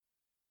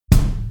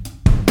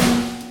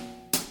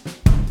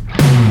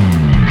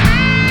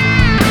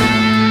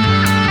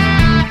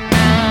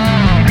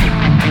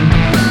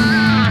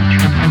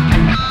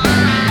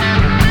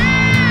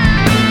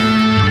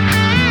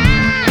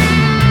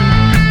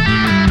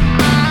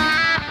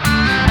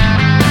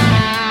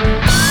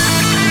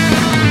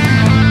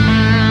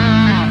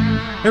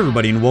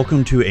everybody, and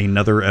welcome to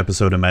another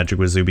episode of Magic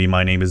with Zuby.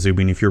 My name is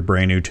Zuby, and if you're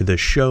brand new to this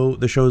show,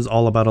 the show is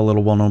all about a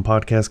little well-known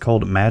podcast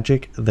called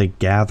Magic the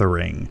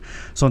Gathering.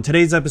 So in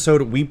today's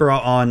episode, we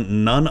brought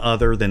on none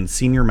other than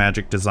senior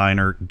Magic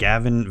designer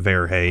Gavin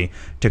Verhey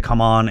to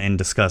come on and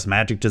discuss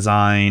Magic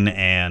design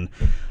and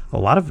a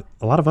lot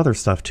of other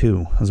stuff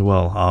too as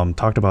well.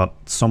 Talked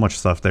about so much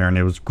stuff there, and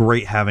it was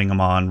great having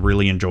him on.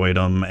 Really enjoyed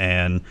him,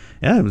 and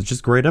yeah, it was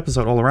just a great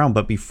episode all around.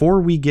 But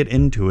before we get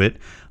into it,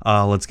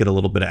 let's get a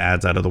little bit of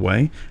ads out of the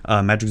way.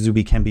 Magic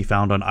Zuby can be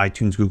found on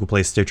iTunes, Google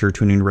Play, Stitcher,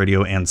 TuneIn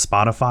Radio, and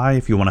Spotify.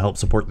 If you want to help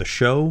support the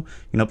show,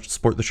 you can help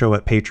support the show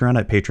at Patreon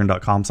at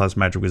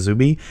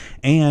patreon.com/magicwithzuby.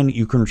 And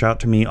you can reach out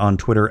to me on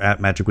Twitter at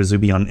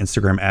magicwithzuby, on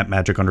Instagram at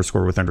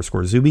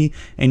magic_with_Zuby.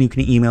 And you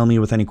can email me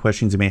with any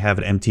questions you may have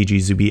at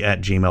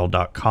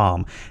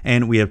mtgzuby@gmail.com.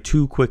 And we have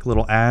two quick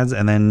little ads,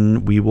 and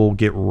then we will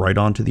get right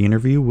on to the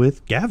interview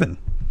with Gavin.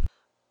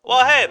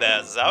 Well, hey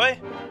there,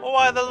 Zoe.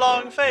 Why the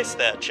long face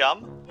there,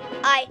 chum?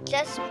 I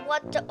just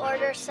want to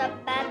order some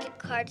magic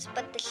cards,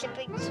 but the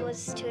shipping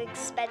was too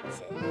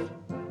expensive.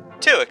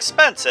 Too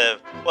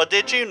expensive? Well,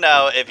 did you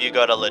know if you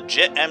go to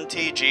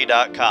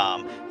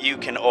legitmtg.com, you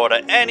can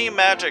order any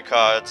magic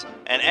cards,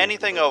 and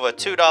anything over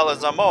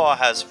 $2 or more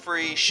has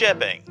free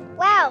shipping?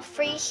 Wow,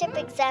 free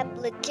shipping's at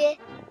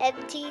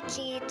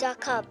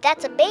legitmtg.com.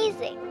 That's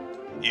amazing.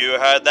 You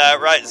heard that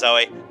right,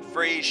 Zoe.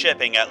 Free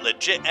shipping at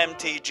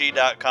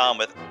legitmtg.com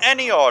with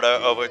any order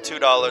over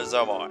 $2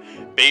 or more.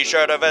 Be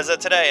sure to visit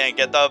today and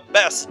get the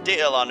best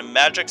deal on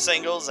Magic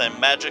singles and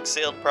Magic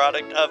sealed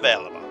product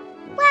available.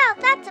 Wow,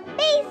 that's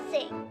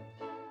amazing.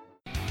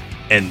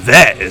 And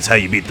that is how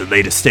you beat the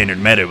latest standard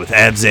meta with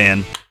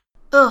Abzan.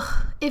 Ugh,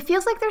 it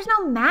feels like there's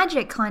no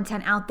Magic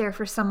content out there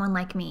for someone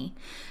like me.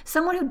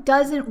 Someone who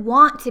doesn't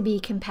want to be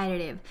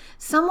competitive.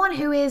 Someone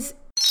who is...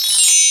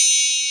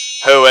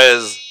 Who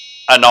is...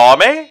 a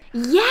normie?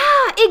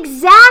 Yeah,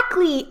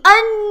 exactly! A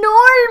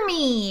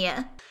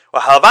normie!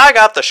 Well, have I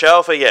got the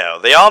show for you,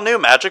 the all-new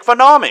Magic for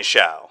Normies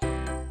show.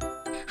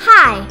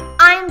 Hi,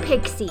 I'm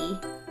Pixie.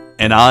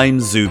 And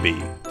I'm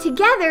Zuby.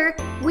 Together,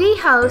 we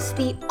host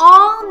the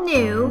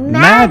all-new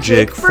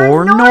Magic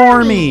for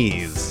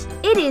Normies.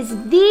 It is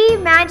the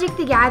Magic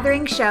the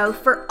Gathering show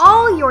for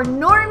all your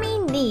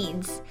normie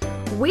needs.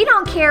 We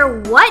don't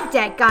care what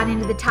deck got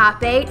into the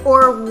top 8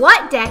 or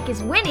what deck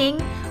is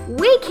winning.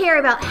 We care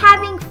about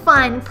having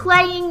fun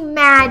playing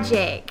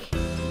Magic.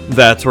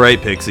 That's right,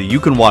 Pixie. You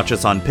can watch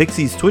us on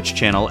Pixie's Twitch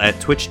channel at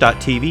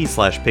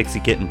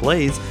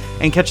twitch.tv/PixieKittenPlays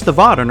and catch the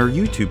VOD on our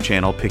YouTube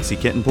channel, Pixie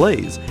Kitten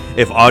Plays.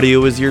 If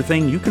audio is your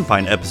thing, you can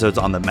find episodes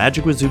on the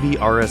Magic with Zuby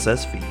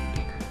RSS feed.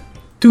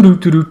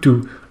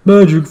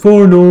 Magic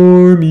for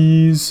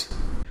Normies.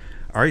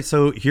 All right,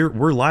 so here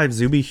we're live,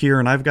 Zuby here,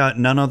 and I've got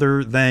none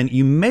other than,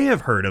 you may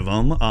have heard of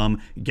him,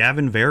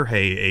 Gavin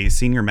Verhey, a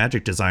senior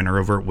Magic designer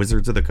over at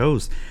Wizards of the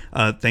Coast.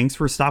 Thanks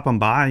for stopping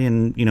by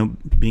and,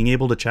 being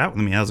able to chat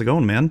with me. How's it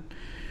going, man?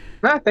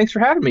 Thanks for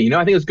having me.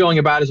 I think it's going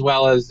about as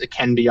well as it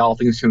can be, all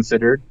things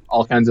considered.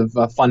 All kinds of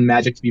fun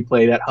Magic to be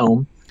played at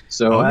home.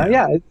 So,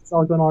 yeah, it's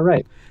all going all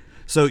right.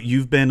 So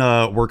you've been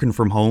working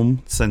from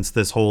home since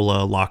this whole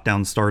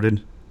lockdown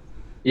started?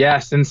 Yeah,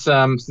 since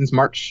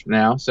March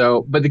now.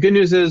 So, but the good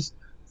news is,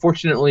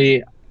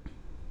 fortunately,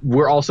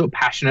 we're also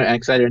passionate and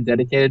excited and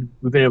dedicated.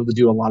 We've been able to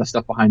do a lot of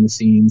stuff behind the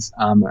scenes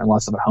and a lot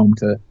of stuff at home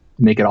to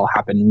make it all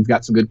happen. We've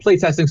got some good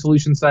playtesting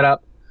solutions set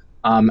up,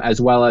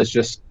 as well as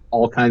just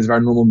all kinds of our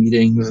normal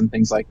meetings and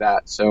things like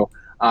that. So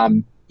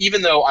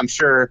even though I'm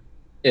sure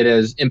it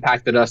has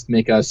impacted us to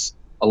make us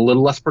a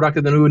little less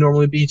productive than we would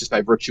normally be, just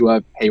by virtue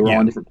of, hey, we're all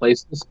in different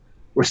places,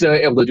 we're still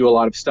able to do a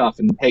lot of stuff.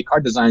 And, hey,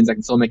 card designs I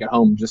can still make at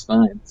home just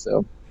fine.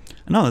 So.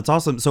 No, that's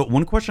awesome. So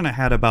one question I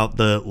had about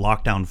the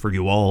lockdown for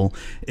you all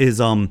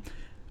is,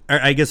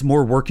 I guess,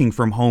 more working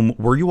from home.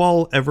 Were you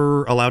all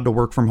ever allowed to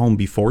work from home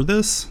before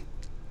this?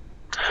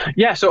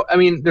 Yeah. So, I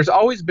mean, you've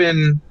always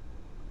been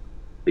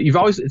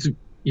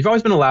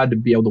allowed to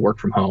be able to work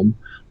from home,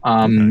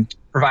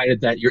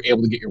 provided that you're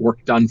able to get your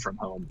work done from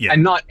home,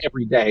 and not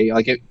every day.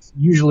 Like it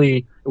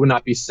would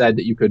not be said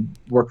that you could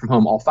work from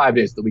home all 5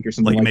 days of the week or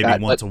something like that. Like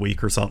maybe once a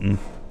week or something.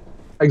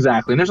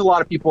 Exactly. And there's a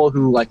lot of people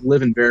who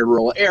live in very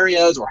rural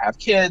areas or have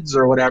kids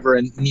or whatever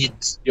and need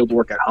to be able to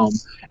work at home.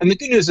 And the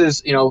good news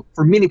is,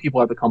 for many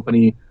people at the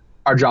company,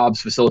 our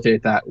jobs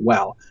facilitate that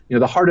well.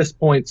 The hardest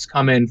points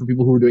come in for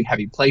people who are doing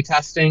heavy play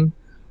testing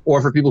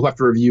or for people who have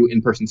to review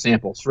in-person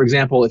samples. For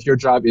example, if your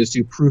job is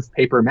to proof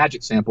paper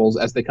Magic samples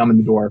as they come in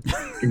the door,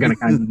 you're going to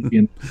kind of need to be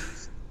in.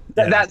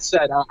 That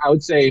said, I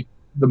would say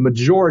the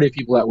majority of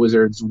people at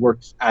Wizards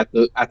worked at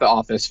the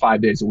office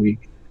 5 days a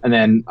week. And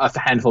then a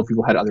handful of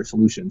people had other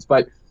solutions.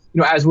 But,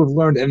 as we've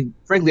learned, and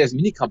frankly, as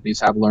many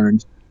companies have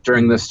learned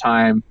during this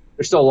time,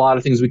 there's still a lot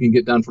of things we can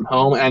get done from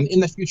home. And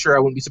in the future, I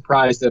wouldn't be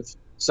surprised if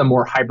some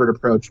more hybrid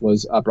approach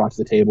was brought to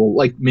the table,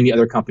 like many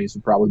other companies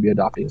would probably be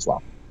adopting as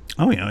well.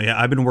 Oh yeah.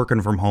 I've been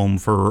working from home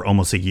for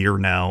almost a year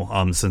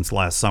now, since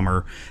last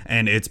summer,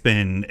 and it's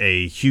been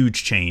a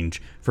huge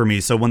change for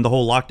me. So when the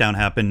whole lockdown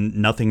happened,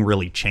 nothing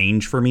really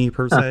changed for me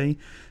per se.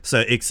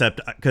 So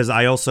except because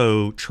I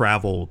also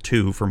travel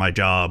too for my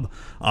job,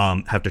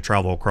 have to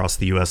travel across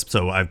the U.S.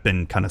 So I've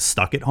been kind of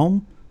stuck at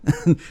home.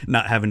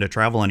 Not having to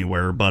travel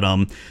anywhere, but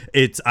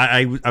it's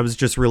I was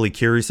just really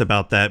curious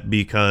about that,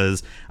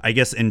 because I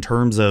guess in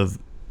terms of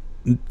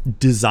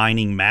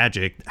designing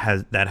Magic,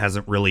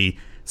 hasn't really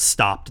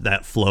stopped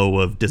that flow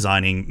of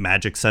designing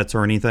Magic sets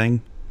or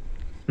anything.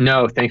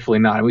 No, thankfully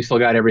not. We still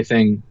got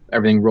everything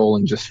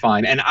rolling just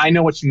fine. And I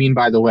know what you mean,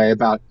 by the way,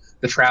 about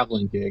the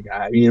traveling gig.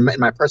 I mean, in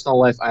my personal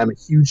life, I am a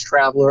huge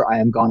traveler. I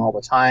am gone all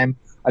the time.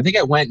 I think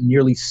I went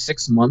nearly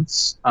 6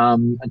 months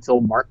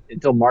until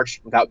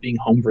March without being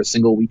home for a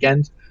single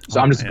weekend. So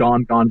I'm just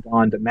gone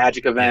to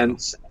Magic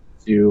events,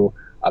 to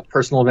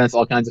personal events,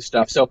 all kinds of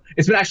stuff. So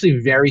it's been actually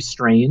very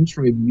strange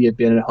for me to have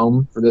been at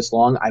home for this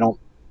long. I don't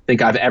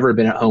think I've ever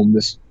been at home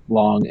this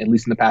long, at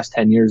least in the past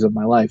 10 years of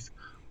my life.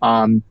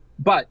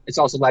 But it's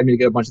also allowed me to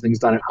get a bunch of things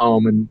done at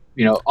home and,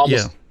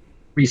 almost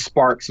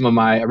re-spark some of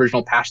my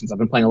original passions. I've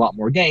been playing a lot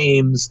more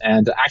games,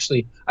 and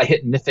actually I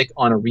hit Mythic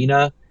on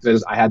Arena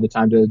because I had the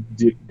time to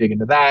dig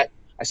into that.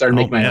 I started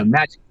making my own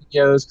Magic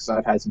videos because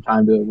I've had some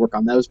time to work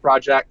on those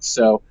projects.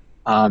 So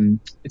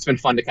it's been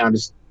fun to kind of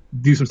just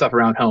do some stuff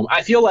around home.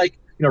 I feel like,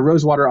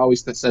 Rosewater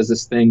always says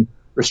this thing,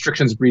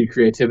 restrictions breed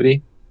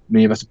creativity.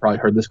 Many of us have probably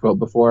heard this quote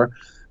before.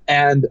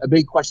 And a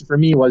big question for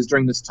me was,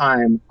 during this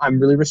time, I'm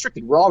really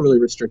restricted. We're all really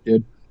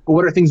restricted. But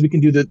what are things we can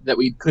do that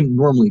we couldn't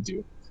normally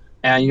do?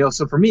 And,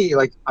 so for me,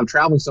 like, I'm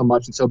traveling so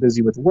much and so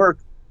busy with work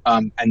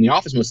and the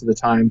office most of the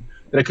time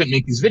that I couldn't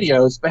make these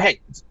videos. But hey,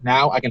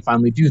 now I can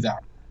finally do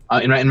that.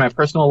 In my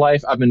personal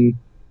life, I've been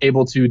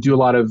able to do a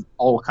lot of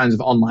all kinds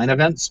of online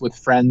events with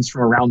friends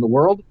from around the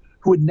world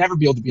who would never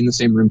be able to be in the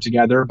same room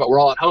together, but we're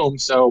all at home.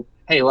 So,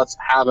 hey, let's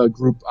have a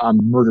group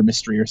murder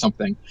mystery or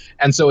something.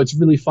 And so it's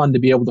really fun to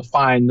be able to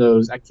find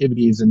those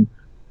activities and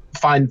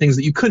find things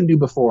that you couldn't do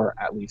before,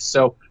 at least.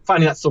 So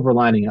finding that silver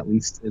lining, at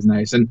least, is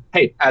nice. And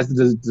hey, as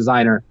the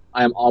designer,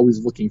 I am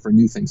always looking for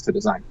new things to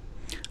design.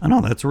 I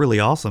know, that's really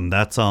awesome.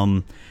 That's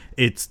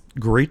it's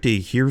great to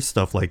hear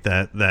stuff like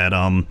that.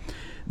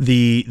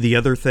 The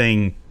other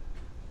thing,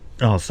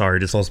 oh, sorry,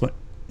 just lost my.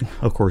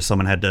 Of course,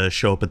 someone had to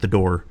show up at the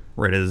door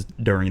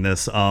during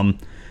this.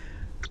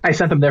 I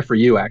sent them there for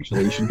you,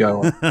 actually. You should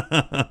go. You're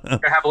going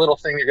to have a little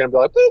thing. You're going to be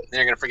like, boop, and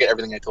you're going to forget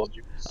everything I told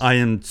you. I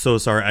am so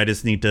sorry. I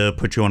just need to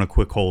put you on a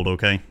quick hold,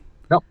 okay?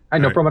 No,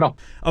 no problem at all.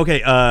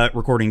 Okay,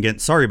 recording again.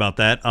 Sorry about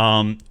that.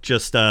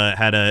 Just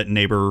had a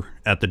neighbor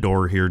at the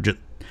door here, just,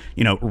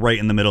 right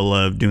in the middle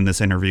of doing this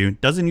interview.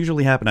 Doesn't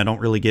usually happen. I don't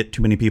really get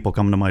too many people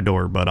coming to my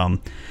door, but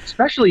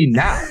especially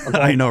now. Okay?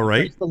 I know,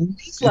 right? It's the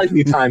least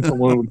likely time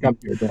someone would come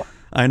to your door.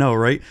 I know,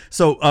 right?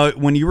 So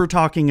when you were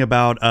talking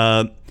about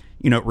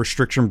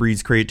restriction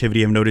breeds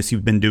creativity, I've noticed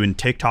you've been doing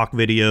TikTok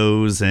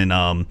videos,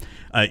 and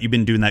you've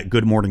been doing that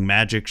Good Morning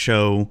Magic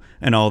show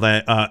and all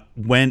that.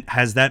 When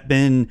has that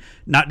been,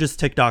 not just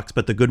TikToks,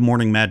 but the Good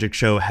Morning Magic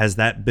show, has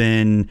that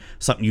been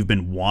something you've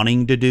been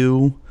wanting to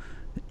do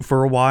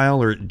for a while,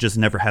 or just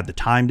never had the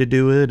time to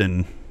do it?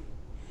 And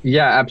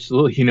yeah,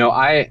 absolutely.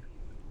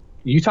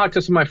 You talk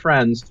to some of my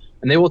friends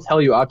and they will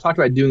tell you, I've talked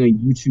about doing a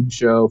YouTube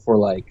show for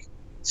like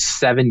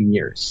 7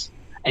 years.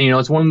 And,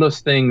 it's one of those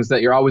things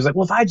that you're always like,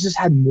 well, if I just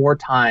had more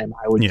time,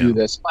 I would do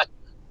this. But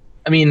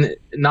I mean,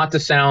 not to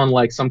sound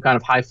like some kind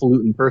of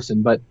highfalutin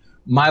person, but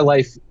my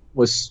life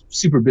was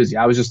super busy.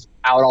 I was just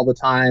out all the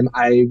time.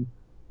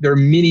 There are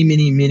many,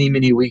 many, many,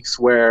 many weeks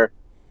where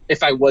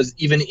if I was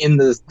even in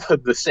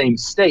the same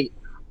state,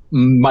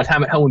 my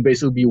time at home would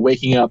basically be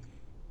waking up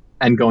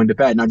and going to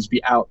bed, and I'd just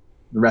be out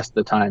the rest of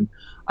the time.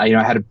 I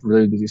had a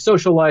really busy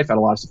social life, had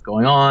a lot of stuff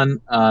going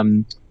on.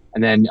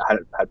 And then I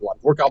had a lot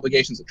of work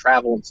obligations and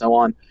travel and so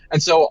on.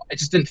 And so it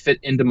just didn't fit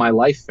into my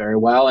life very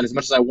well. And as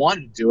much as I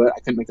wanted to do it, I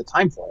couldn't make the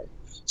time for it.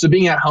 So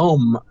being at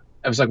home,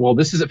 I was like, well,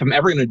 this is, if I'm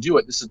ever going to do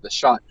it, this is the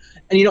shot.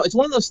 And, it's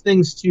one of those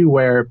things, too,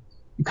 where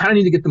you kind of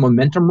need to get the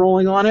momentum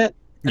rolling on it.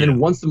 And then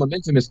once the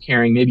momentum is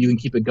carrying, maybe you can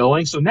keep it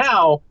going. So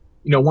now,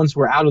 once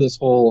we're out of this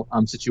whole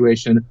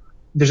situation,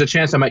 there's a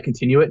chance I might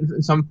continue it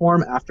in some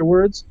form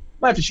afterwards.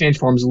 Might have to change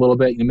forms a little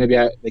bit. Maybe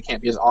they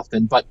can't be as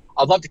often, but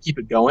I'd love to keep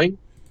it going.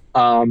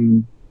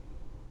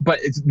 But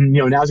it's,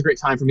 now's a great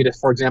time for me to,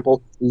 for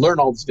example, learn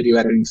all this video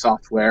editing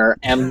software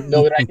and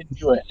know that I can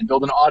do it and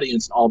build an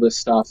audience and all this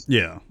stuff.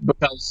 Yeah.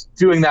 Because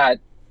doing that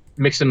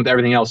mixed in with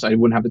everything else, I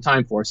wouldn't have the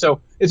time for.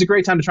 So it's a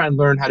great time to try and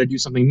learn how to do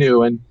something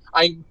new. And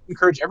I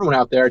encourage everyone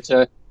out there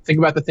to think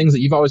about the things that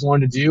you've always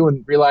wanted to do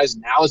and realize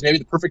now is maybe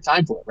the perfect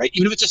time for it, right?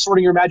 Even if it's just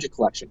sorting your Magic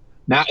collection.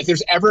 Now, if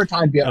there's ever a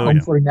time to be at home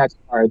sorting Magic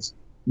cards,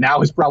 now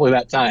is probably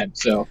that time.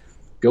 So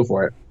go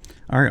for it.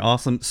 All right,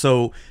 awesome.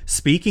 So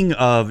speaking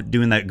of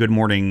doing that Good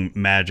Morning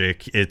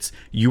Magic,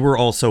 you were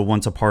also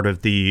once a part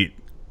of the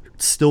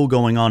still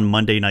going on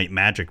Monday Night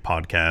Magic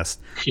podcast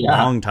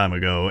long time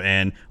ago,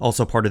 and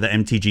also part of the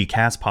MTG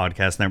Cast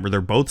podcast network, where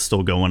they're both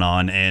still going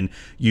on. And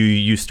you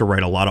used to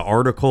write a lot of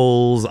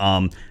articles.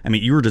 I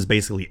mean, you were just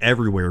basically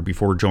everywhere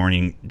before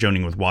joining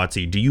with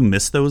WotC. Do you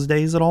miss those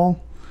days at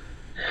all?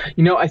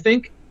 You know, I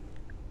think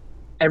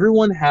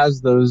everyone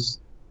has those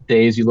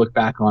days you look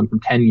back on from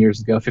 10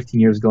 years ago, 15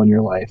 years ago in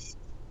your life,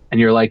 and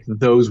you're like,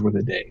 those were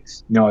the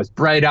days. You know, I was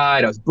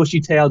bright-eyed, I was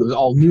bushy-tailed, it was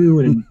all new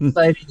and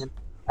exciting. And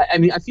I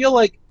mean, I feel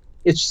like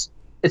it's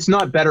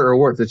not better or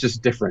worse, it's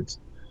just different.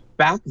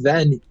 Back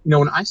then, you know,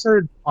 when I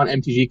started on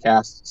MTG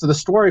Cast, so the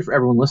story for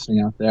everyone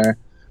listening out there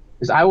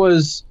is I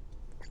was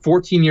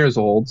 14 years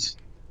old,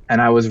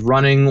 and I was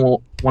running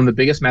one of the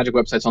biggest Magic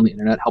websites on the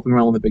internet, helping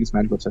run one of the biggest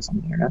Magic websites on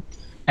the internet,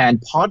 and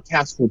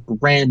podcasts were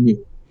brand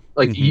new.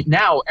 Like,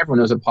 now everyone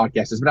knows what a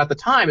podcast is, but at the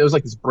time, it was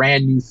like this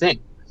brand new thing.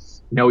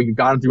 You know, you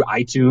got them through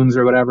iTunes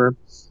or whatever.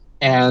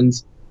 And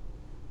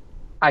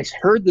I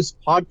heard this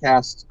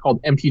podcast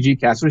called MTG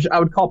Cast, which I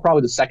would call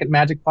probably the second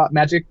Magic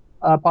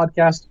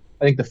podcast.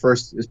 I think the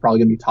first is probably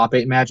going to be Top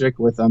 8 Magic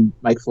with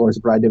Mike Flores,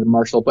 Brad, David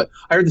Marshall. But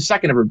I heard the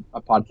second ever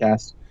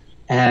podcast.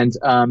 And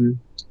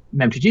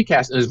MTG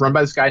Cast is run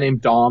by this guy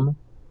named Dom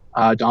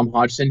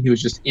Hodgson. He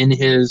was just in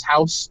his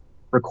house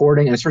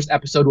recording, and his first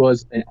episode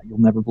was, and you'll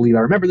never believe I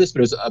remember this, but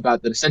it was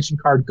about the Dissension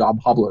card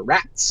Gobhobbler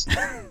Rats.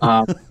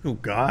 Oh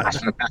God!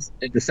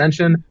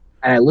 Dissension,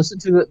 and I listened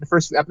to the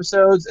first few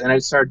episodes, and I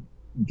started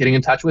getting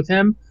in touch with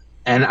him,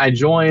 and I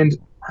joined,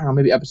 I don't know,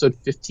 maybe episode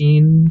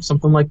 15,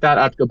 something like that.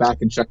 I have to go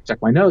back and check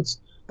my notes,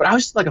 but I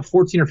was just like a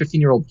 14 or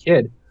 15-year-old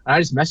kid, and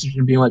I just messaged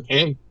him being like,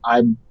 hey,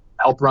 I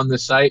help run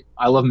this site,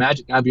 I love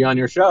Magic, can I be on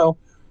your show?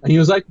 And he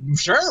was like,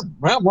 sure,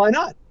 well, why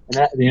not? And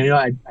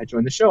I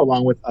joined the show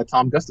along with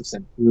Tom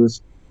Gustafson, who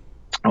was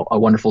a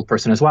wonderful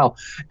person as well.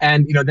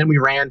 And then we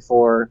ran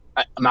for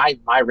my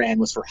ran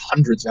was for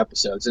hundreds of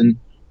episodes, and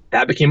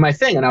that became my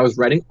thing. And I was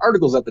writing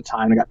articles at the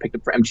time. I got picked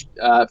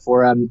up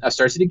for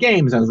Star City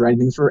Games. I was writing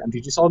things for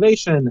MTG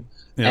Salvation,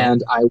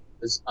 and I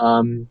was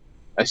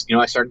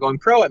I started going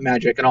pro at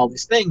Magic and all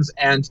these things.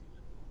 And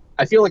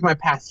I feel like my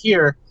path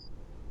here.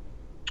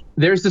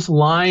 There's this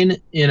line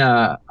in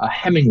a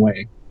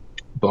Hemingway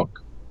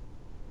book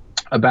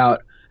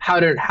about how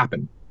did it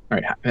happen?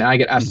 Right. And I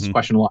get asked this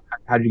question a lot.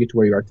 How did you get to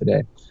where you are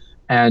today?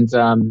 And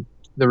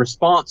the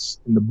response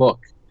in the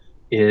book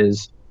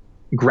is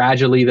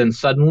gradually, then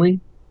suddenly.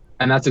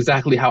 And that's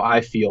exactly how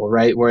I feel,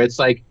 right? Where it's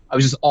like I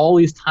was just all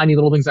these tiny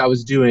little things I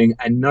was doing,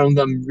 and none of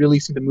them really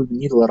seemed to move the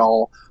needle at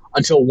all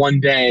until one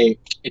day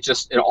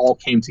it all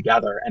came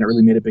together, and it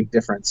really made a big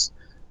difference.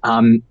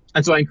 And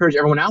so I encourage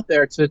everyone out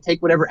there to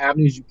take whatever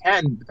avenues you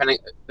can,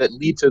 that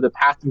lead to the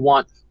path you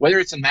want, whether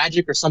it's in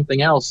Magic or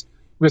something else,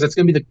 because it's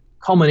going to be the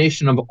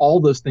culmination of all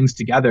those things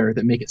together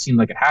that make it seem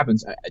like it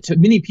happens. To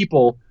many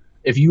people,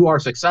 if you are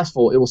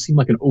successful, it will seem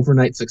like an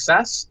overnight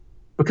success,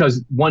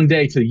 because one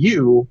day to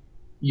you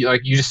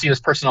just see this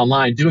person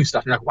online doing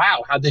stuff, and you're like,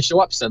 wow, how'd they show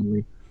up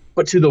suddenly?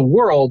 But to the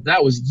world,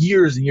 that was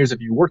years and years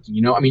of you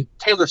working. I mean,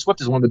 Taylor Swift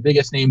is one of the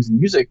biggest names in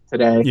music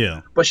today.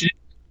 Yeah.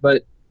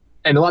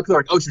 And a lot of people are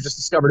like, oh, she was just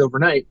discovered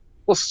overnight.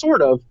 Well,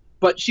 sort of,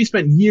 but she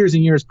spent years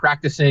and years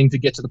practicing to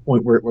get to the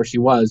point where she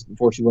was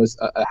before she was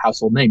a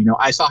household name.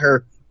 I saw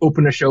her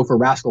open a show for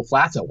Rascal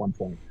Flatts at one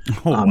point.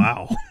 Oh,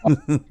 wow.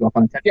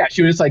 Yeah,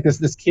 she was just like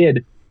this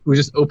kid who was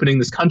just opening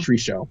this country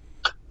show.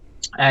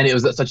 And it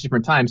was at such a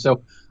different time.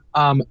 So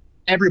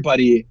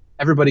everybody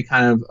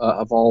kind of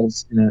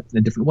evolves in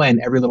a different way, and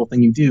every little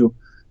thing you do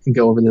can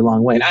go a really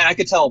long way. And I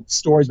could tell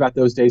stories about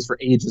those days for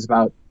ages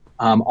about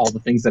all the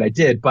things that I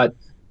did. But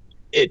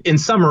in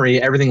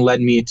summary, everything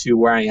led me to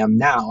where I am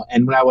now.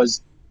 And when I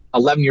was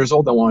 11 years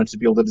old, I wanted to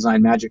be able to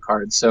design Magic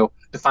cards. So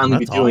to finally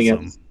be doing it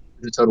is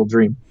a total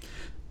dream.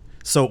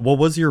 So what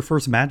was your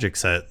first Magic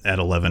set at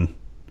 11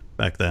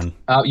 back then?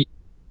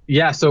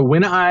 Yeah, so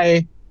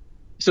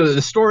so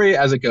the story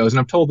as it goes, and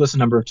I've told this a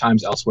number of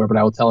times elsewhere, but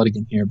I will tell it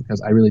again here because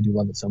I really do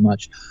love it so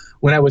much.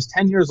 When I was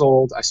 10 years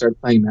old, I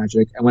started playing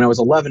Magic. And when I was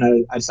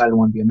 11, I decided I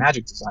wanted to be a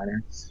Magic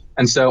designer.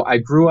 And so I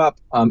grew up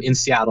in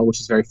Seattle, which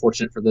is very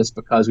fortunate for this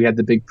because we had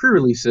the big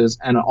pre-releases,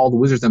 and all the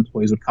Wizards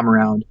employees would come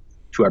around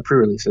to our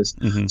pre-releases.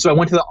 Mm-hmm. So I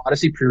went to the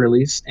Odyssey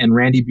pre-release, and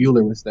Randy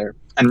Buehler was there.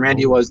 And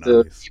Randy was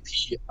the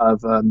VP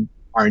of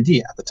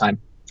R&D at the time.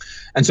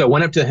 And so I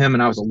went up to him,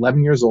 and I was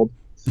 11 years old.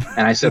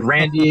 And I said,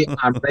 Randy,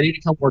 I'm ready to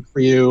come work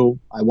for you.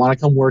 I want to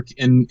come work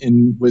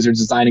in Wizards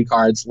designing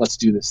cards. Let's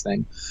do this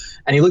thing.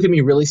 And he looked at me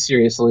really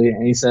seriously,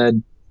 and he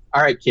said,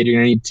 all right, kid, you're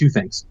going to need two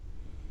things.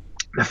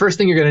 The first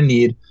thing you're going to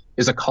need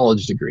is a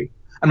college degree.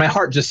 And my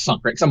heart just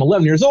sunk, right? Because I'm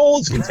 11 years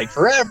old. It's going to take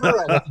forever.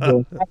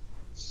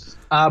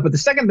 But the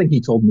second thing he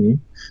told me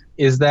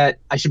is that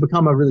I should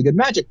become a really good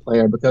Magic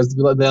player because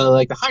they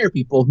like to hire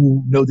people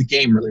who know the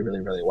game really, really,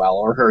 really well,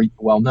 or who are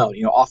well known.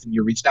 Often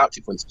you're reached out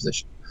to for this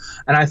position.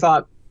 And I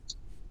thought,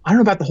 I don't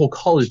know about the whole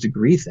college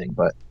degree thing,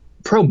 but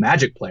pro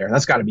Magic player,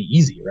 that's got to be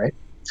easy, right?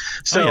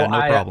 So no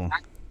problem.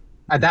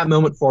 At that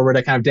moment forward,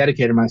 I kind of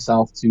dedicated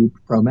myself to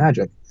pro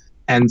Magic.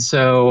 And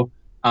so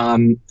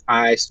I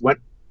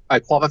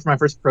qualified for my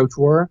first pro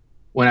tour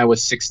when I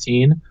was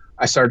 16.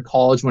 I started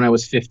college when I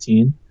was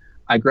 15.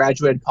 I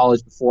graduated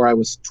college before I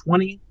was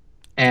 20,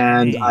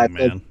 and Dang, I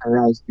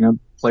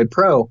played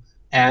pro.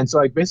 And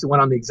so I basically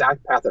went on the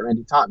exact path that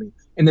Randy taught me.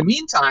 In the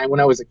meantime, when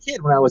I was a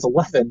kid, when I was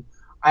 11,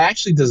 I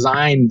actually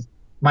designed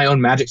my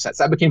own Magic sets.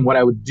 That became what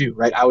I would do,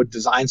 right? I would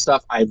design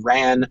stuff. I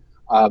ran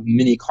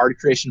mini card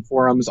creation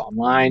forums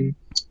online.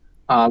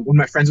 When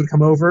my friends would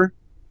come over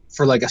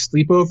for like a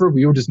sleepover,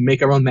 we would just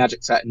make our own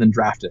Magic set and then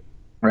draft it,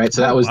 right?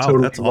 So that was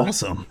totally that's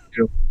awesome.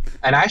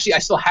 And actually, I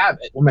still have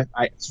it.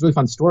 It's a really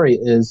fun story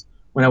is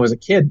when I was a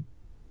kid,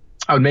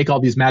 I would make all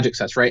these Magic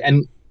sets, right?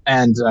 And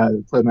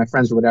play with my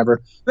friends or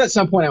whatever. But at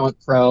some point, I went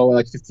pro,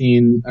 like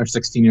 15 or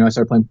 16. I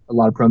started playing a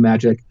lot of pro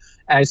Magic,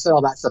 and I set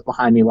all that stuff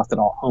behind me, left it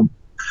all home.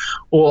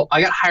 Well,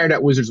 I got hired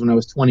at Wizards when I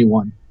was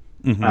 21.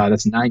 Mm-hmm.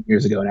 That's 9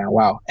 years ago now.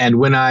 Wow. And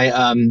when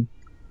I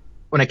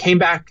came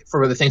back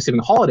for the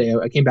Thanksgiving holiday,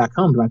 I came back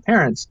home to my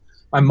parents.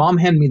 My mom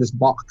handed me this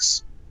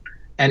box.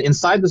 And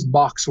inside this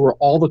box were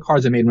all the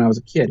cards I made when I was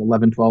a kid,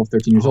 11, 12,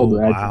 13 years old.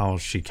 Wow,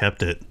 she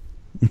kept it.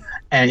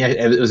 And yeah,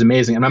 it was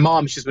amazing. And my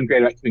mom, she's been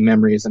great about keeping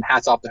memories, and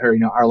hats off to her.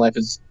 Our life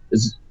is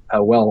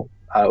well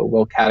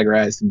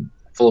categorized and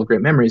full of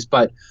great memories.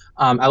 But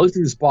I looked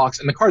through this box,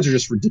 and the cards are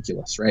just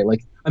ridiculous, right?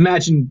 Like,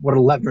 imagine what an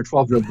 11 or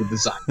 12-year-old would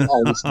design.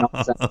 All this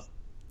nonsense.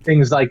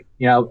 Things like,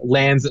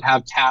 lands that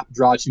have tap,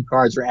 draw 2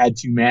 cards, or add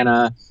 2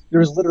 mana. There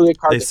was literally a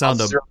card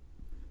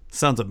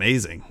sounds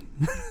amazing.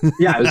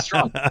 Yeah, it was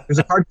strong. There's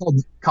a card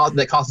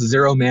that costs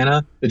 0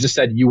 mana that just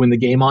said "you win the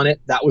game" on it.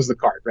 That was the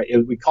card, right?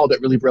 We called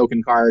it really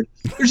broken card.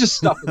 There's just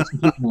stuff that's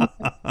completely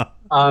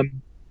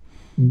nonsense.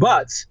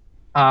 But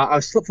I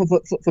was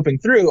flipping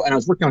through, and I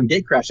was working on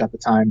Gatecrash at the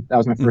time. That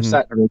was my first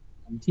set I was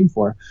on the team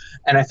for.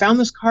 And I found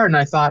this card, and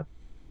I thought,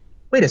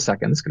 wait a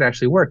second, this could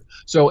actually work.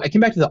 So I came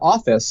back to the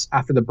office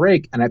after the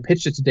break, and I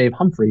pitched it to Dave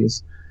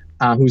Humphreys,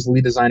 who's the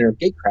lead designer of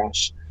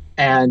Gatecrash.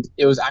 And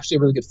it was actually a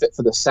really good fit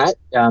for the set,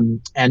 and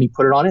he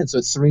put it on in. So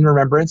it's Serene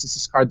Remembrance. It's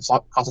this card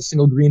that costs a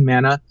single green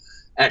mana,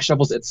 and it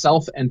shuffles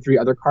itself and 3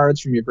 other cards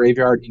from your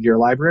graveyard into your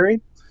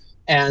library.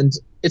 And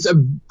it's a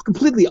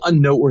completely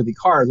unnoteworthy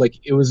card. Like,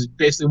 it was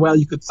basically,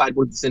 you could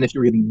sideboard this in if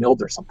you were getting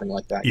milled or something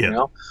like that,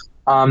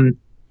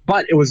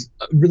 But it was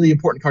a really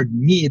important card to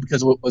me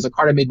because it was a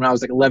card I made when I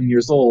was like 11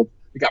 years old.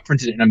 It got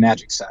printed in a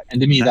Magic set.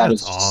 And to me,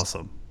 that's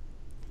awesome.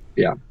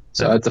 Yeah.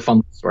 So it's a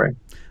fun story.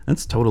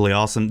 That's totally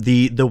awesome.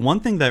 The one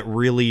thing that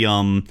really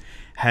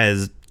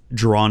has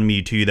drawn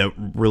me to you, that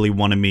really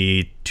wanted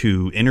me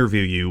to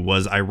interview you,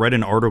 was I read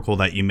an article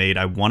that you made.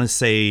 I want to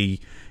say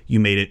you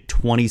made it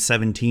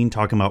 2017,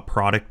 talking about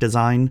product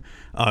design,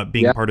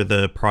 being part of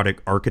the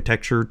product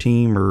architecture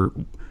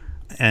team,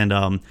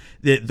 and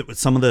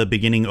some of the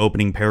beginning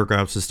opening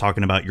paragraphs is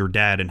talking about your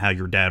dad and how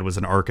your dad was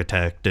an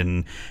architect,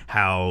 and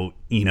how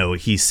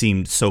he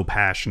seemed so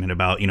passionate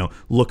about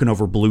looking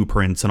over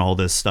blueprints and all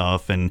this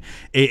stuff. And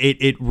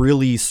it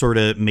really sort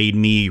of made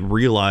me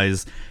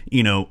realize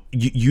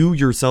you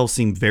yourself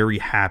seem very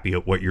happy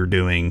at what you're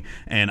doing.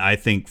 And I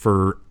think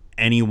for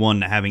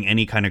anyone having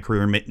any kind of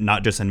career,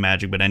 not just in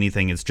Magic but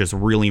anything, it's just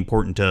really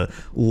important to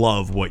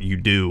love what you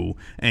do,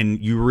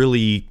 and you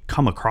really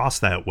come across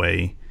that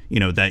way.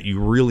 That you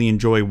really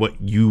enjoy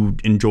what you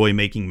enjoy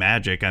making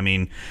Magic. I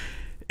mean,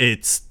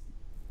 it's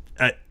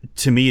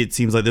to me, it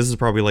seems like this is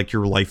probably like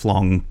your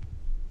lifelong,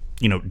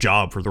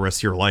 job for the rest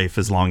of your life,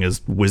 as long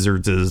as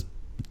Wizards is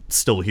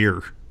still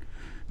here.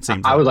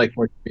 I would like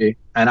for it to be,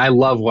 and I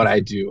love what I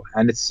do,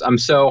 and I'm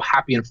so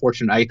happy and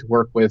fortunate I get to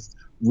work with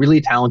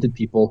really talented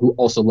people who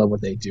also love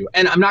what they do.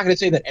 And I'm not going to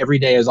say that every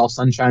day is all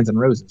sunshines and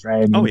roses,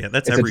 right? I mean,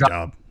 that's every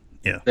job.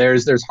 Yeah,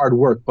 there's hard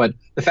work, but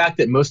the fact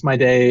that most of my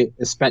day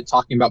is spent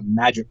talking about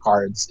Magic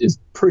cards is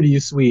pretty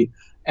sweet.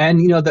 And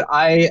that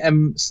I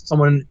am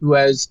someone who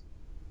is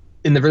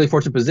in the really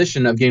fortunate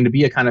position of getting to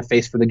be a kind of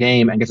face for the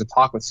game and get to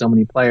talk with so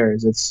many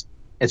players.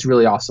 It's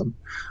really awesome.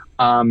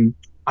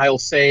 I'll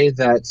say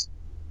that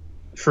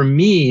for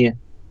me,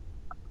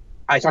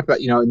 I talked about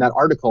in that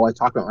article I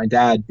talked about my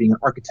dad being an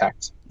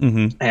architect,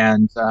 and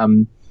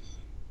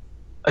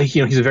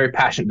he's a very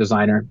passionate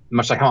designer,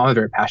 much like how I'm a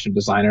very passionate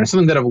designer. And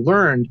something that I've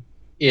learned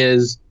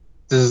is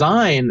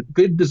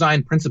good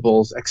design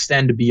principles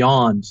extend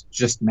beyond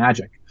just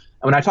Magic.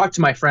 And when I talk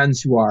to my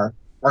friends who are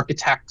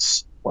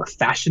architects or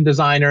fashion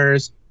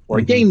designers or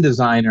game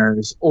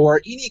designers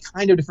or any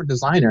kind of different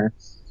designer,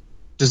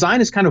 design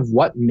is kind of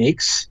what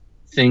makes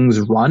things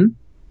run.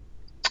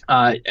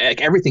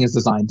 Everything is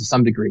designed to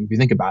some degree, if you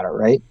think about it,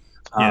 right?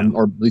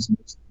 Or at least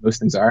most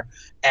things are.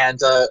 And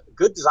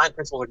good design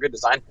principles are good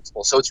design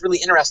principles. So it's really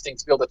interesting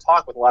to be able to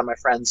talk with a lot of my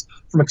friends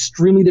from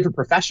extremely different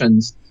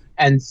professions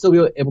and still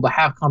be able to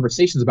have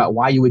conversations about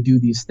why you would do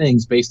these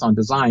things based on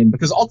design.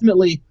 Because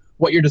ultimately,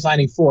 what you're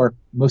designing for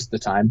most of the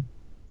time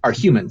are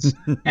humans.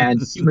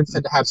 And humans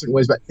tend to have certain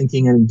ways about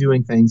thinking and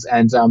doing things.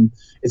 And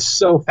it's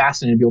so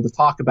fascinating to be able to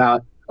talk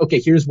about, okay,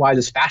 here's why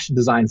this fashion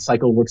design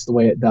cycle works the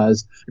way it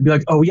does. And be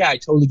like, oh yeah, I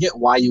totally get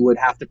why you would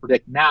have to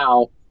predict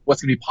now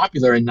what's going to be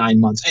popular in 9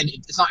 months. And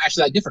it's not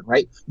actually that different,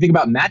 right? You think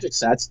about Magic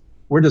sets,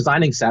 we're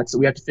designing sets that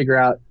we have to figure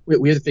out.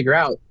 We have to figure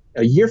out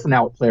a year from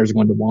now what players are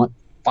going to want.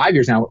 5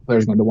 years now what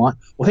players are going to want.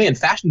 Well, hey, in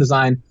fashion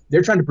design,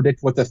 they're trying to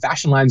predict what the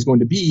fashion line is going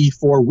to be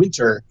for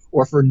winter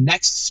or for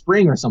next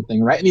spring or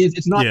something, right? I mean,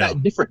 it's not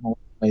that different in a lot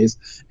of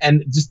ways.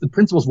 And just the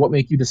principles, what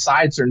make you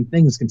decide certain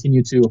things,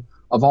 continue to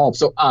evolve.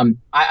 So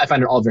I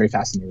find it all very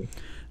fascinating.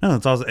 No,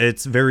 it's also,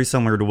 it's very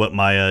similar to what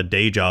my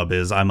day job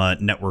is. I'm a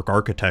network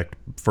architect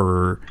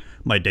for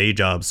my day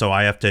job, so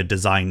I have to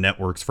design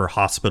networks for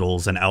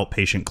hospitals and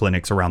outpatient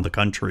clinics around the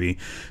country.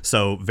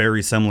 So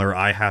very similar.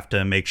 I have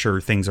to make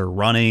sure things are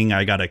running.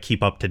 I got to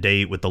keep up to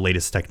date with the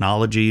latest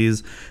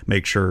technologies,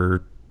 make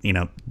sure, you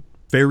know,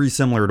 very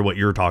similar to what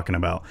you're talking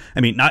about.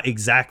 I mean, not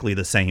exactly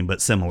the same,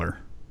 but similar.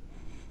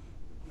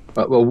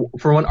 Well,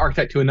 from one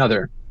architect to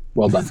another.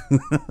 Well done.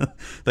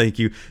 Thank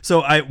you.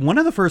 So one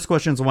of the first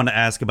questions I want to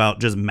ask about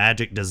just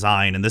Magic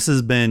design, and this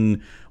has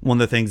been one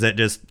of the things that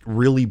just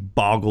really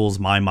boggles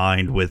my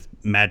mind with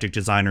Magic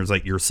designers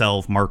like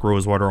yourself, Mark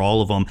Rosewater,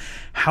 all of them.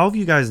 How have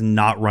you guys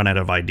not run out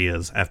of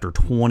ideas after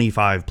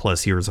 25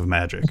 plus years of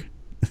Magic?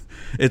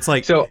 It's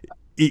like, so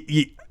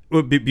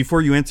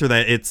before you answer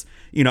that, it's,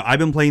 you know, I've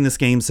been playing this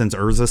game since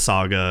Urza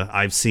Saga.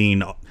 I've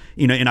seen,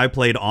 you know, and I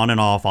played on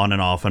and off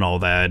and all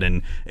that.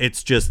 And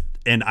it's just,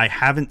 and I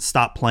haven't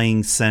stopped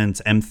playing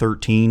since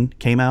M13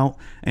 came out,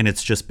 and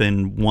it's just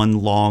been one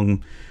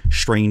long,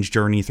 strange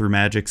journey through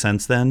Magic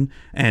since then.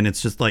 And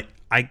it's just like,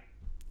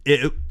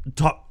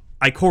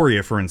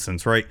 Ikoria, for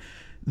instance, right?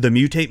 The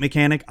mutate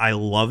mechanic, I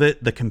love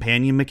it. The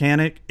companion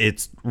mechanic,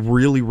 it's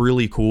really,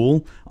 really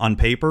cool on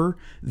paper.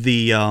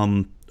 The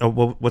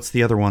what's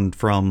the other one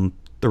from?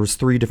 There was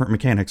 3 different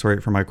mechanics,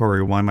 right, from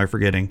Ikoria. Why am I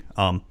forgetting?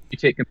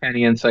 Mutate,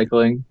 companion,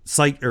 cycling.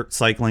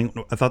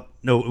 Cycling. I thought,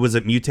 no, was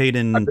it mutate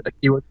and the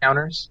keyword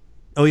counters?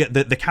 Oh yeah,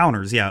 the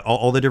counters. Yeah,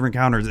 all the different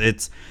counters.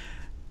 It's,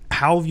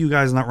 how have you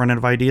guys not run out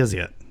of ideas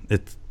yet?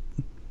 It's,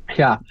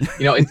 yeah,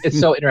 you know, it's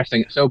so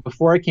interesting. So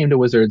before I came to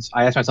Wizards,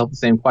 I asked myself the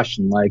same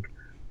question, like,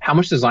 how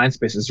much design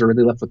space is there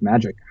really left with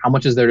Magic? How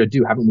much is there to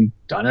do? Haven't we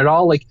done it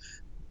all? Like,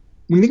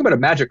 when you think about a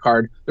Magic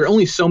card, there are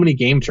only so many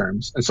game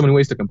terms and so many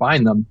ways to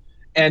combine them.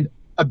 And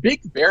a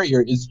big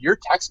barrier is your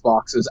text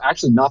box is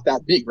actually not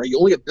that big, right? You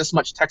only get this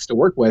much text to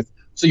work with,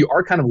 so you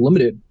are kind of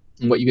limited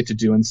in what you get to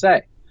do and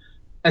say.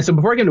 And so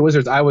before I came to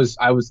Wizards, I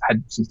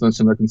had some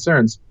similar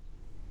concerns.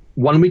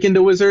 1 week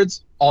into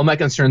Wizards, all my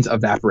concerns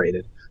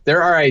evaporated.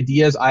 There are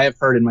ideas I have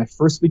heard in my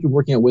first week of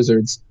working at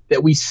Wizards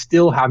that we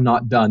still have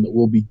not done that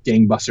will be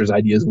gangbusters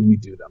ideas when we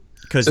do them.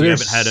 Because you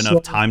haven't had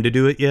enough time to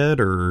do it yet,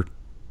 or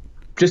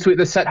just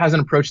the set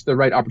hasn't approached the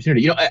right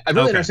opportunity. You know, a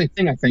really interesting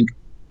thing, I think,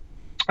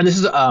 and this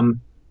is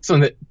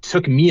something that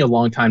took me a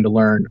long time to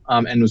learn,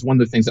 and was one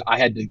of the things that I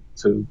had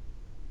to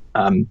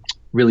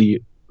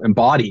really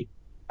embody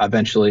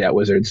eventually at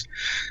Wizards,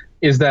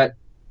 is that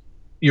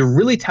you're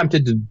really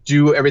tempted to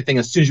do everything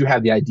as soon as you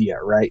have the idea,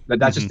 right?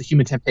 That's just the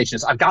human temptation.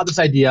 Is, I've got this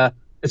idea,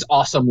 it's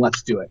awesome,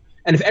 let's do it.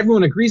 And if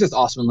everyone agrees it's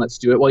awesome and let's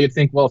do it, well, you'd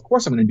think, well, of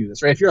course I'm going to do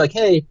this, right? If you're like,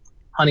 hey,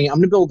 honey, I'm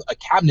going to build a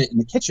cabinet in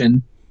the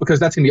kitchen because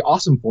that's going to be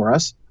awesome for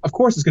us, of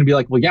course it's going to be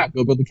like, well, yeah,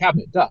 go build the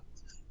cabinet, duh.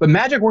 But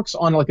Magic works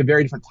on like a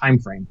very different time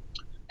frame.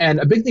 And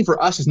a big thing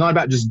for us is not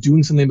about just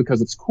doing something because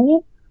it's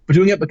cool, but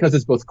doing it because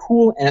it's both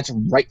cool and it's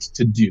right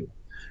to do.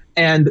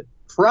 And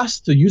for us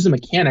to use a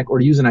mechanic or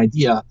to use an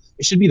idea,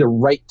 it should be the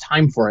right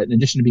time for it, in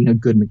addition to being a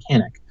good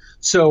mechanic.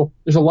 So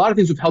there's a lot of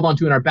things we've held on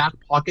to in our back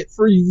pocket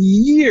for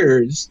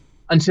years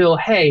until,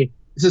 hey,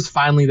 this is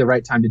finally the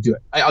right time to do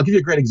it. I'll give you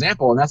a great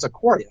example, and that's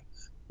Ikoria.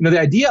 You know, the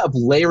idea of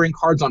layering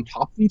cards on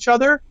top of each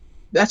other,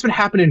 that's been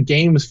happening in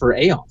games for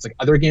aeons. Like,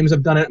 other games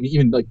have done it. I mean,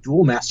 even like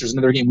Duel Masters,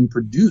 another game we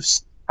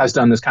produce, has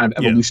done this kind of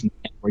evolution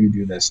where you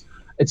do this.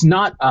 It's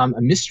not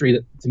a mystery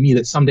to me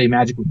that someday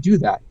Magic would do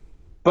that.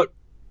 But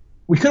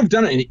we could have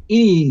done it in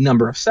any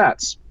number of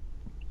sets.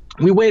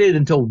 We waited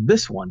until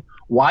this one.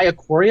 Why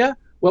Ikoria?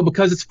 Well,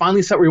 because it's finally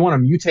a set where you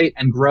want to mutate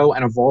and grow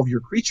and evolve your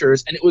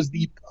creatures, and it was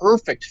the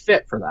perfect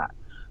fit for that.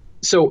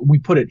 So we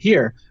put it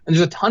here. And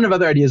there's a ton of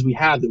other ideas we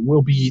have that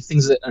will be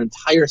things that an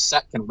entire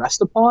set can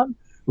rest upon.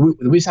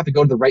 We just have to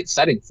go to the right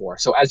setting for.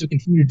 So as we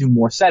continue to do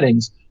more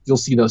settings, you'll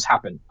see those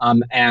happen.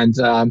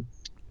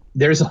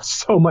 There's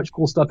so much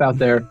cool stuff out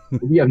there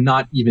that we have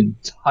not even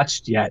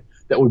touched yet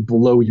that would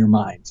blow your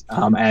mind.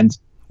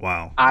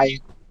 Wow.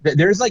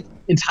 There's like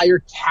entire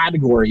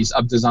categories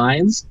of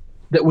designs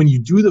that when you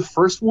do the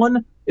first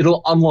one,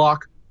 it'll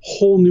unlock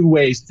whole new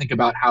ways to think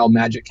about how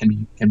Magic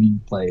can be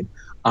played.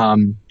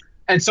 And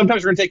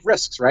sometimes we're gonna take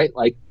risks, right?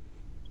 Like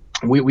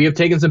we have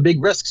taken some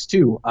big risks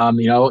too.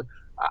 You know,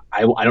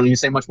 I don't need to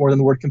say much more than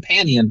the word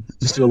companion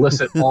just to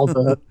elicit all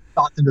the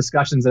thoughts and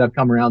discussions that have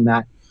come around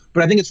that.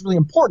 But I think it's really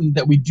important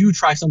that we do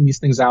try some of these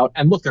things out.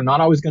 And look, they're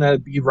not always going to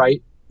be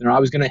right. They're not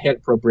always going to hit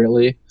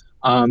appropriately.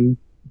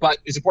 But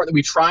it's important that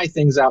we try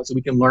things out so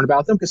we can learn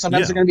about them, because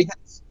sometimes they're going to be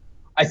hits.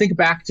 I think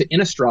back to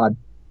Innistrad,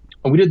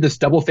 and we did this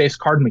double-faced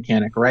card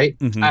mechanic, right?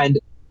 Mm-hmm. And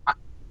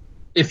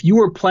if you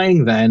were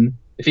playing then,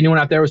 if anyone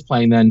out there was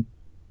playing then,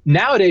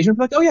 nowadays you're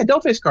like, oh yeah,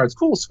 double-faced cards,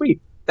 cool,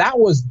 sweet. That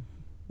was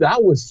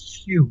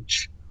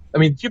huge. I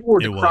mean, people were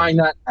It decrying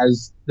that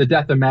as the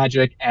death of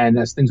Magic and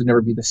as things would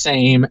never be the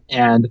same,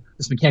 and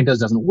this mechanic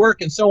doesn't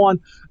work, and so on.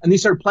 And they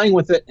started playing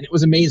with it, and it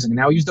was amazing. And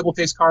now we use double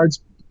face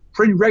cards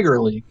pretty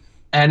regularly,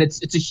 and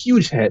it's a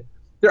huge hit.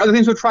 There are other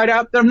things we've tried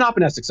out that have not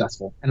been as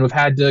successful, and we've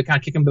had to kind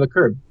of kick them to the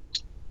curb.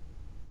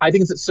 I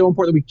think it's so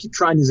important that we keep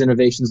trying these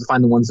innovations to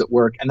find the ones that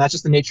work, and that's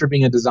just the nature of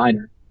being a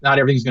designer. Not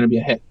everything's going to be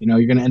a hit. You're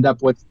going to end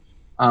up with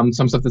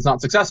some stuff that's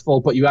not successful,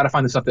 but you got to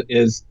find the stuff that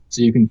is,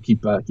 so you can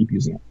keep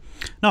using it.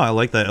 No, I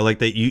like that. I like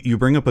that you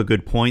bring up a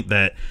good point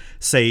that,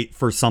 say,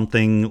 for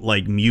something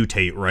like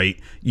Mutate, right?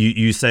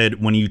 You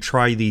said when you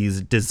try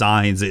these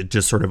designs, it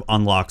just sort of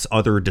unlocks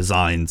other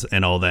designs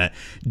and all that.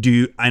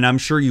 And I'm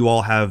sure you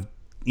all have,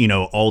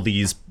 all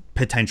these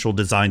potential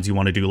designs you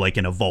want to do, like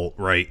in a vault,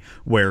 right?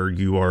 Where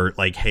you are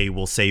like, hey,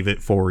 we'll save it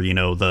for,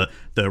 the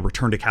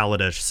Return to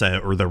Kaladesh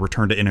set or the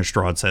Return to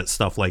Innistrad set,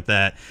 stuff like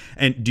that.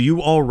 And do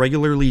you all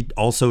regularly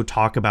also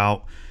talk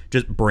about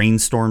just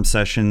brainstorm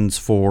sessions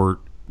for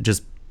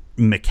just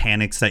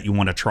mechanics that you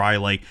want to try,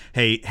 like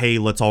hey,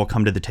 let's all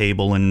come to the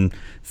table and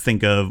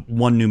think of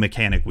one new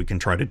mechanic we can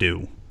try to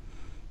do?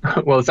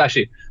 Well, it's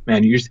actually,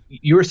 man,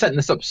 you were setting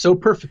this up so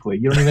perfectly,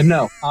 you don't even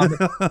know.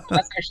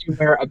 That's actually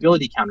where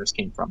ability counters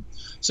came from.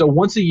 So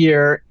once a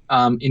year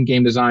in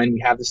game design, we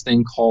have this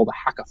thing called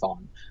a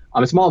hackathon.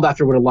 It's modeled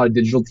after what a lot of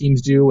digital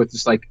teams do, with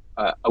just like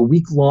a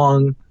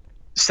week-long,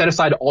 set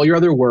aside all your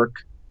other work,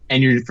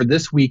 and for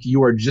this week,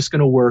 you are just going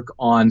to work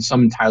on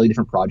some entirely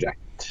different project.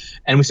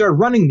 And we started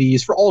running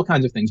these for all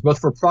kinds of things, both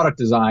for product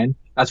design.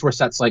 That's where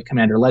sets like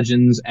Commander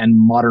Legends and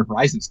Modern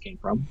Horizons came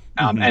from,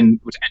 and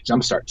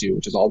Jumpstart too,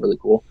 which is all really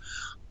cool.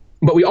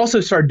 But we also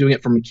started doing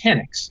it for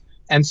mechanics.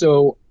 And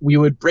so we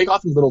would break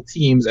off into little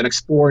teams and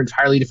explore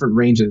entirely different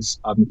ranges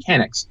of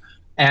mechanics.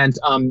 And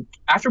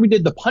after we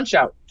did the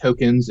Punch-Out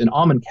tokens in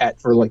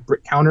Amonkhet for like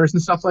brick counters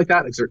and stuff like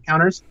that, exert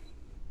counters,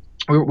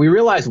 we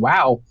realized,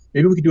 wow,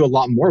 maybe we could do a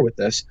lot more with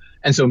this.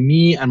 And so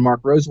me and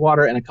Mark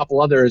Rosewater and a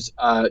couple others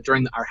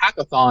during our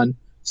hackathon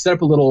set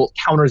up a little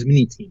counters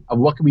mini team of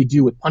what could we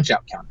do with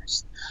Punch-Out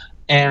counters.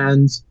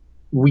 And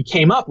we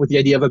came up with the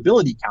idea of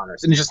ability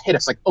counters, and it just hit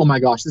us like, oh my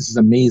gosh, this is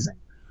amazing.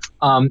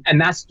 And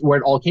that's where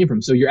it all came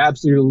from. So you're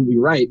absolutely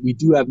right. We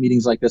do have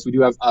meetings like this. We do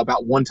have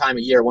about one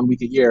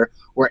week a year,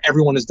 where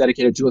everyone is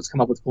dedicated to let's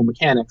come up with cool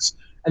mechanics.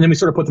 And then we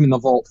sort of put them in the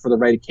vault for the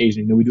right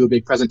occasion. Then we do a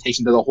big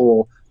presentation to the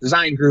whole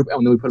design group,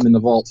 and then we put them in the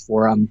vault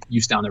for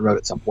use down the road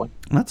at some point.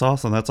 That's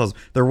awesome. That's awesome.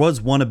 There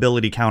was one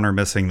ability counter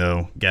missing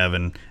though,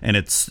 Gavin, and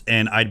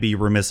I'd be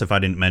remiss if I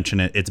didn't mention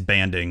it. It's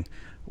banding.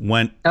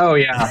 Oh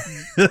yeah.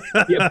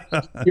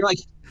 You're like,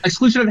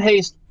 exclusion of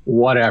haste,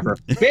 whatever.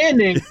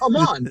 Banding, come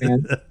on,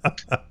 man.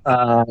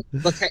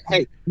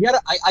 Hey,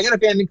 I got a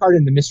banding card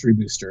in the mystery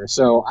booster,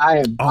 so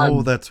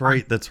that's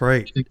right. That's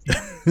right.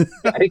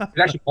 I think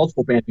there's actually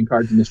multiple banding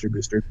cards in mystery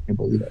booster. If you can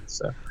believe it.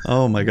 So.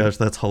 Oh my gosh,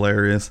 that's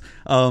hilarious.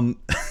 What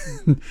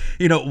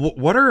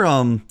are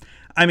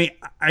I mean,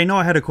 I know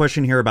I had a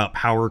question here about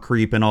power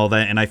creep and all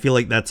that, and I feel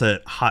like that's a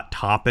hot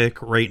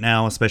topic right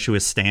now, especially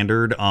with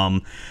standard.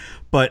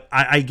 But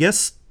I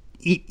guess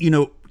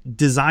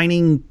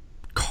designing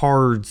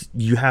cards,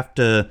 you have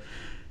to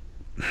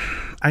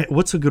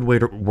what's a good way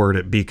to word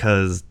it,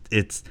 because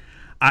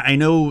I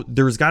know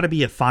there's got to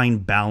be a fine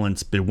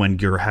balance when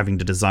you're having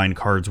to design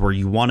cards where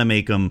you want to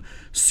make them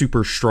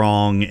super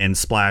strong and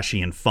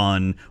splashy and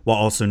fun while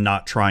also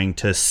not trying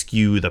to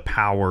skew the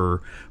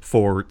power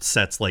for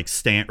sets like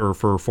or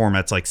for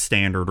formats like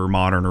standard or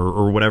modern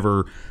or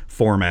whatever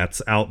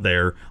formats out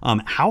there.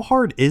 How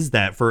hard is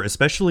that for,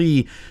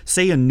 especially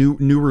say a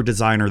newer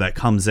designer that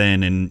comes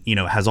in and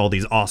has all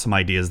these awesome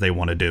ideas they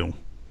want to do?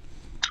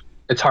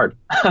 It's hard.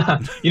 I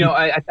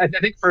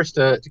think first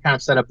to kind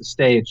of set up the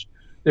stage,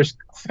 there's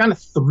kind of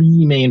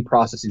three main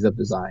processes of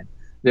design.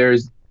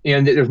 There's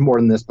more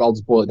than this, but I'll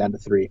just boil it down to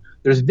three.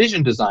 There's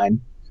vision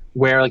design,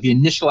 where like the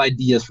initial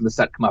ideas for the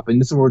set come up, and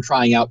this is where we're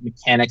trying out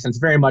mechanics, and it's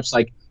very much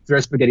like throw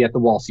spaghetti at the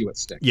wall, see what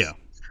sticks. Yeah.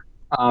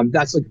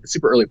 That's like a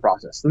super early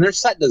process. Then there's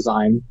set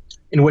design,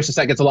 in which the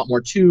set gets a lot more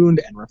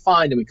tuned and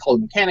refined, and we color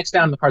the mechanics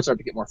down, and the cards start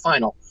to get more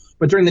final.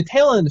 But during the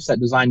tail end of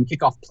set design, we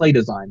kick off play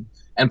design.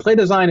 And play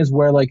design is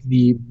where like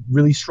the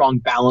really strong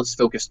balance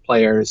focused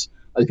players,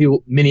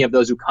 many of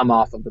those who come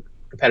off of the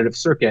competitive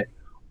circuit,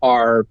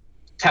 are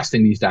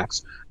testing these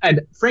decks.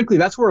 And frankly,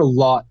 that's where a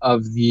lot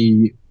of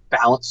the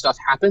balance stuff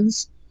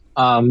happens.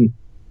 And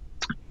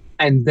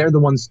they're the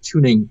ones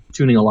tuning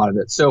a lot of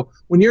it. So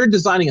when you're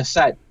designing a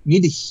set, you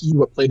need to heed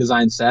what play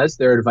design says.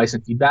 Their advice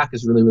and feedback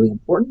is really, really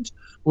important.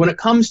 But when it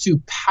comes to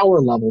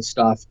power level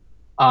stuff,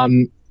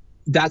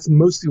 that's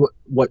mostly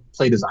what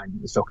play design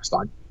is focused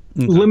on.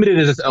 Okay. Limited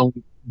is its own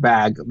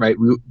bag, right?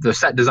 The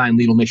set design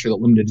lead will make sure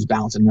that limited is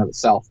balanced in and of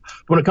itself.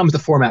 But when it comes to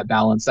format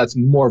balance, that's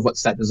more of what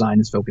set design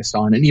is focused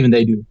on. And even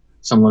they do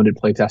some limited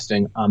play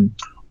testing.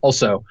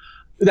 Also,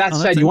 that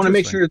said, you want to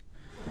make sure.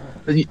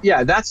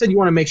 That said, you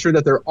want to make sure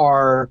that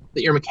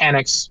that your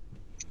mechanics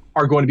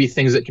are going to be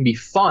things that can be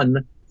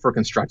fun for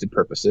constructed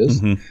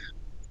purposes,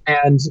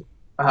 and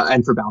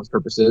for balance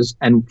purposes,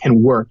 and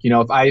can work.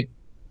 This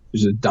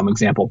is a dumb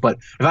example, but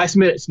if I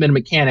submit a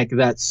mechanic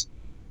that's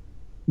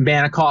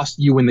mana cost,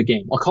 you win the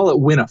game. I'll call it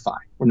Winify.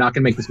 We're not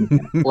going to make this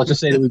mechanic. Let's just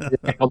say that we did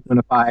a called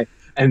Winify,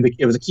 and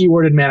it was a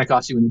keyworded mana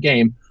cost, you win the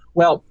game.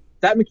 Well,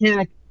 that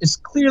mechanic is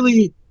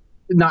clearly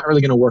not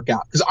really going to work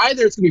out, because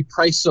either it's going to be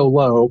priced so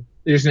low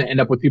that you're just going to end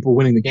up with people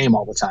winning the game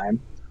all the time,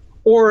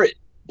 or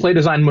play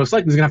design most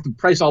likely is going to have to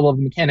price all of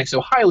the mechanics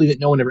so highly that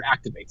no one ever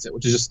activates it,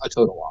 which is just a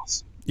total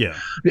loss. Yeah.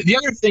 The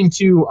other thing,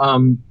 too,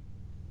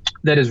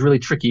 that is really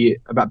tricky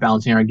about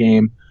balancing our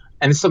game,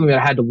 and it's something that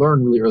I had to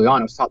learn really early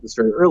on, I was taught this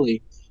very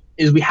early,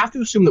 is we have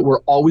to assume that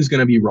we're always going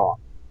to be wrong.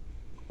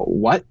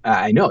 What?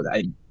 I know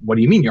that. What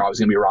do you mean you're always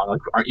going to be wrong?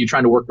 Like, aren't you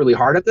trying to work really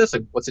hard at this?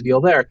 Like, what's the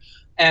deal there?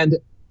 And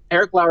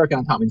Eric Lauer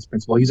kind of taught me this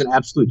principle. He's an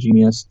absolute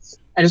genius.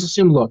 And just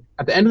assume, look,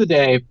 at the end of the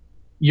day,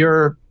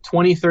 you're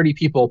 20, 30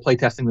 people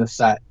playtesting this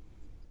set,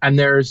 and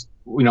there's,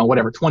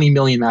 20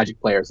 million Magic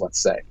players, let's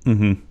say.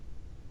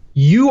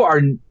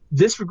 Mm-hmm.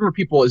 This group of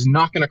people is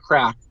not going to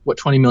crack what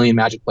 20 million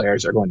Magic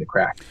players are going to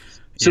crack.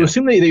 So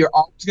assume that you're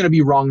always going to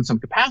be wrong in some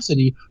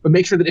capacity, but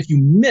make sure that if you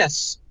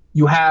miss,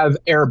 you have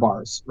error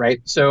bars, right?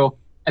 So,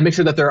 and make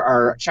sure that there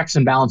are checks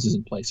and balances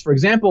in place. For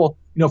example,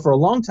 for a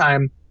long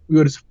time, we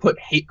would put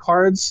hate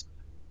cards,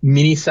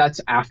 mini sets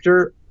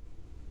after,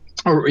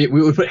 or we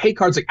would put hate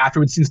cards like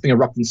after we'd seen something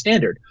erupt in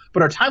standard.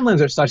 But our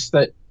timelines are such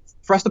that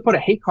for us to put a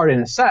hate card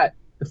in a set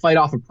to fight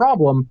off a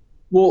problem,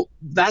 well,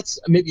 that's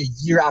maybe a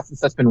year after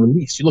that's been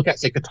released. You look at,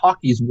 say,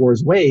 Kataki's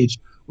War's Wage,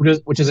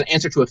 which is an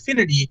answer to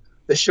Affinity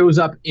that shows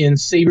up in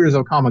Saviors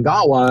of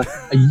Kamigawa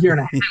a year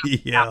and a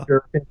half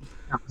after.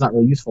 It's not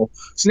really useful.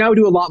 So now we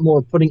do a lot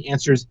more putting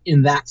answers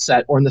in that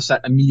set or in the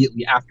set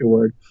immediately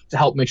afterward to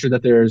help make sure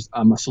that there's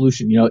a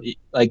solution.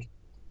 Like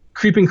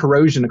Creeping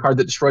Corrosion, a card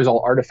that destroys all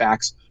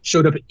artifacts,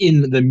 showed up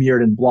in the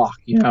Mirrodin block.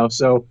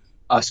 So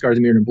Scars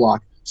of Mirrodin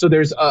block. So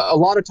there's a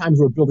lot of times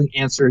we're building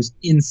answers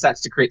in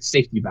sets to create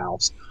safety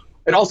valves.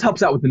 It also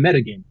helps out with the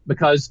metagame,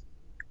 because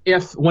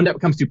if one deck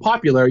becomes too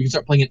popular, you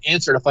start playing an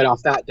answer to fight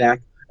off that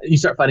deck, and you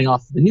start fighting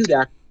off the new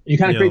deck, and you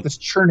kind of create this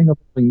churning of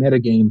the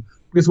metagame,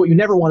 because what you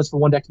never want is for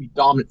one deck to be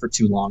dominant for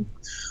too long.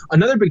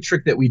 Another big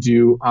trick that we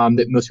do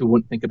that most people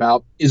wouldn't think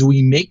about is if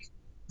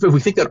we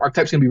think that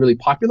archetype's going to be really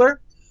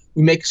popular,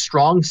 we make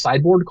strong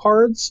sideboard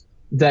cards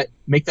that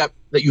make that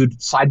you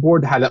would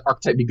sideboard to have that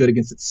archetype be good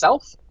against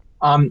itself.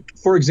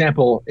 For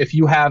example, if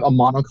you have a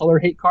monocolor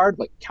hate card,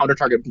 like counter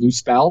target blue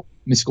spell,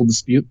 Mystical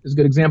Dispute is a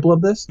good example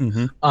of this.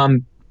 Mm-hmm.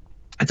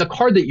 It's a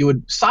card that you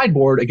would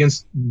sideboard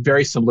against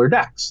very similar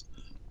decks.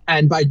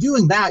 And by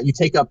doing that, you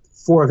take up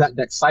 4 of that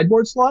deck's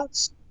sideboard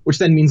slots, which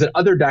then means that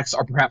other decks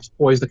are perhaps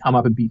poised to come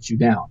up and beat you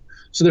down.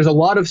 So there's a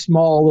lot of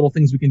small little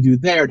things we can do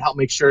there to help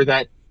make sure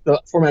that the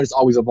format is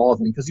always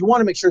evolving, because you want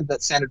to make sure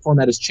that standard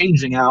format is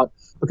changing out,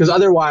 because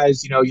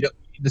otherwise,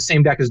 the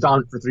same deck is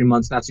dominant for 3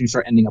 months, and that's when you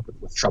start ending up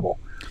with trouble.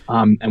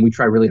 And we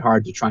try really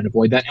hard to try and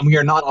avoid that. And we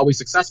are not always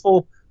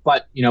successful,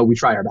 but, we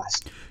try our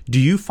best. Do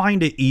you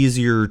find it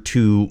easier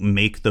to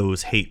make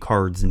those hate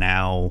cards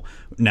now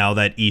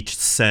that each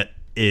set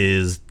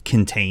is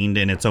contained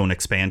in its own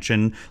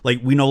expansion? Like,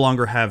 we no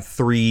longer have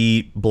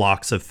 3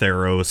 blocks of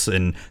Theros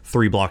and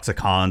 3 blocks of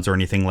Khans or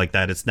anything like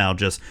that. It's now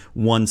just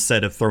 1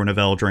 set of Throne of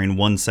Eldraine,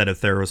 1 set of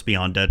Theros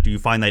Beyond Dead. Do you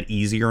find that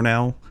easier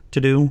now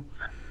to do?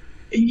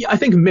 I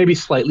think maybe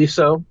slightly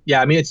so.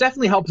 Yeah, I mean, it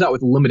definitely helps out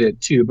with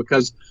limited, too,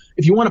 because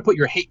if you want to put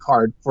your hate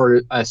card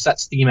for a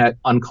set's theme at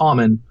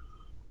uncommon,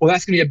 well,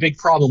 that's going to be a big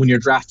problem when you're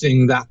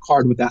drafting that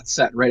card with that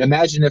set, right?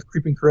 Imagine if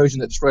Creeping Corrosion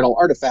that destroyed all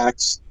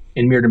artifacts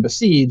in Mirrodin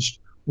Besieged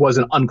was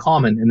an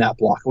uncommon in that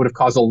block. It would have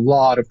caused a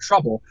lot of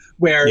trouble.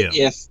 Where if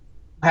you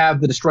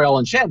have the Destroy All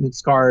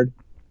Enchantments card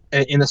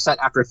in the set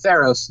after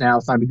Theros, now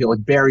it's not a big deal.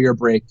 Like Barrier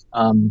Break,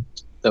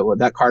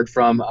 that card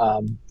from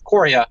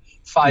Korea,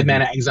 5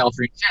 mana, exile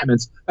 3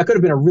 enchantments. That could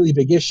have been a really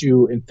big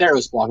issue in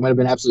Theros block. It might have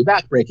been absolutely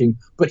backbreaking.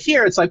 But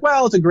here it's like,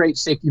 well, it's a great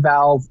safety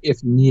valve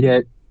if you need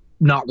it.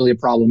 Not really a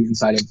problem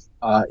inside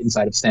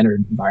of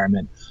standard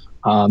environment.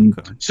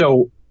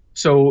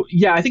 So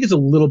yeah, I think it's a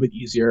little bit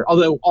easier.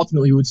 Although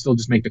ultimately we would still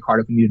just make the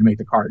card if we needed to make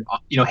the card.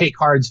 Hate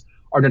cards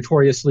are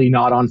notoriously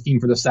not on theme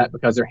for the set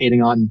because they're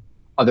hating on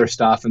other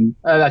stuff, and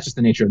that's just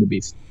the nature of the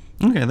beast.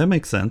 Okay, that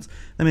makes sense.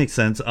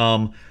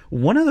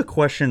 One of the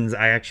questions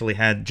I actually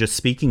had, just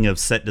speaking of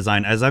set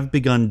design, as I've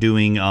begun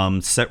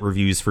doing set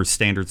reviews for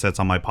standard sets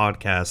on my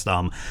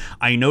podcast,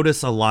 I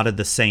notice a lot of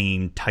the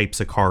same types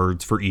of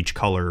cards for each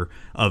color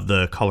of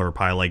the color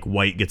pie. Like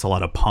white gets a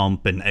lot of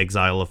pump and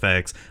exile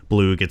effects,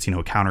 blue gets,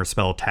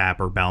 counterspell, tap,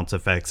 or bounce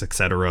effects,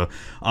 etc.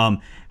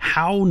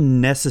 How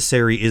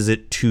necessary is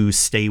it to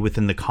stay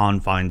within the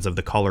confines of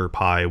the color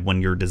pie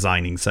when you're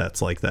designing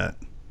sets like that?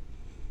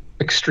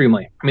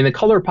 Extremely. I mean, the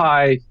color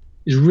pie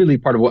is really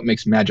part of what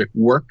makes Magic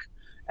work,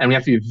 and we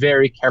have to be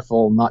very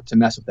careful not to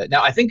mess with it.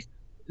 Now, I think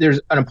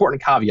there's an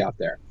important caveat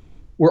there.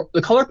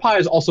 The color pie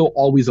is also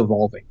always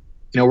evolving.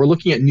 We're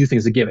looking at new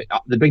things to give it.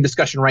 The big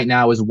discussion right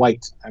now is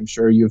white. I'm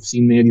sure you've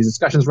seen many of these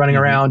discussions running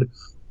around.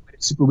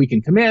 It's super weak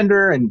in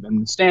Commander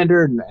and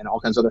Standard and all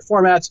kinds of other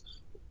formats.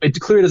 It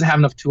clearly doesn't have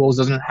enough tools,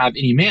 doesn't have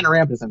any mana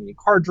ramp, doesn't have any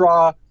card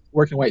draw.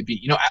 Where can white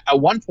be? At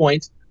one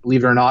point,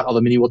 believe it or not,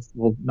 although many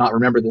will not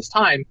remember this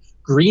time,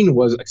 green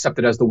was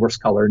accepted as the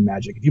worst color in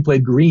Magic. If you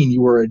played green,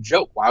 you were a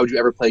joke. Why would you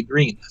ever play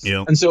green?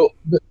 Yeah. And so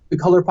the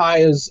color pie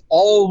is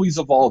always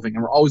evolving,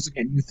 and we're always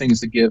looking at new things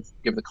to give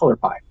the color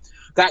pie.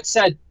 That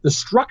said, the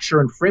structure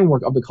and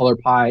framework of the color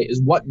pie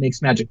is what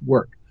makes Magic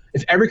work.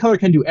 If every color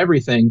can do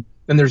everything,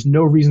 then there's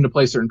no reason to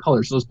play certain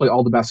colors. So let's play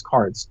all the best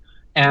cards.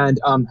 And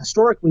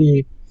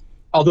historically,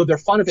 although they're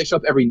fun if they show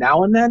up every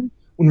now and then,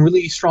 when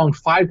really strong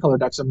 5-color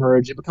decks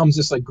emerge, it becomes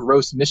this like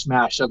gross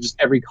mishmash of just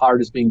every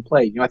card is being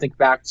played. I think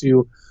back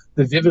to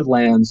the Vivid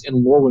Lands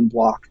in Lorwyn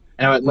block,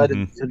 and how it led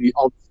to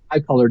all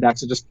 5-color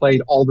decks that just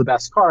played all the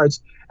best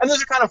cards. And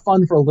those are kind of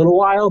fun for a little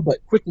while,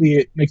 but quickly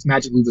it makes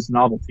Magic lose its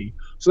novelty.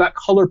 So that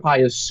color pie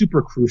is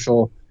super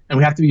crucial, and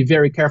we have to be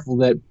very careful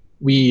that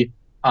we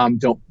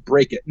don't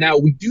break it. Now,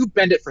 we do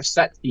bend it for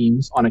set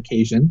themes on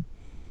occasion,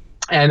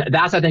 and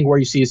that's, I think, where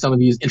you see some of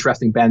these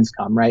interesting bends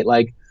come, right?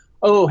 Like,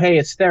 oh, hey,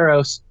 it's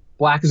Theros.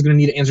 Black is going to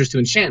need answers to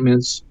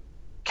enchantments.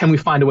 Can we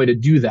find a way to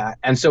do that?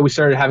 And so we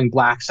started having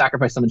Black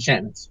sacrifice some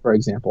enchantments, for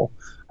example.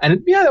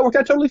 And yeah, that worked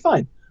out totally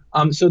fine.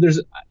 So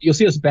you'll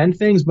see us bend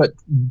things, but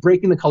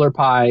breaking the color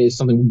pie is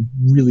something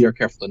we really are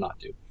careful to not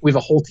do. We have a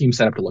whole team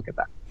set up to look at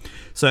that.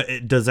 So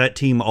does that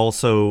team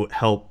also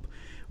help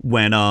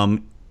when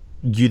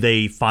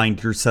they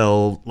find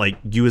yourself, like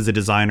you as a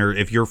designer,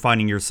 if you're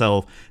finding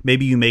yourself,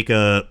 maybe you make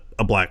a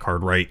black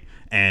card, right?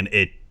 And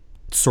it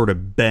sort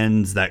of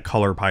bends that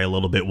color pie a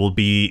little bit. Will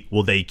they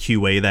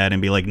QA that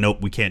and be like,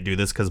 nope, we can't do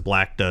this because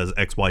black does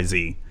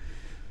XYZ?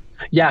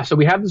 Yeah, so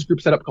we have this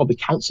group set up called the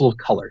Council of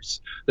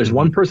Colors. There's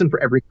one person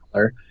for every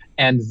color,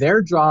 and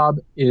their job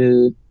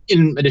is,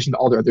 in addition to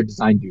all their other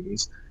design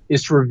duties,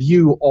 is to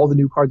review all the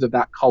new cards of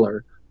that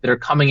color that are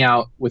coming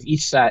out with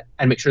each set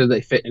and make sure that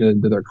they fit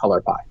into their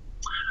color pie.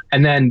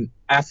 And then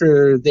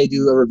after they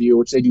do a review,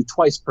 which they do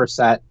twice per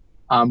set,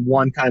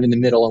 one kind of in the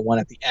middle and one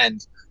at the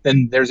end,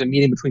 then there's a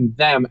meeting between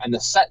them and the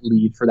set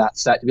lead for that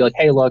set to be like,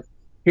 hey, look,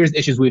 here's the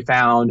issues we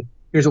found.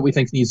 Here's what we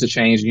think needs to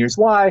change, and here's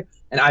why.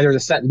 And either the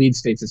set lead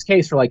states his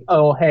case for like,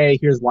 oh, hey,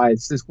 here's why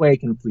it's this way.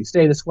 Can it please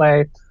stay this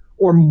way?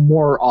 Or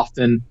more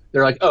often,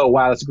 they're like, oh,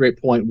 wow, that's a great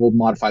point. We'll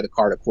modify the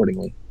card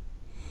accordingly.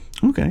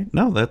 Okay.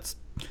 No, that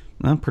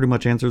pretty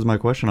much answers my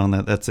question on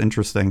that. That's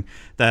interesting.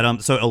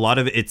 That so a lot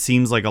of it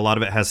seems like a lot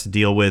of it has to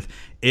deal with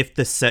if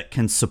the set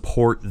can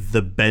support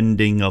the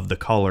bending of the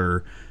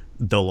color,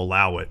 they'll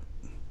allow it.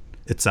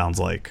 It sounds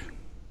like.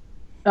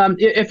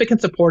 If it can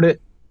support it.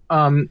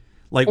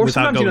 Like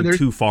without going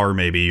too far,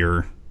 maybe,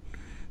 or...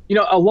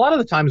 a lot of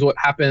the times what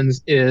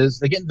happens is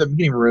they get into the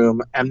meeting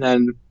room, and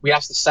then we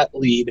ask the set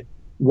lead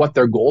what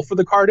their goal for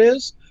the card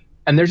is,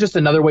 and there's just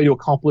another way to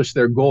accomplish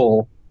their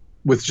goal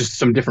with just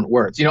some different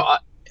words.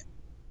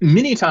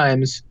 Many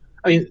times,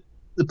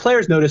 the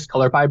players notice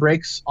color pie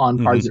breaks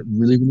on cards that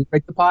really, really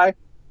break the pie,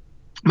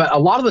 but a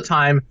lot of the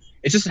time,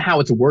 it's just how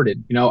it's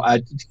worded.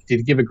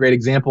 To give a great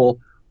example,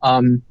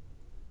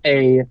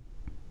 a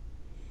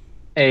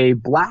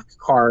black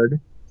card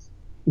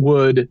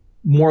would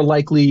more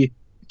likely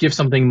give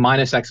something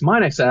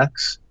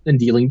 -X than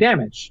dealing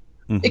damage.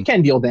 It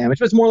can deal damage,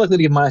 but it's more likely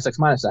to give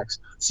 -X.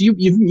 So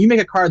you make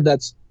a card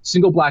that's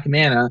single black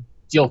mana,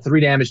 deal 3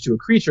 damage to a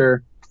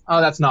creature.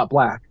 Oh, that's not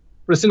black.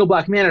 But a single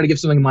black mana to give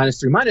something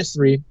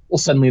 -3/-3, well,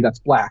 suddenly that's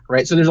black,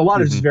 right? So there's a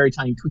lot of just very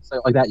tiny tweaks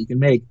like that you can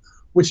make,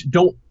 which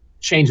don't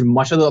change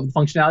much of the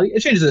functionality.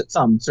 It changes it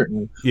some,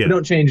 certainly. Yeah. But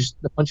don't change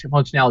the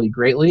functionality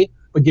greatly,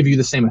 but give you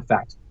the same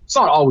effect. It's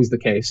not always the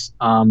case.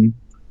 A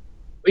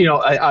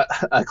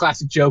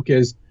classic joke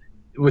is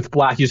with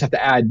black, you just have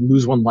to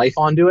lose 1 life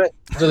onto it.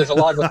 So there's a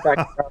lot of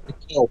effect.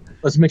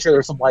 Let's make sure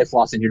there's some life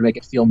loss in here to make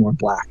it feel more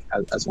black,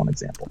 as one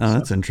example. Oh,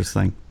 that's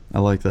interesting. I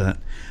like that.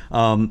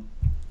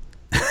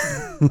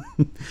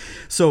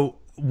 So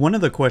one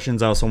of the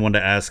questions I also wanted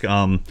to ask,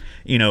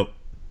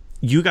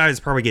 you guys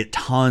probably get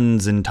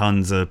tons and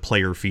tons of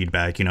player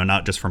feedback,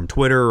 not just from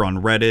Twitter,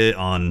 on Reddit,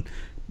 on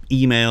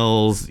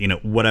emails,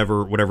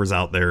 whatever's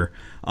out there.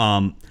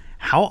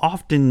 How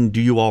often do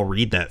you all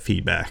read that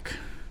feedback?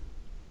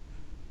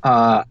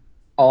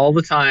 All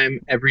the time,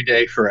 every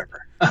day,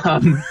 forever.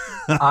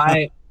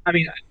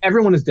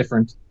 Everyone is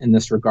different in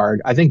this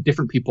regard. I think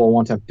different people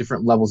want to have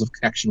different levels of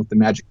connection with the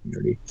Magic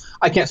community.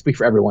 I can't speak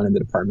for everyone in the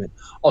department.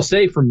 I'll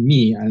say for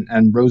me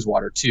and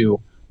Rosewater too,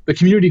 the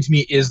community to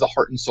me is the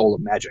heart and soul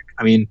of Magic.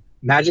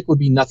 Magic would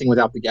be nothing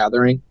without the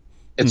Gathering.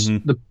 It's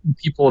the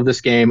people of this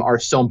game are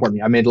so important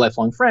to me. I made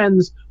lifelong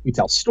friends. We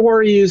tell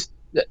stories.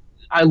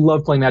 I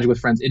love playing Magic with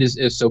friends. It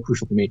is so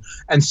crucial to me.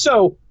 And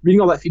so reading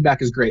all that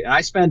feedback is great. And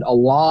I spend a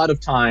lot of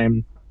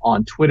time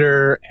on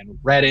Twitter and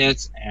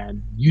Reddit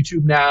and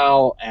YouTube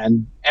now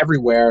and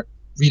everywhere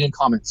reading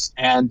comments.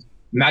 And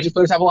Magic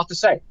players have a lot to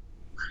say.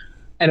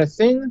 And a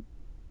thing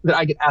that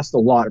I get asked a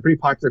lot, a pretty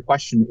popular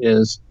question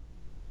is,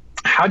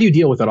 how do you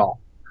deal with it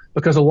all?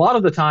 Because a lot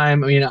of the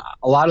time, a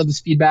lot of this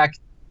feedback,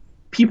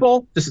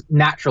 people just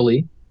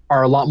naturally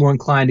are a lot more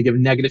inclined to give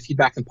negative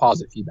feedback than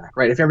positive feedback,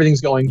 right? If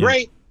everything's going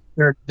great,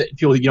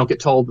 people you don't get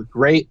told,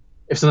 great.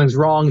 If something's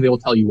wrong, they will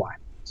tell you why.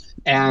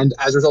 And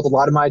as a result, a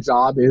lot of my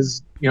job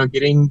is,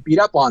 getting beat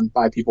up on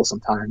by people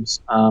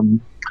sometimes.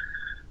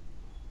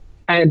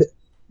 And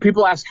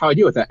people ask how I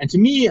deal with that. And to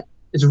me,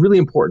 it's really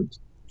important.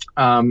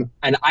 And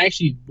I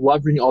actually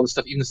love reading all the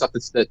stuff, even the stuff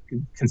that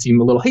can seem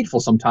a little hateful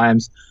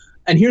sometimes.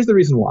 And here's the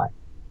reason why.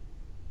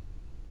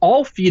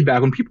 All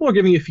feedback, when people are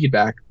giving you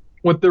feedback,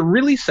 what they're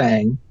really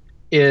saying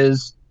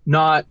is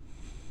not,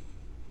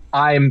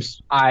 I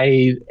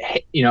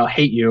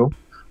hate you.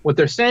 What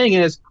they're saying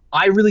is,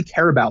 I really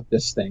care about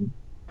this thing.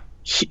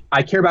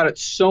 I care about it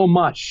so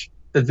much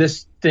that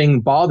this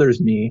thing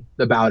bothers me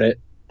about it.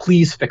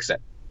 Please fix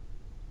it.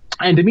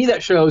 And to me,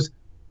 that shows,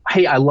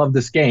 hey, I love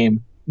this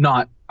game,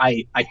 not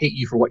I hate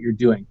you for what you're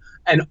doing.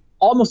 And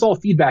almost all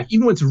feedback,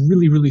 even when it's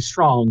really, really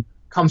strong,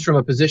 comes from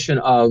a position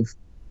of,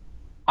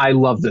 I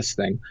love this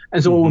thing.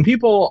 And so when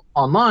people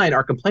online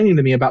are complaining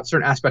to me about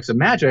certain aspects of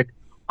Magic,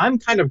 I'm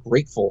kind of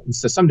grateful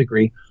to some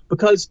degree,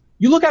 because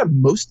you look at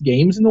most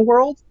games in the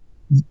world,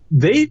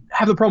 they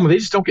have the problem where they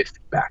just don't get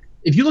feedback.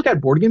 If you look at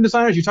board game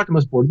designers, you talk to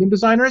most board game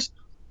designers,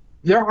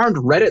 there aren't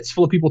Reddits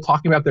full of people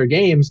talking about their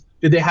games.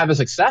 Did they have a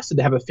success? Did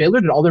they have a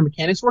failure? Did all their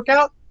mechanics work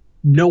out?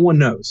 No one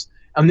knows.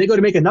 And when they go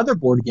to make another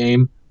board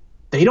game,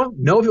 they don't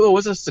know if it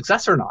was a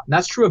success or not. And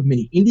that's true of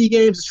many indie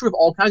games. It's true of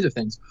all kinds of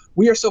things.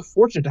 We are so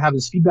fortunate to have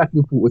this feedback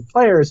loop with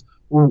players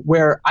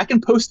where I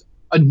can post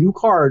a new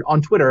card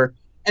on Twitter,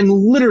 and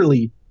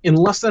literally in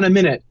less than a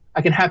minute,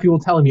 I can have people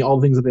telling me all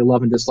the things that they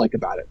love and dislike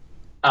about it.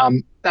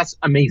 That's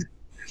amazing.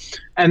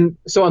 And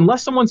so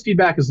unless someone's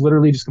feedback is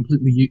literally just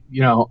completely,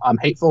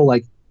 hateful,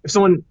 like if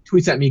someone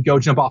tweets at me, go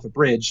jump off a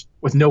bridge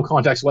with no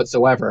context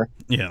whatsoever,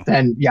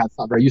 then it's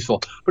not very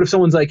useful. But if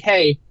someone's like,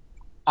 hey,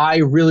 I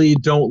really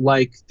don't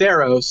like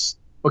Theros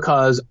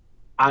because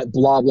I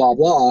blah, blah,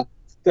 blah,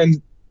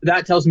 then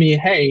that tells me,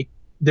 hey,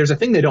 there's a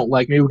thing they don't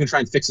like. Maybe we can try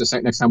and fix this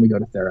next time we go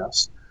to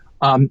Theros.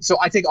 So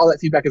I think all that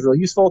feedback is really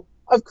useful.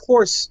 Of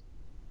course,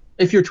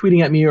 if you're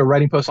tweeting at me or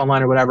writing posts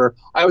online or whatever,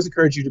 I always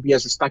encourage you to be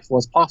as respectful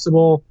as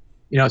possible.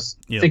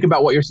 Think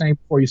about what you're saying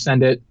before you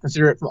send it.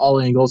 Consider it from all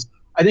angles.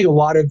 I think a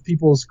lot of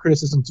people's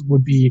criticisms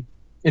would be,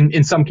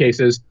 in some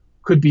cases,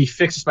 could be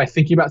fixed just by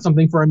thinking about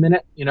something for a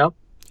minute,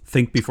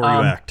 Think before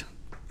you act.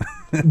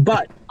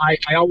 But I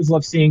always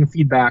love seeing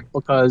feedback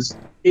because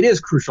it is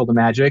crucial to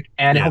Magic,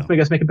 and it helps make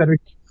us make a better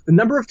game. The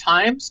number of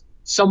times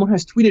someone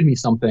has tweeted me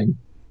something,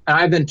 and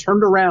I've then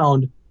turned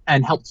around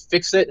and helped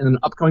fix it in an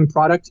upcoming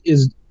product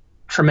is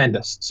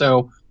tremendous.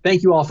 So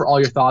thank you all for all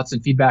your thoughts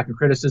and feedback and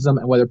criticism,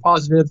 and whether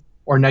positive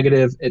or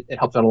negative, it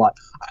helps out a lot.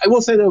 I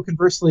will say, though,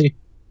 conversely,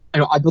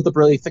 I built up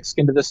really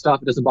thick-skinned to this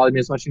stuff. It doesn't bother me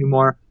as much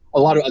anymore. A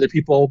lot of other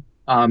people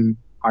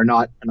are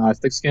not as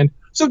thick-skinned.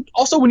 So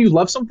also, when you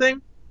love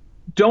something,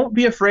 don't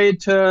be afraid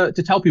to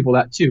tell people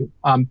that too.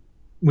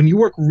 When you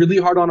work really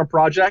hard on a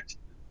project,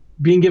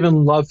 being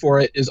given love for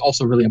it is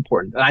also really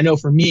important. And I know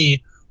for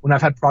me, when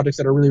I've had projects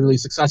that are really, really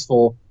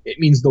successful, it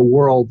means the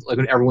world, like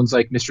when everyone's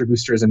like, Mr.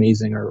 Booster is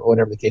amazing, or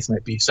whatever the case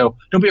might be. So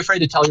don't be afraid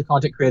to tell your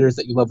content creators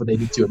that you love what they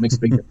do too. It makes a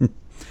big difference.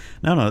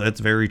 No, that's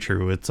very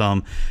true. It's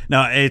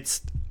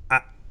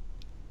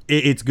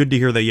it's good to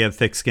hear that you have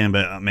thick skin,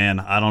 but man,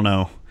 I don't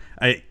know.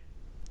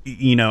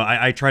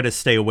 I try to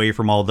stay away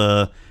from all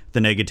the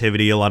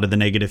negativity, a lot of the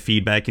negative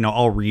feedback.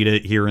 I'll read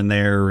it here and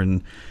there,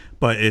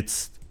 but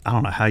I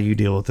don't know how you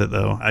deal with it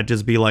though.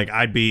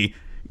 I'd be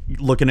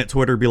looking at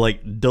Twitter, be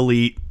like,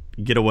 delete,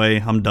 get away,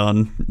 I'm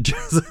done.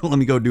 Just let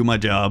me go do my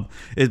job.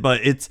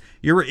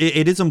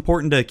 It is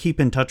important to keep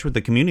in touch with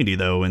the community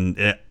though,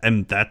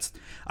 and that's,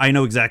 I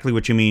know exactly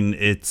what you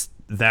mean.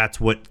 That's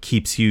what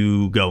keeps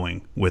you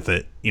going with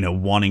it,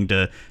 wanting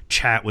to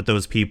chat with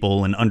those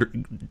people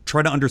and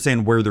try to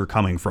understand where they're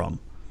coming from.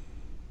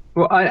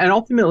 Well, and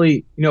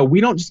ultimately,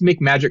 we don't just make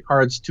Magic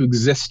cards to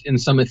exist in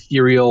some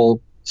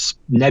ethereal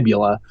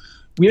nebula.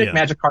 We make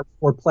Magic cards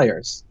for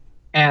players.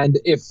 And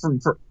if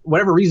for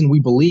whatever reason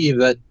we believe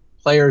that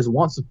players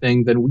want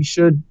something, then we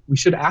should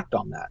act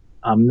on that.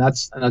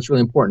 That's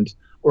really important,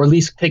 or at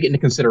least take it into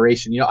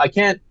consideration.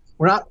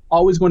 We're not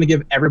always going to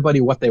give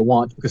everybody what they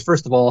want, because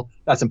first of all,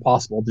 that's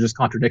impossible. There's just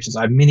contradictions.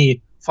 I have many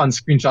fun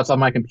screenshots on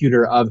my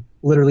computer of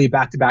literally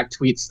back-to-back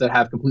tweets that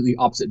have completely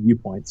opposite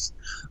viewpoints.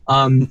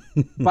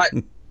 But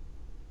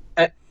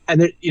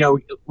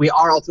we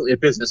are ultimately a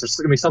business. There's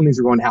going to be some things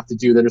we're going to have to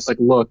do that are just like,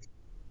 look,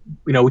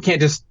 we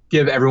can't just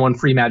give everyone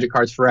free Magic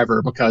cards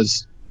forever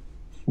because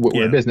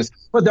we're a business.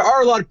 But there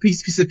are a lot of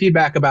pieces of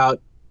feedback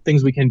about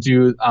things we can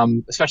do,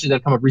 especially that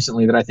have come up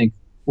recently, that I think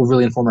will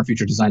really inform our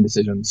future design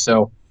decisions.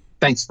 So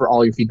thanks for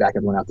all your feedback,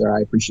 everyone out there.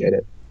 I appreciate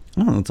it.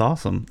 Oh, that's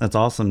awesome. That's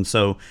awesome.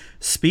 So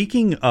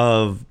speaking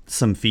of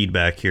some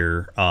feedback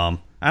here, I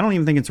don't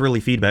even think it's really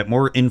feedback,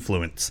 more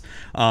influence.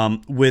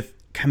 With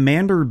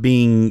Commander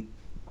being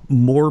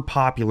more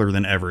popular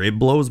than ever, it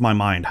blows my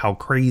mind how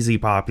crazy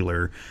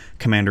popular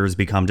Commander has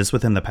become just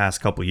within the past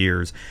couple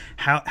years.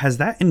 How has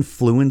that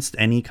influenced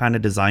any kind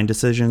of design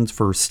decisions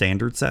for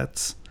standard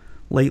sets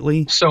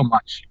lately? So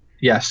much.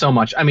 Yeah, so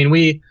much. I mean,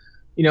 we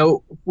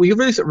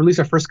released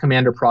our first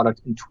Commander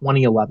product in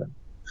 2011.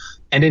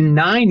 And in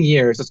 9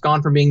 years, it's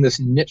gone from being this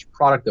niche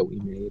product that we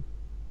made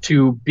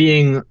to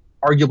being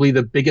arguably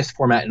the biggest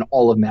format in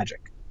all of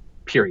Magic,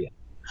 period.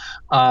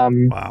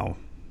 Wow.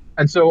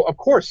 And so, of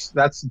course,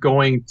 that's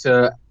going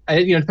to And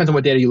it depends on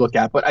what data you look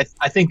at, but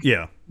I think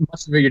Yeah.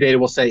 most of your data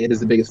will say it is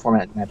the biggest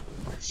format in Magic.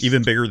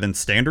 Even bigger than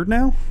Standard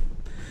now?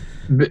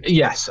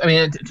 Yes, I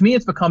mean, to me,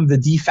 it's become the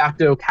de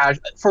facto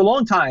casual. For a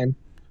long time,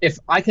 if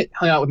I could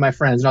hang out with my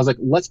friends and I was like,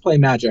 let's play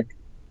Magic,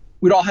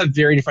 we'd all have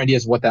very different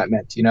ideas of what that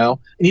meant, And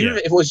even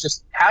if it was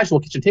just casual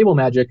kitchen table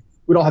Magic,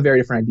 we'd all have very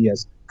different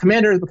ideas.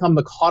 Commander has become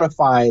the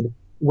codified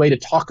way to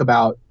talk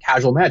about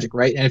casual Magic,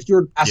 right? And if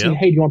you're asking,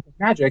 hey, do you want to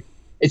play Magic?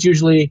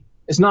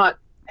 It's not,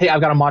 hey, I've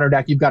got a modern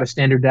deck, you've got a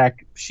standard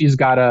deck, she's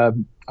got a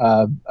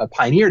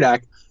pioneer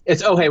deck.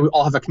 It's, oh, hey, we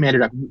all have a commander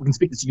deck. We can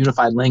speak this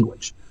unified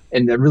language.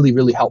 And that really,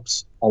 really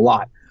helps a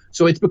lot.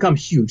 So it's become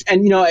huge.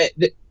 And,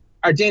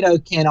 our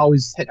data can't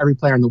always hit every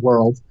player in the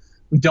world.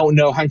 We don't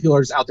know how many people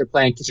are just out there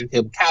playing kitchen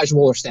table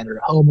casual or standard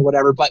at home or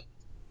whatever, but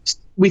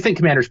we think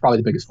Commander is probably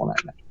the biggest format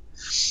in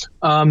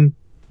Magic.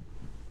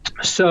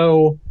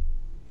 So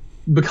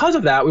because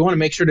of that, we want to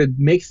make sure to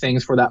make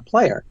things for that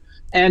player.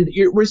 And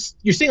you're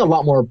seeing a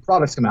lot more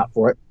products come out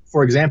for it.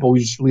 For example,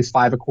 we just released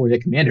 5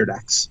 Ikoria Commander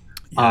decks.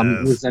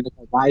 With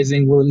Zendikar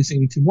Rising, we're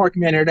releasing 2 more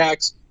Commander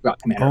decks. We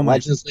got Commander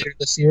Legends later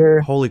this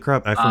year. Holy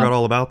crap, I forgot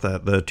all about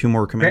that. The 2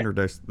 more Commander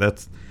decks.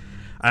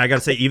 I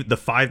gotta say, even the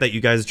 5 that you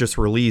guys just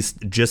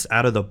released, just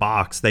out of the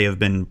box, they have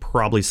been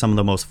probably some of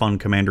the most fun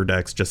Commander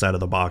decks just out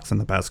of the box in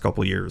the past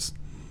couple of years.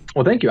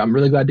 Well, thank you. I'm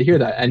really glad to hear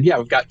that. And yeah,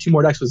 we've got 2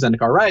 more decks with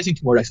Zendikar Rising,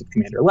 2 more decks with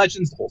Commander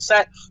Legends, the whole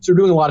set. So we're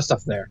doing a lot of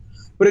stuff there.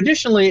 But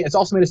additionally, it's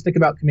also made us think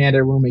about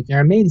Commander when we're making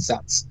our main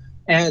sets.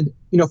 And,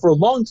 for a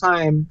long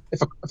time,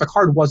 if a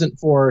card wasn't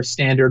for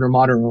Standard or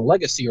Modern or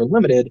Legacy or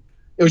Limited,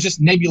 it was just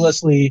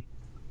nebulously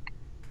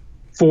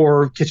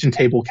for kitchen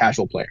table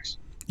casual players.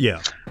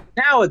 Yeah.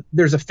 Now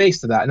there's a face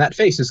to that, and that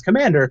face is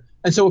Commander.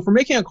 And so if we're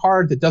making a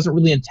card that doesn't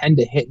really intend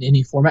to hit in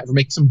any format, if we're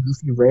making some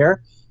goofy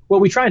rare,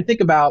 what we try and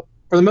think about,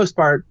 for the most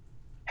part,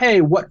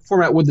 hey, what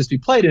format would this be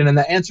played in? And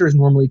the answer is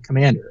normally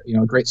Commander,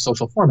 a great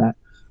social format.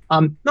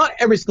 Not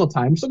every single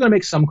time. We're still going to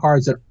make some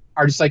cards that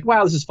are just like,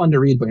 wow, this is fun to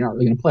read, but you're not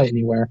really going to play it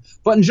anywhere.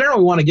 But in general,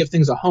 we want to give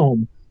things a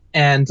home.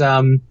 And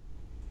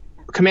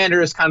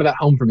Commander is kind of that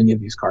home for many of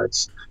these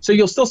cards. So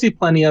you'll still see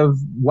plenty of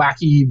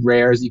wacky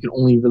rares that you can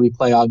only really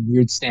play on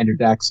weird standard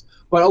decks.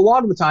 But a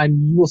lot of the time,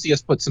 you will see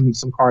us put some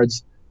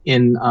cards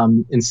in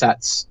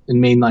sets,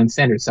 in mainline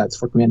standard sets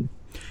for Commander.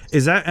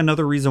 Is that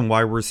another reason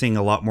why we're seeing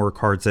a lot more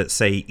cards that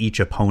say each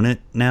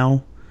opponent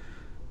now?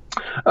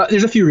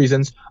 There's a few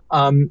reasons.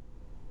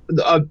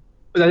 That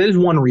is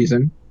one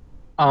reason.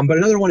 But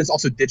another one is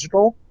also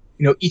digital.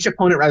 Each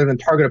opponent rather than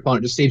target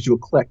opponent just saves you a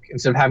click.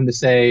 Instead of having to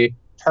say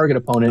target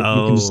opponent,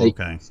 you can just say,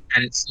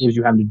 and it saves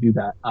you having to do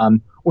that.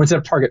 Or instead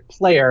of target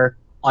player,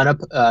 on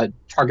a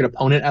target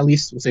opponent, at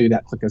least, we'll save you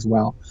that click as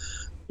well.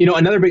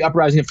 Another big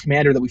uprising of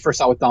Commander that we first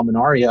saw with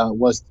Dominaria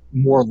was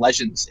more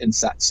Legends in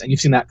sets. And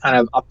you've seen that kind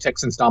of uptick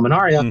since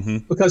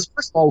Dominaria, because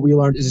first of all, we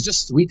learned is it's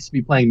just sweet to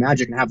be playing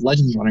Magic and have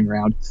Legends running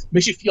around. It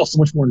makes you feel so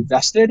much more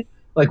invested.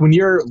 Like when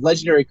your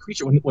legendary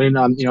creature,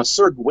 when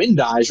Sir Gwyn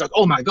dies, you're like,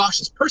 oh my gosh,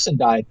 this person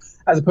died,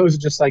 as opposed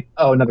to just like,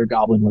 oh, another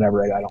goblin,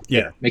 whatever. I don't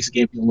care. It makes the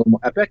game feel a little more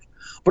epic.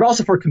 But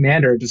also for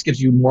Commander, it just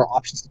gives you more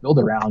options to build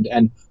around.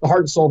 And the heart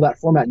and soul of that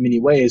format in many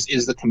ways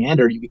is the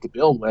Commander you get to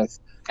build with.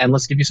 And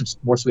let's give you some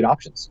more sweet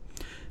options.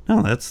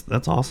 No,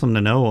 that's awesome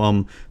to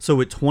know. So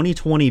with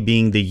 2020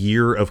 being the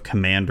year of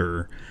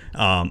Commander,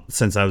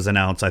 since I was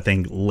announced, I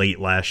think late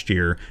last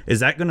year, is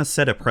that going to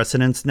set a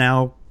precedence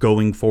now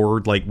going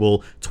forward? Like, will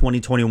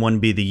 2021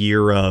 be the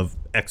year of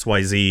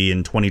XYZ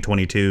and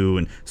 2022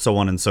 and so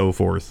on and so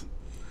forth?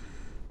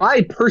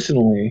 I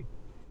personally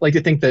like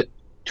to think that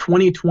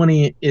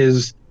 2020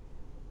 is,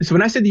 so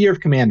when I say the year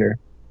of Commander,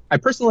 I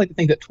personally like to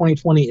think that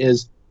 2020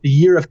 is the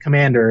year of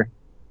Commander,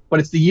 but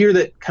it's the year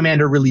that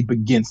Commander really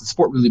begins. The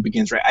sport really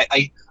begins, right?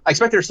 I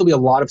expect there to still be a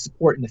lot of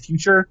support in the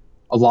future,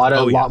 a lot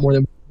more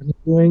than we're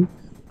doing,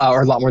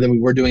 or a lot more than we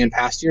were doing in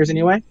past years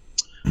anyway.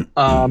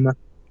 So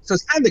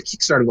it's kind of the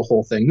kickstart of the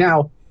whole thing.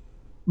 Now,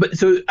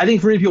 so I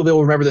think for many people,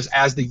 they'll remember this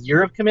as the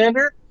year of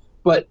Commander,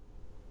 but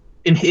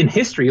in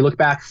history, you look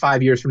back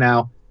 5 years from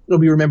now, it'll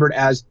be remembered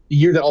as the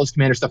year that all this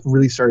Commander stuff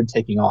really started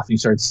taking off and you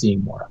started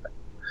seeing more of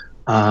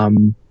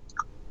it.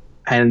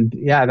 And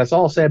yeah, that's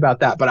all I'll say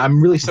about that. But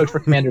I'm really stoked for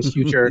Commander's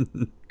future.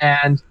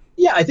 And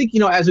yeah, I think,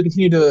 as we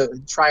continue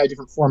to try out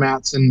different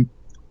formats and,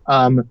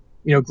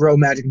 grow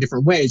Magic in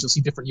different ways, you'll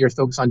see different years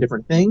focus on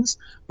different things.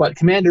 But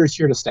Commander is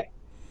here to stay.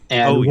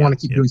 And we want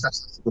to keep doing stuff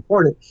to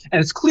support it. And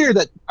it's clear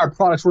that our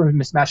products were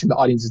mismatching the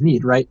audience's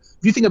need, right?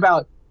 If you think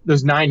about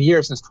those 9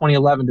 years since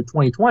 2011 to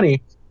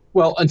 2020,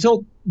 well,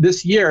 until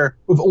this year,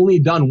 we've only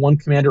done one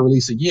Commander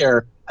release a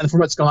year, and the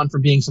format's gone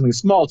from being something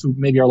small to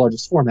maybe our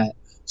largest format.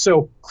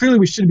 So clearly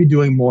we should be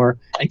doing more,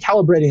 and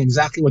calibrating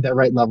exactly what that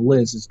right level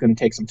is going to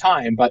take some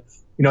time. But,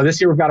 this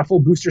year we've got a full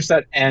booster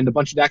set and a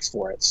bunch of decks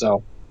for it.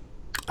 So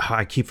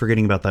I keep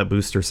forgetting about that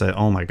booster set.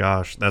 Oh my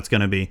gosh, that's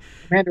going to be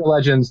Commander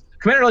Legends.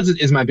 Commander Legends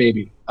is my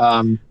baby.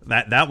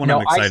 That one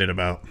I'm excited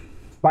about.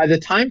 By the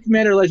time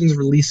Commander Legends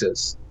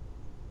releases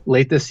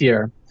late this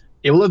year,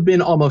 it will have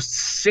been almost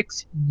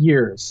 6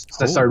 years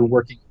since I started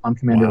working on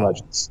Commander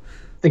Legends.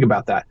 Think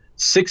about that.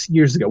 6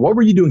 years ago. What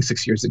were you doing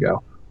 6 years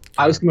ago?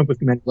 I was coming up with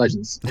Commander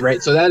Legends,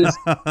 right? So that is,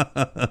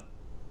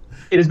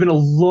 it has been a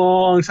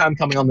long time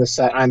coming on this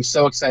set. I'm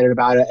so excited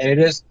about it. And it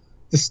is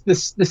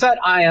the set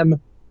I am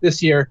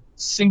this year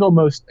single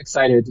most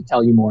excited to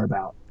tell you more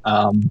about.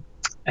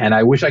 And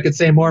I wish I could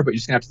say more, but you're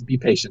just gonna have to be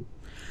patient.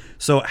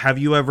 So have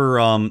you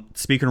ever,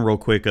 speaking real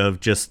quick of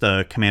just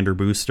a commander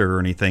booster or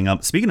anything,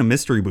 speaking of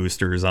mystery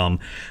boosters,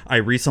 I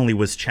recently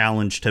was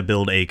challenged to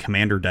build a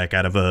commander deck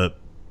out of a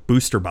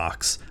booster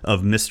box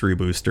of mystery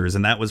boosters,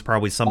 and that was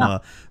probably some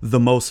of the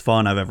most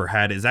fun I've ever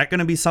had. Is that going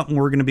to be something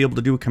we're going to be able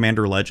to do with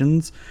Commander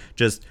Legends?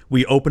 Just,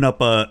 we open up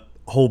a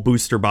whole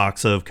booster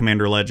box of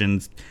Commander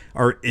Legends,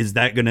 or is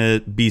that going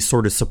to be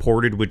sort of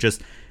supported with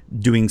just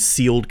doing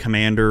sealed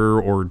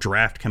commander or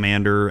draft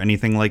commander,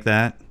 anything like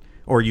that?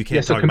 Or you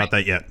can't talk about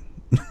that yet?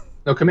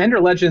 No, Commander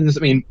Legends,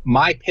 I mean,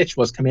 my pitch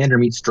was Commander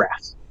meets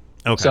draft.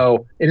 Okay.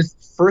 So it is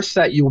the first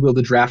set you will be able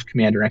to draft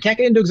Commander. I can't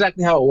get into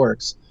exactly how it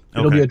works.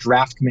 It'll be a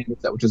draft Commander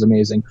set, which is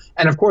amazing.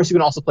 And of course, you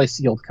can also play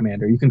sealed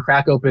Commander. You can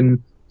crack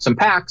open some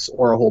packs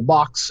or a whole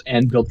box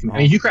and build Commander. I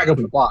mean, if you crack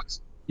open a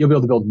box, you'll be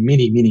able to build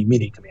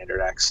mini Commander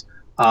decks.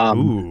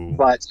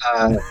 But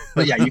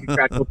yeah, you can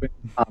crack open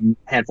a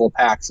handful of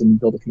packs and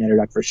build a Commander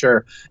deck for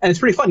sure. And it's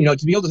pretty fun, you know,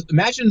 to be able to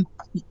imagine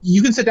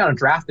you can sit down and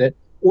draft it.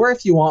 Or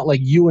if you want, like,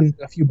 you and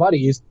a few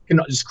buddies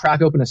can just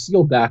crack open a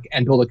sealed deck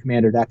and build a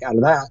commander deck out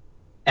of that.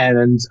 And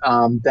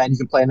then you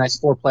can play a nice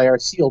 4-player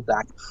sealed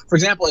deck. For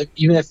example,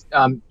 even if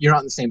you're not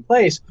in the same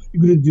place, you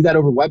can do that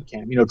over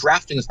webcam. You know,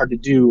 drafting is hard to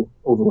do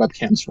over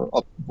webcams for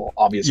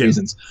obvious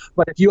reasons.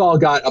 But if you all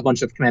got a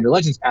bunch of Commander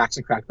Legends packs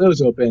and cracked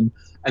those open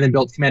and then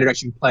built commander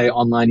decks, you can play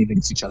online even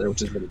against each other,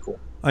 which is really cool.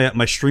 Oh yeah,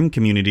 my stream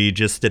community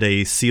just did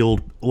a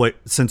sealed,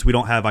 since we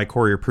don't have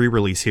Ikoria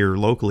pre-release here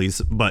locally,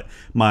 but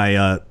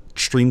my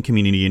stream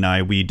community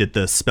and we did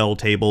the spell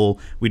table.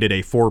 We did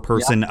a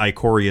 4-person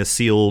Ikoria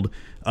sealed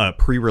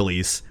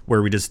pre-release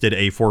where we just did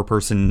a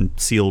 4-person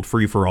sealed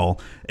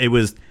free-for-all. It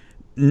was,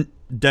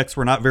 decks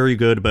were not very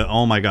good, but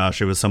oh my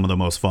gosh, it was some of the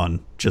most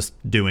fun just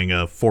doing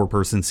a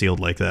 4-person sealed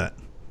like that.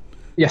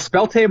 Yeah,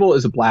 Spell Table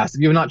is a blast.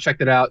 If you have not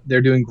checked it out,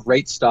 they're doing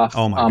great stuff.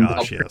 Oh my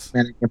gosh, yes.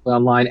 Play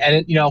online.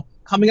 And, you know,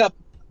 coming up,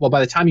 well, by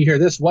the time you hear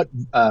this,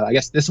 I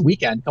guess this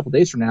weekend, a couple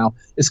days from now,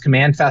 is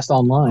Command Fest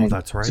Online. Oh,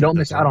 that's right. So don't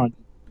miss out on it.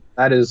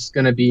 That is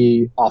going to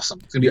be awesome.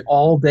 It's going to be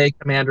all day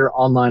Commander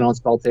online on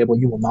Spell Table.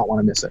 You will not want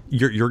to miss it.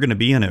 You're going to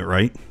be in it,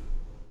 right?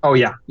 Oh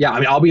yeah. I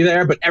mean, I'll be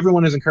there, but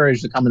everyone is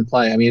encouraged to come and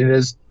play. I mean, it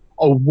is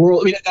a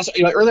world. I mean, that's,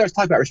 you know, earlier I was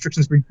talking about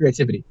restrictions for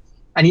creativity,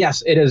 and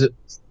yes, it is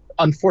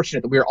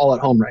unfortunate that we are all at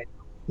home right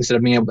now instead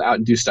of being able to out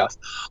and do stuff.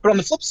 But on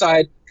the flip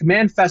side,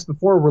 Command Fest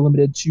before were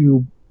limited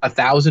to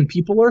 1,000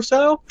 people or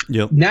so.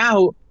 Yep.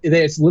 Now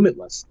it's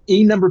limitless.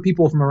 Any number of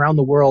people from around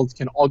the world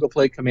can all go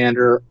play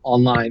Commander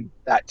online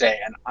that day,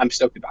 and I'm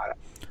stoked about it.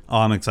 Oh,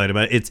 I'm excited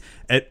about it.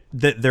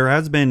 There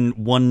has been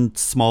one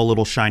small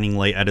little shining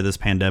light out of this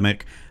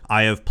pandemic.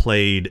 I have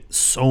played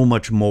so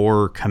much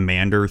more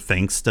Commander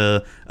thanks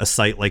to a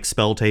site like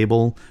Spell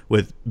Table,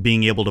 with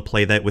being able to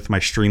play that with my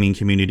streaming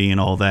community and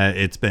all that.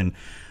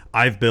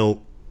 I've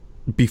built,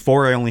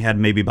 before I only had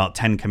maybe about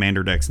 10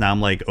 Commander decks. Now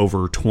I'm like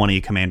over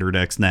 20 Commander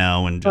decks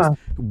now, and just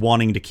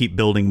wanting to keep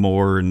building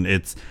more. And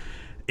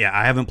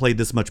I haven't played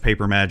this much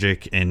Paper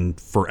Magic in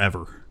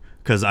forever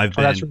because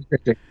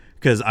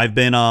I've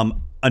been,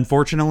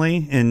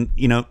 unfortunately, and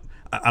you know,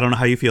 I don't know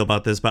how you feel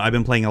about this, but I've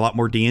been playing a lot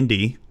more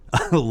D&D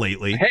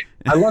lately. Hey,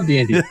 I love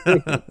D&D.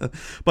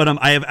 But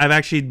I've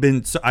actually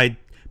been,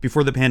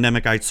 before the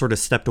pandemic, I sort of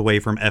stepped away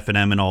from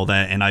F&M and all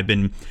that, and I've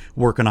been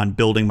working on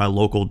building my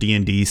local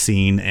D&D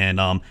scene,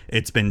 and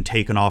it's been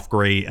taken off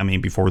great. I mean,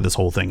 before this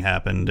whole thing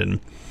happened, and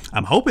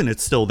I'm hoping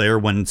it's still there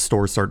when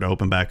stores start to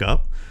open back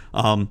up.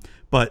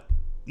 But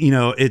you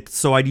know,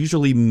 so I'd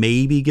usually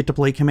maybe get to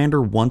play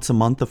Commander once a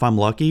month if I'm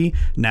lucky.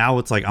 Now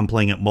it's like I'm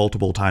playing it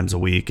multiple times a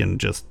week, and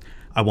just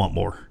I want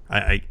more.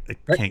 I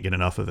can't get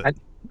enough of it.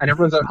 And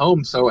everyone's at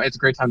home, so it's a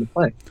great time to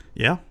play.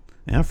 Yeah,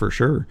 for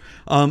sure.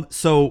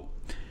 So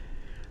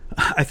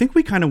I think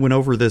we kind of went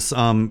over this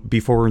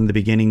before in the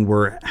beginning,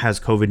 where has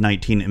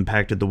COVID-19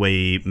 impacted the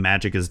way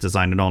Magic is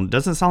designed and all? It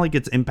doesn't sound like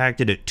it's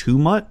impacted it too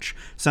much.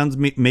 Sounds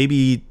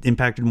maybe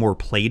impacted more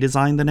play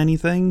design than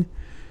anything.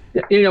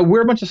 Yeah, you know,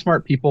 we're a bunch of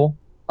smart people.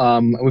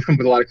 We've come up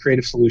with a lot of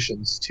creative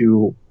solutions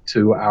to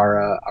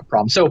our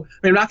problem. So, I mean,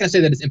 I'm not going to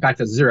say that it's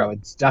impacted us zero.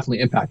 It's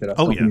definitely impacted us.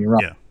 Oh,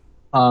 yeah.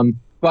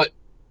 But,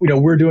 you know,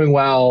 we're doing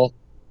well.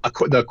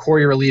 The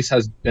Ikoria release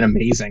has been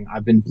amazing.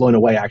 I've been blown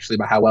away, actually,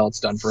 by how well it's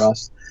done for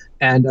us.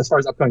 And as far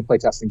as upcoming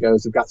playtesting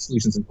goes, we've got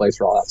solutions in place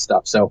for all that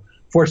stuff. So,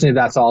 fortunately,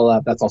 that's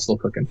all still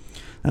cooking.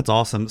 That's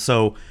awesome.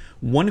 So,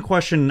 one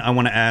question I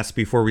want to ask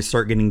before we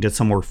start getting to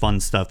some more fun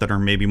stuff that are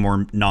maybe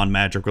more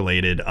non-Magic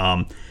related,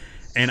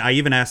 and I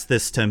even asked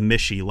this to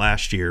Mishi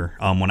last year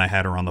when I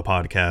had her on the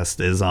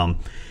podcast, is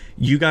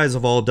you guys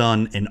have all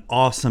done an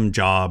awesome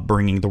job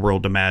bringing the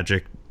world of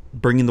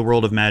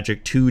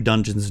Magic to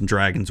Dungeons and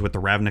Dragons with the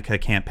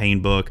Ravnica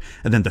campaign book,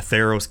 and then the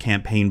Theros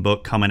campaign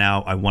book coming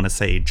out, I want to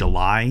say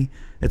July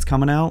it's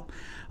coming out.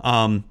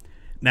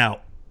 Now,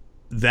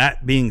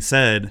 that being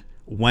said,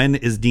 when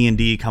is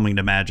D&D coming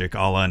to Magic, a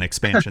la an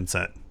expansion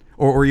set?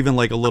 or even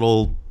like a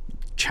little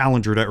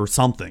challenger deck or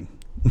something.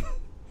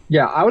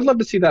 Yeah, I would love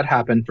to see that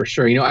happen for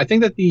sure. I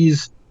think that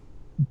these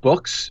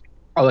books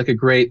are like a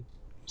great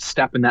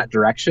step in that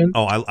direction.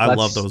 Oh, I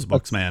love those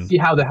books, man. See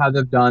how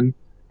they've done,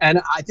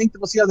 and I think that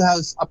we'll see how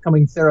this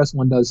upcoming Theros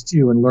one does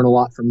too, and learn a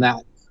lot from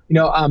that.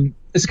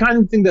 It's the kind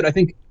of thing that I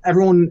think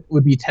everyone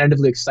would be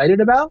tentatively excited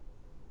about,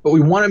 but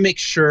we want to make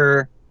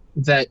sure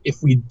that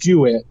if we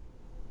do it,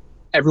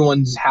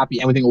 everyone's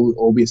happy, everything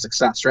will be a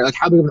success, right? Like,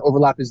 how big of an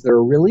overlap is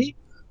there really?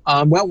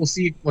 Well, we'll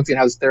see once again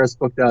how this Theros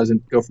book does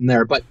and go from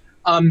there. But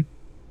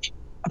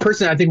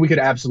personally, I think we could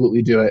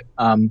absolutely do it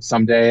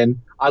someday, and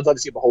I'd love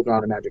to see a Beholder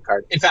on a Magic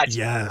card. In fact,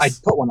 yes. I'd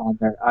put one on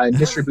there.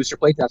 Mystery Booster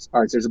Playtest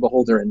cards, there's a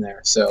Beholder in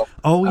there. So.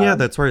 Oh yeah,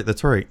 that's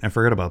right. I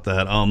forgot about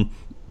that.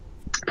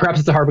 Perhaps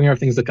it's a harbinger of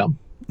things to come.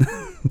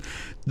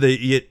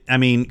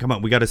 Come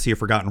on, we got to see a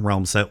Forgotten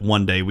Realms set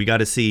one day. We got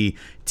to see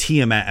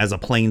Tiamat as a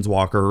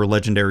planeswalker or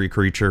legendary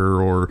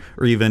creature, or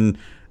even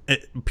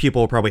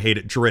people will probably hate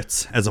it,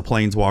 Dritz as a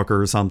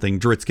planeswalker or something.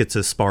 Dritz gets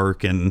his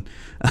spark, and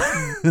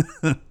I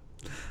don't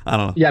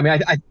know. Yeah,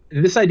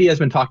 this idea has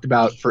been talked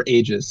about for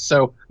ages.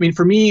 So,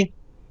 for me,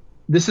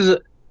 this is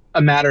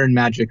a matter in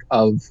Magic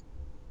of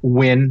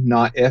when,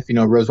 not if.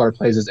 Rosewater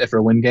plays as if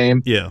or when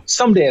game. Yeah.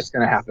 Someday it's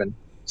going to happen.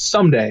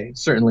 Someday,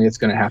 certainly it's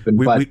going to happen.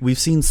 We've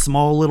seen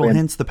small little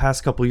hints the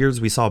past couple of years.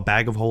 We saw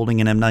Bag of Holding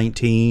in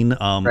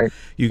M19. Right.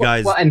 You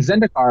guys... Well, and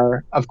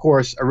Zendikar, of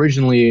course,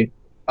 originally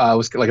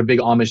was like a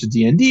big homage to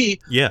D&D.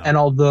 Yeah. And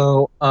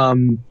although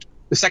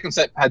the second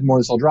set had more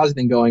of this Eldrazi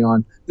thing going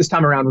on, this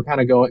time around we're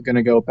kind of going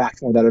to go back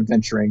to more of that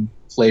adventuring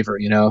flavor,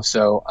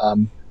 So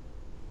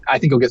I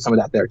think you'll get some of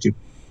that there too.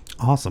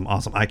 Awesome.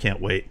 I can't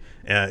wait.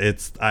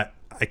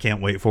 I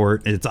can't wait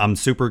for it. I'm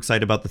super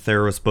excited about the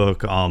Theros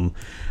book.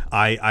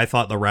 I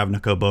thought the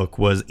Ravnica book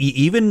was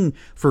even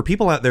for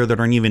people out there that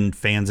aren't even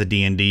fans of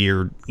D&D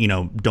or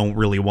don't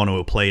really want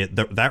to play it.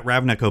 That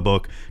Ravnica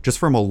book, just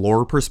from a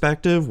lore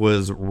perspective,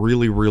 was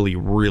really, really,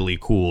 really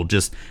cool.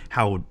 Just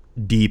how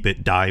deep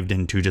it dived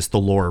into just the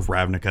lore of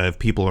Ravnica. If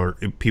people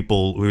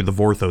who are the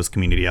Vorthos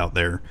community out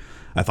there,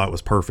 I thought it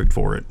was perfect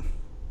for it.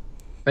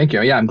 Thank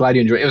you. Yeah, I'm glad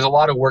you enjoyed it. It was a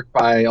lot of work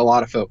by a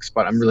lot of folks,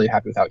 but I'm really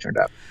happy with how it turned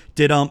out.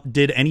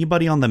 Did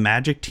anybody on the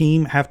Magic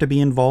team have to be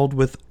involved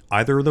with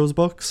either of those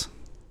books?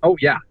 Oh,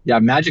 yeah. Yeah,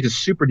 Magic is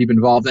super deep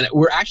involved, and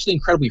we're actually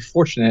incredibly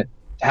fortunate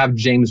to have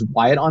James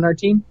Wyatt on our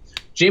team.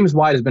 James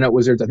Wyatt has been at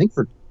Wizards, I think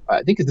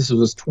this was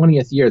his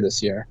 20th year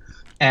this year,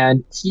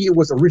 and he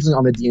was originally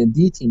on the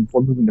D&D team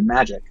before moving to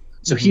Magic.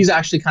 So he's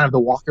actually kind of the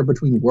walker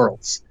between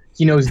worlds.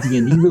 He knows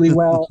D&D really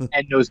well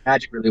and knows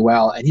Magic really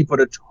well, and he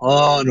put a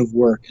ton of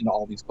work into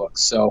all these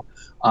books. So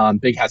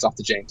big hats off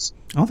to James.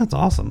 Oh, that's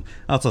awesome.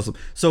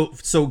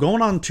 So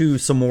going on to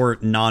some more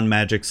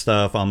non-Magic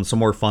stuff, some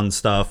more fun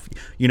stuff.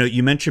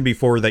 You mentioned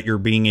before that you're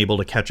being able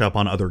to catch up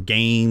on other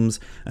games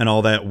and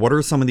all that. What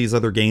are some of these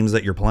other games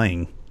that you're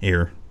playing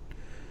here?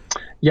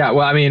 Yeah,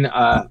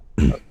 well,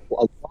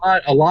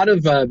 a lot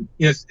of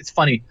it's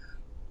funny.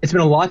 It's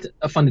been a lot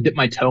of fun to dip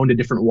my toe into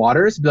different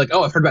waters. Be like,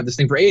 oh, I've heard about this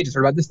thing for ages.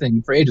 Heard about this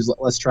thing for ages.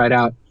 Let's try it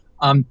out.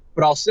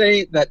 But I'll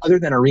say that other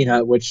than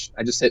Arena, which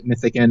I just hit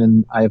Mythic in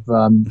and I've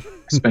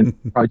spent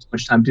probably too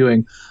much time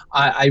doing,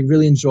 I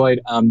really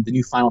enjoyed the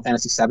new Final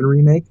Fantasy VII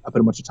remake. I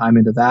put a bunch of time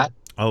into that.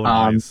 Oh,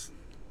 nice.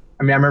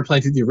 I remember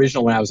playing through the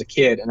original when I was a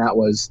kid, and that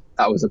was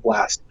a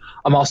blast.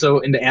 I'm also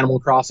into Animal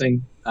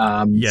Crossing.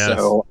 Yes.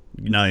 So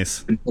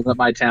nice. Building up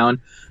my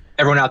town.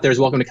 Everyone out there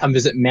is welcome to come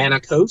visit Mana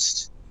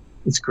Coast.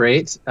 It's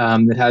great.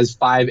 It has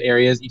 5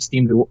 areas, each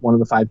themed to one of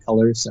the 5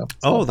 colors. So.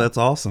 That's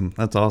awesome.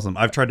 That's awesome.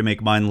 I've tried to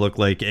make mine look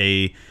like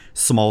a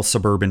small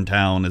suburban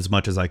town as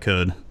much as I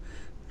could.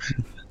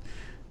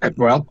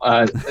 Well,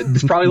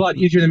 it's probably a lot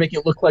easier than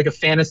making it look like a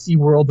fantasy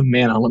world of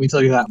Mana. Let me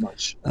tell you that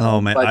much. Oh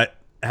man,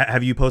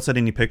 have you posted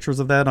any pictures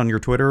of that on your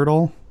Twitter at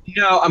all?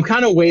 No, I'm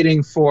kind of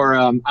waiting for.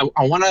 I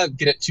want to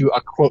get it to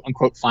a quote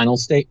unquote final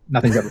state.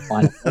 Nothing's ever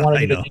final. I want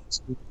to get it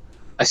to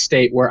a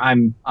state where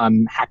I'm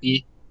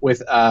happy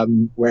with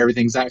where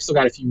everything's at. I've still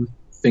got a few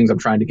things I'm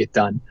trying to get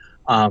done.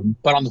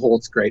 But on the whole,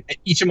 it's great.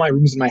 Each of my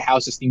rooms in my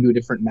house is themed to a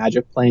different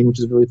Magic plane, which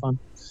is really fun.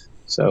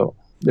 So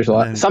there's a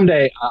lot.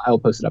 Someday I'll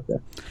post it up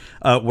there.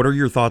 What are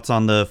your thoughts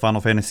on the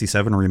Final Fantasy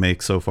VII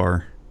remake so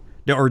far?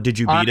 Or did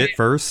you beat it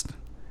first?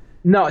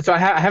 No, so I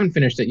haven't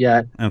finished it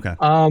yet. Okay.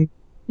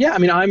 Yeah, I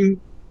mean, I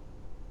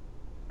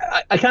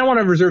kind of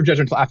want to reserve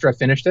judgment until after I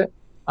finished it,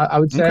 I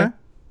would say.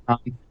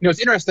 Okay. It's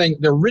interesting.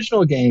 The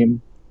original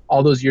game,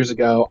 all those years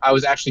ago, I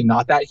was actually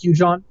not that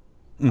huge on.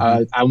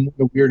 Mm-hmm. I'm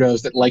the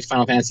weirdos that liked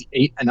Final Fantasy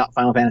VIII and not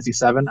Final Fantasy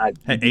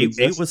VII.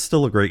 Eight was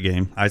still a great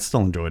game. I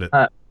still enjoyed it.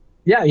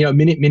 Yeah,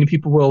 many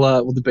people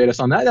will debate us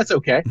on that. That's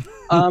okay.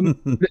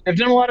 I've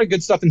done a lot of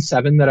good stuff in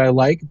 7 that I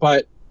like,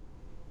 but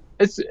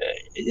it's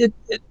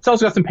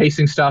also got some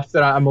pacing stuff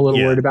that I'm a little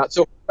worried about.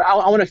 So But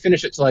I want to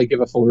finish it till I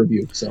give a full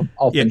review, so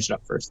I'll finish it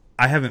up first.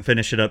 I haven't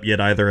finished it up yet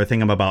either. I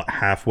think I'm about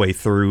halfway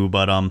through,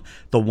 but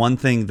the one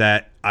thing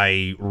that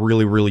I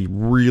really, really,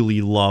 really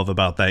love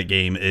about that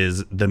game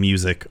is the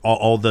music.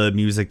 All the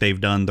music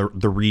they've done, the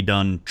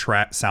redone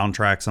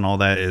soundtracks and all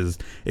that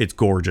it's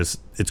gorgeous.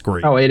 It's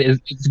great. Oh, it is.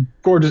 It's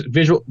gorgeous,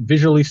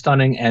 visually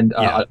stunning, and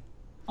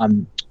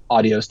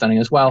audio stunning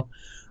as well.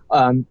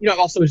 I've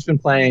also just been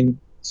playing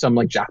some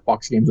like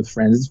Jackbox games with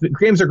friends.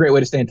 Games are a great way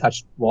to stay in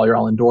touch while you're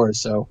all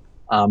indoors. So,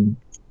 a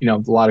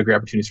lot of great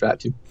opportunities for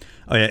that too.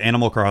 Oh yeah,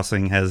 Animal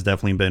Crossing has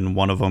definitely been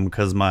one of them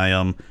because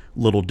my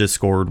little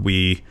Discord,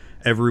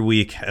 every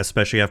week,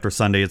 especially after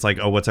Sunday, it's like,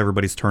 oh, what's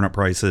everybody's turnip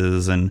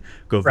prices, and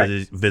go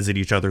visit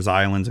each other's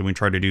islands, and we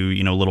try to do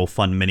little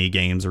fun mini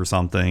games or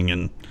something.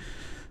 And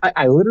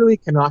I literally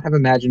cannot have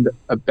imagined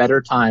a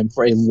better time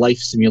for a life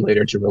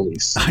simulator to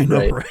release. I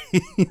know,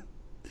 right?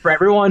 For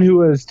everyone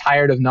who is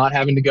tired of not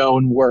having to go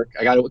and work,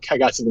 I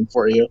got something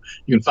for you.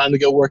 You can finally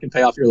go work and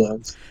pay off your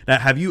loans. Now,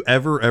 have you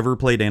ever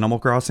played Animal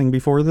Crossing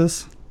before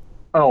this?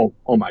 Oh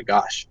my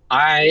gosh!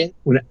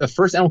 When the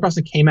first Animal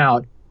Crossing came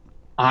out,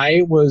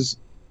 I was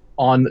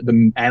on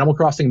the Animal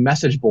Crossing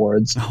message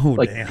boards damn.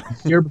 A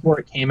year before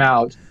it came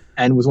out,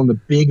 and was one of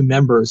the big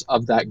members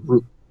of that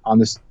group on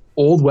this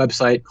old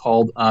website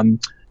called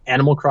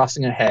Animal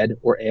Crossing Ahead,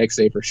 or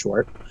AXA for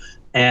short,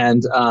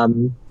 and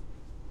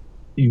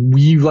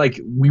we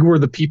were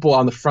the people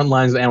on the front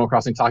lines of Animal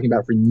Crossing talking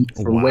about it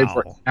for way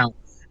before it came out.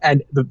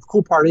 And the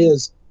cool part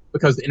is,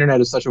 because the internet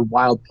is such a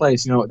wild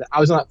place, I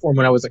was on that forum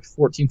when I was like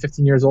 14,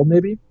 15 years old,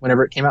 maybe,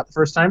 whenever it came out the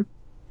first time.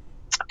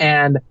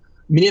 And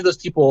many of those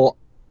people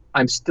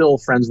I'm still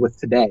friends with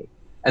today.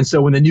 And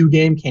so when the new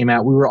game came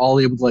out, we were all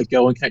able to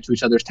go and connect to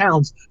each other's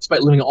towns,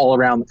 despite living all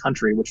around the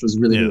country, which was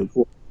really, really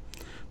cool.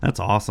 That's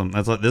awesome.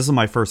 This is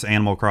my first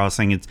Animal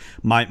Crossing. It's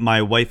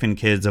my wife and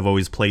kids have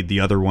always played the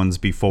other ones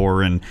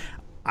before, and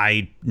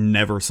I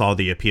never saw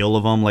the appeal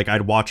of them. Like,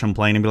 I'd watch them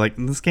playing and be like,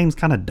 this game's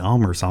kind of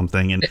dumb or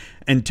something. And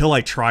until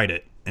I tried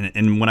it.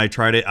 And when I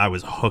tried it, I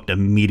was hooked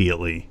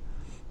immediately.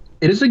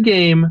 It is a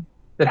game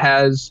that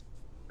has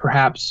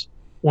perhaps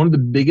one of the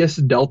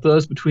biggest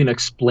deltas between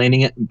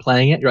explaining it and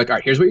playing it. You're like, all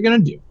right, here's what you're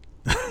going to do.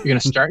 You're going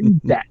to start in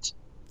debt.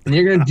 And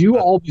you're going to do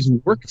all these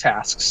work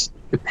tasks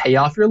to pay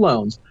off your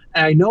loans.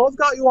 And I know I've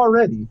got you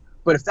already,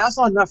 but if that's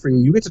not enough for you,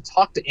 you get to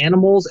talk to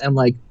animals and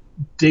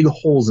dig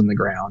holes in the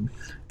ground.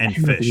 And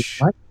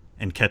fish.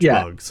 And catch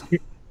bugs.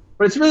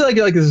 But it's really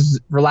like this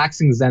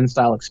relaxing Zen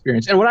style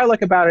experience. And what I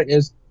like about it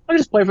is I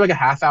just play for a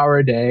half hour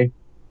a day,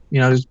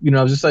 just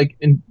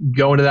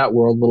go into that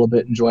world a little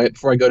bit, enjoy it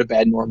before I go to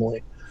bed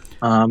normally.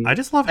 I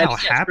just love how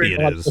happy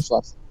it is.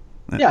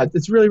 Yeah,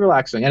 it's really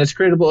relaxing, and it's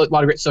created a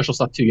lot of great social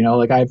stuff too.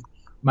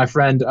 My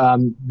friend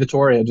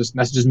Vittoria just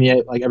messages me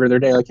every other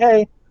day,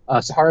 hey,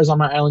 Sahara's on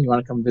my island, you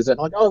want to come visit?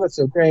 I'm like, oh, that's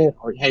so great.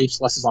 Or hey,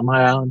 Celeste is on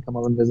my island, come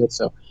over and visit.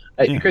 So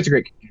it creates a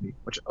great community,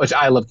 which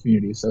I love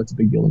community, so it's a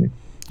big deal to me.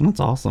 That's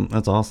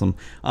awesome.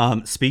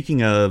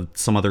 Speaking of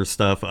some other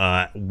stuff,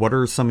 what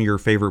are some of your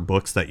favorite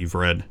books that you've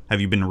read? Have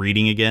you been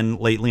reading again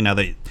lately, now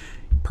that you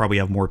probably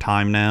have more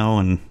time now?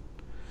 And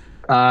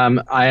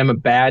I am a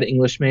bad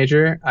English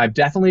major. I've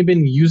definitely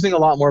been using a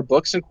lot more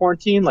books in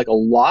quarantine, a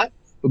lot,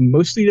 but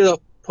mostly to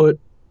put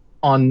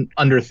on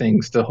under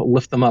things to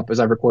lift them up as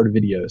I record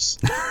videos.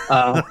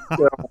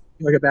 So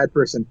like a bad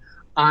person.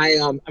 I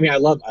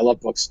love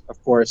books,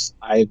 of course.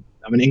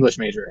 I'm an English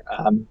major,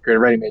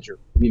 creative writing major.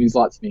 It means a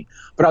lot to me.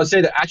 But I would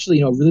say that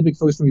actually, a really big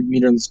focus for me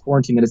during this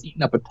quarantine that has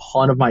eaten up a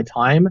ton of my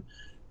time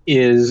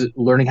is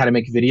learning how to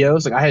make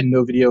videos. I had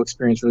no video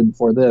experience really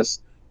before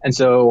this. And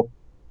so,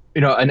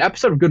 an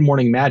episode of Good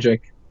Morning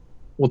Magic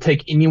will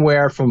take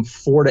anywhere from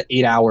 4 to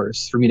 8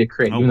 hours for me to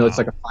create, even though it's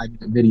a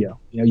 5-minute video.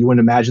 You wouldn't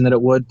imagine that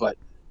it would, but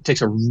it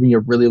takes a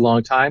really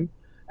long time.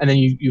 And then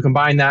you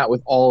combine that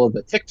with all of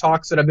the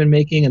TikToks that I've been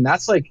making, and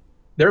that's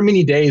there are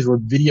many days where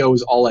video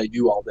is all I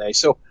do all day.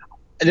 So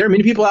there are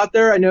many people out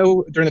there I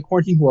know during the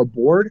quarantine who are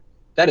bored.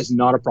 That is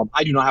not a problem.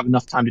 I do not have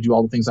enough time to do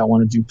all the things I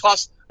want to do.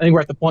 Plus, I think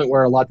we're at the point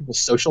where a lot of people's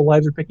social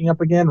lives are picking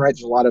up again, right?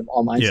 There's a lot of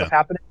online stuff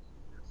happening.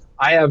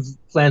 I have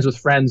plans with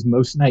friends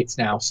most nights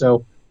now,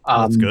 so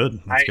that's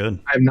good. That's good.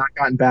 I've not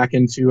gotten back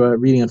into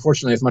reading,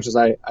 unfortunately, as much as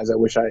I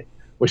wish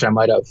I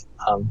might have.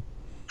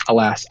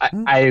 Alas,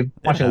 I'm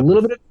watching a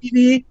little bit of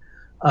TV,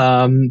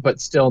 but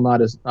still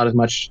not as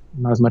much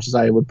as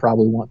I would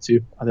probably want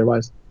to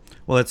otherwise.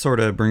 Well, that sort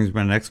of brings me to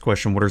my next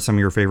question. What are some of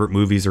your favorite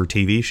movies or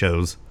TV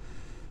shows?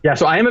 Yeah,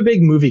 so I am a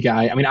big movie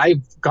guy.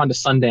 I've gone to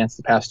Sundance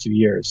the past 2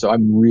 years, so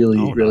I'm really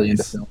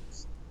into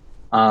films.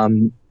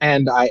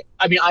 And I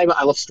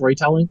love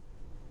storytelling.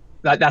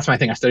 That's my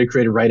thing. I studied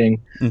creative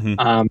writing.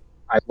 Mm-hmm.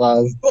 I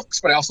love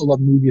books, but I also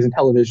love movies and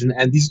television.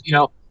 And these,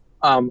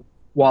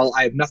 while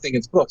I have nothing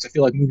against books, I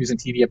feel like movies and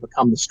TV have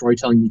become the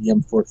storytelling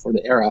medium for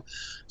the era.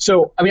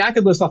 So, I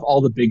could list off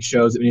all the big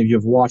shows that many of you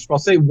have watched, but I'll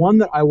say one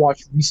that I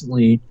watched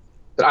recently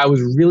that I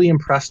was really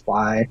impressed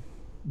by,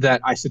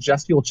 that I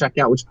suggest people check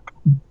out, which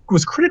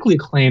was critically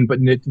acclaimed, but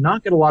did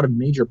not get a lot of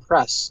major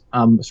press,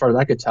 as far as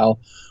I could tell,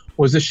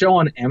 was the show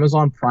on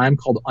Amazon Prime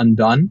called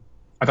Undone.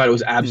 I thought it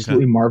was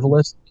absolutely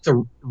marvelous. It's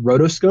a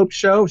rotoscope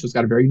show, so it's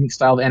got a very unique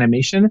style of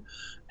animation,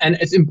 and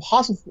it's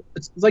impossible.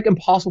 It's like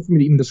impossible for me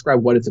to even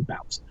describe what it's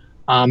about.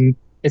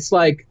 It's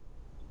like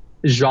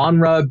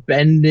genre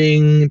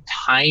bending,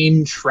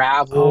 time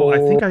travel. Oh,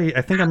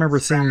 I think I remember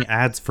seeing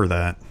ads for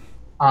that.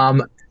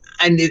 And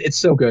it's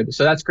so good.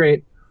 So that's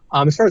great.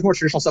 As far as more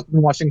traditional stuff I've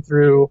been watching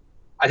through,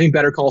 I think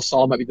Better Call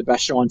Saul might be the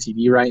best show on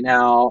TV right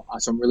now.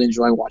 So I'm really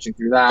enjoying watching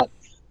through that.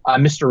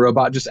 Mr.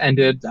 Robot just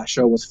ended. That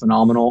show was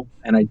phenomenal,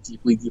 and I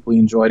deeply, deeply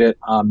enjoyed it.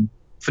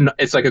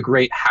 It's like a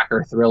great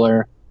hacker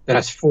thriller that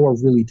has 4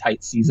 really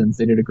tight seasons.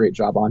 They did a great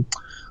job on.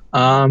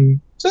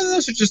 So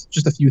those are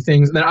just a few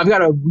things. And then I've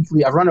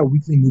run a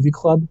weekly movie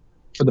club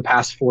for the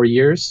past 4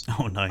 years.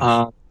 Oh,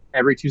 nice.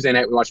 Every Tuesday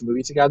night we watch a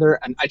movie together,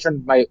 and I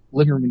turned my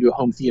living room into a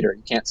home theater.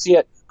 You can't see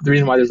it, but the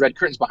reason why there's red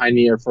curtains behind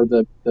me are for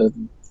the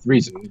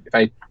reason. If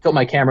I tilt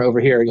my camera over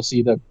here, you'll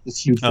see this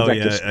huge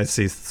projector. Oh yeah, I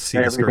see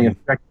the screen.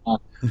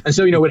 And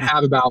so we'd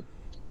have about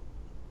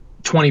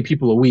 20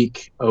 people a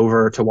week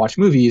over to watch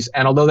movies,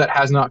 and although that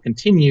has not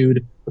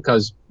continued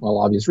because, well,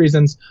 obvious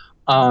reasons,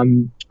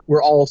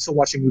 we're all still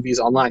watching movies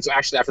online. So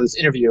actually, after this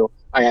interview,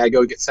 I gotta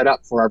go get set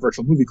up for our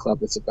virtual movie club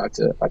that's about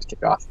to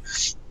kick off.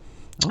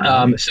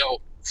 Oh, nice.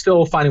 So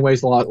still finding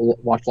ways to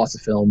watch lots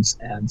of films,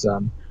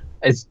 and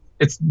it's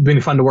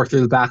been fun to work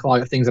through the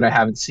backlog of things that I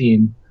haven't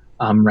seen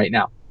right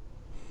now.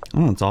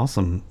 Oh, that's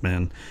awesome,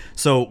 man.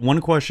 So one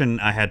question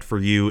I had for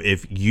you: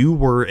 if you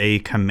were a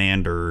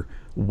commander,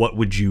 what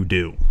would you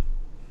do?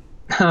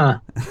 I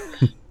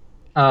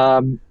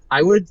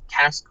would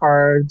cast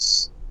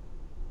cards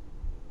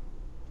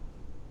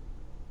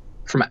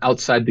from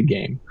outside the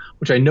game,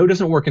 which I know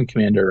doesn't work in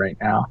Commander right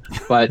now,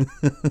 but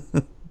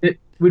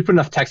we'd put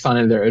enough text on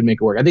it there, it would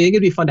make it work. I think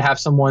it'd be fun to have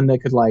someone that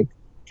could like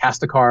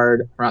cast a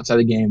card from outside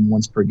the game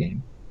once per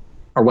game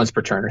or once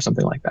per turn or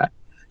something like that.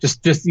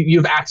 Just you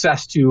have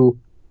access to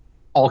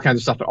all kinds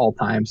of stuff at all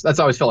times. That's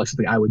always felt like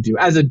something I would do.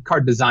 As a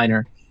card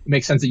designer, it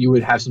makes sense that you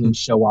would have something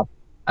show up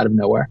out of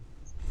nowhere.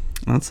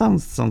 That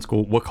sounds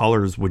cool. What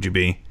colors would you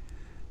be?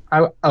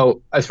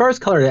 As far as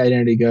color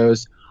identity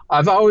goes,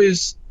 I've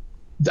always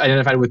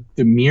identified with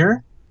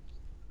Dimir.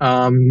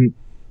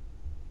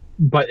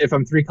 But if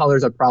I'm 3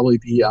 colors, I'd probably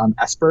be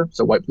Esper,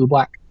 so white, blue,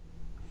 black.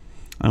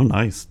 Oh,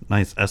 nice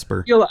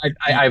Esper.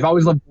 I've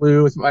always loved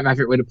blue. It's my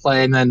favorite way to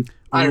play, and then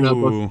I don't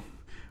know,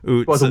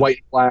 both white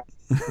and black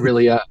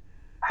really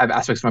have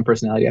aspects of my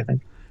personality, I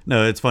think.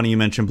 No, it's funny you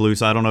mentioned blue.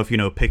 So I don't know if you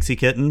know Pixie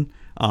Kitten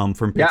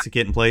from Pixie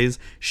Kitten Plays.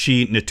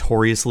 She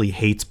notoriously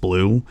hates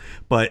blue,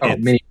 but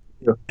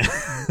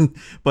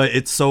but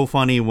it's so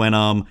funny when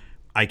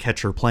I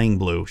catch her playing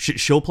blue.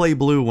 She'll play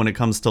blue when it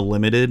comes to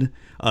limited,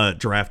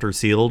 draft or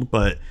sealed,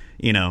 but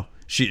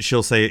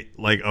she'll say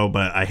like, "Oh,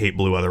 but I hate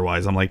blue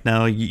otherwise." I'm like,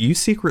 "No, you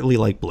secretly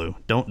like blue.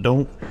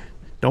 Don't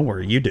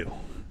worry, you do."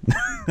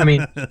 I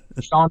mean,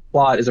 Sean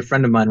Plott is a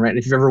friend of mine, right? And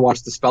if you've ever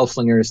watched the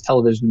Spellslingers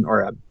television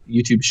or a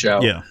YouTube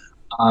show,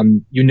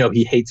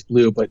 he hates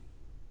blue, but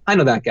I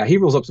know that guy. He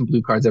rolls up some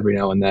blue cards every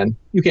now and then.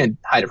 You can't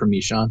hide it from me,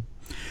 Sean.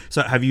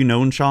 So have you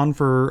known Sean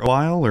for a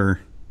while,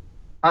 or?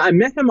 I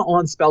met him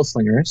on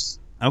Spellslingers.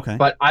 Okay.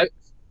 But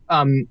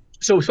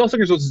so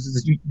Spellslingers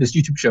was this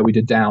YouTube show we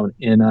did down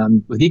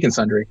in with Geek and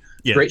Sundry.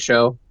 Great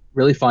show,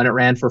 really fun. It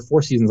ran for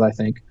 4 seasons, I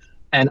think.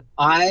 And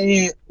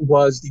I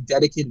was the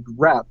dedicated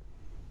rep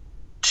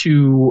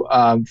to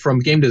from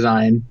game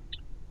design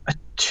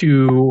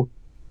to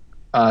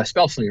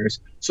Spellslingers.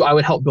 So I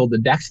would help build the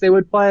decks they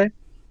would play.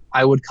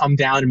 I would come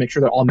down and make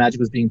sure that all Magic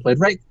was being played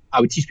right.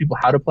 I would teach people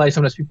how to play.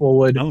 Sometimes people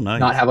would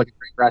not have like a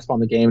great grasp on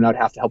the game, and I'd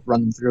have to help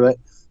run them through it.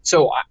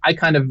 So I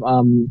kind of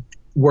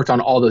worked on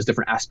all those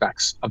different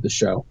aspects of the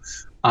show.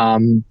 I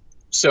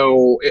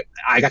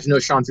got to know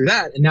Sean through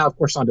that, and now of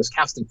course Sean does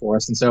casting for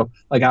us. And so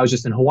like I was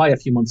just in Hawaii a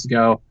few months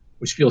ago,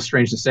 which feels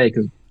strange to say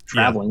because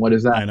traveling, what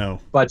is that? I know.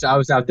 But I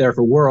was out there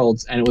for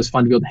Worlds, and it was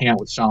fun to be able to hang out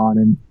with Sean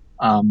and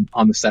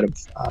on the set of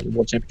the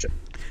World Championship.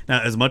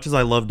 Now, as much as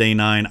I love Day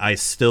 9, I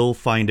still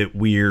find it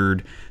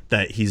weird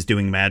that he's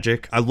doing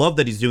Magic. I love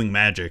that he's doing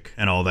Magic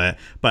and all that,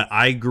 but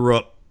I grew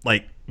up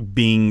like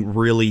being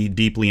really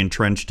deeply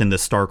entrenched in the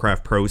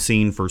StarCraft Pro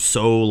scene for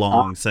so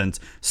long, since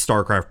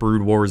StarCraft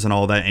Brood Wars and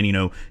all that,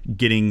 and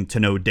getting to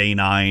know Day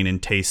 9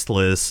 and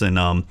Tasteless and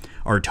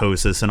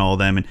Artosis and all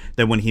them, and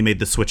then when he made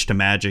the switch to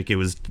Magic, it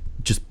was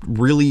just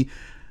really,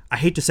 I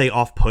hate to say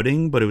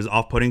off-putting, but it was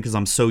off-putting because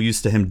I'm so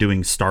used to him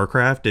doing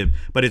StarCraft.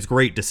 But it's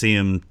great to see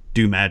him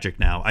do Magic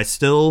now. I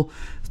still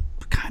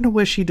kind of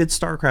wish he did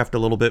StarCraft a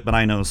little bit, but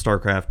I know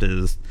StarCraft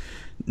is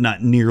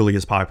not nearly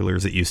as popular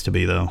as it used to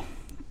be, though,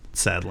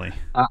 sadly.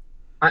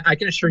 I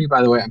can assure you,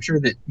 by the way, I'm sure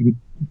that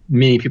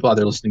many people out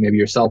there listening, maybe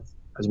yourself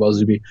as well as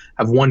Zuby,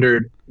 have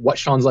wondered what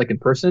Sean's like in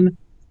person.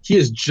 He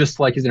is just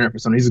like his internet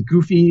persona. He's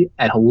goofy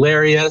and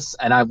hilarious,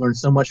 and I've learned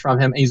so much from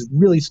him. And he's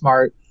really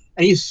smart,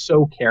 and he's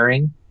so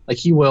caring. Like,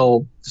 he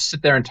will just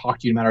sit there and talk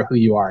to you no matter who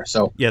you are.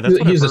 So yeah, that's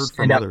what he's I've a heard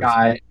from standout others.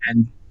 guy,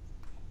 and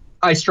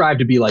I strive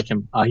to be like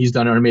him. He's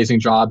done an amazing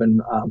job,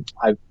 and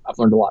I've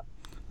learned a lot.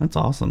 That's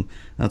awesome.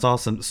 That's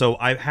awesome. So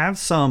I have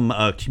some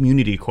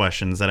community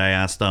questions that I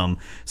asked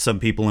some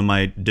people in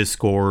my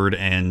Discord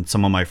and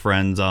some of my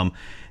friends,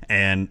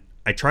 and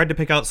I tried to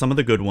pick out some of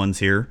the good ones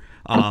here.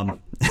 One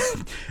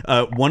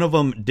of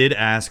them did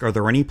ask, are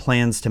there any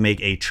plans to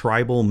make a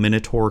tribal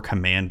Minotaur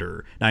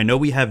commander? Now, I know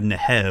we have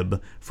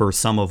Neheb for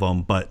some of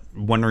them, but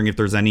wondering if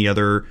there's going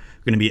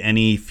to be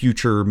any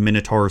future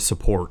Minotaur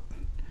support.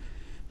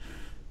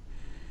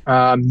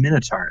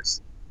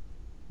 Minotaurs.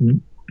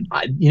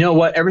 You know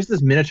what? Ever since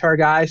this Minotaur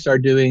guy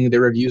started doing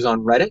the reviews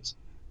on Reddit,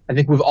 I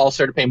think we've all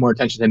started paying more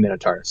attention to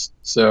Minotaurs.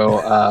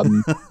 So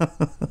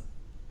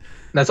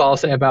that's all I'll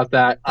say about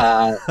that.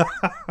 I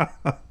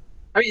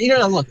mean,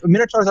 look,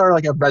 Minotaurs are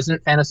like a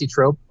resonant fantasy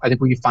trope. I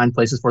think we find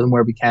places for them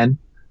where we can.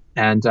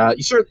 And I'll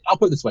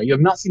put it this way: you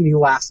have not seen the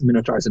last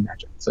Minotaurs in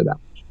Magic. So that.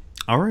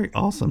 All right,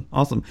 awesome.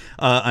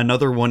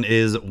 Another one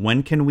is,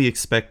 when can we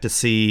expect to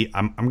see?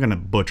 I'm going to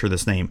butcher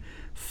this name.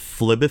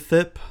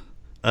 Flibithip.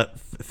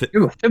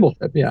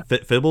 Fibblethip, yeah.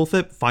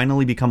 Fibblethip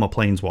finally become a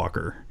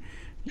planeswalker.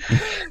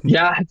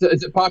 Yeah,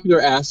 it's a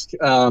popular ask.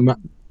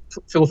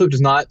 Fibblethip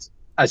does not,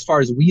 as far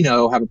as we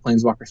know, have a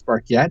planeswalker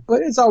spark yet,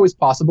 but it's always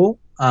possible.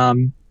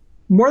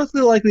 More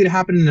likely to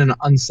happen in an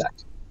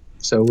unset.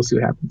 So we'll see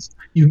what happens.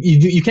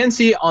 You can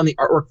see on the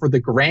artwork for the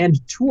Grand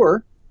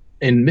Tour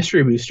in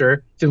Mystery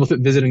Booster,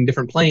 Fibblethip visiting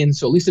different planes.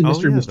 So at least in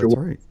Mystery Booster,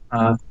 right.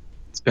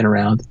 It's been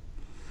around.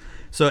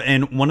 So,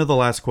 and one of the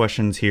last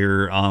questions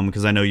here,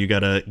 because I know you got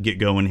to get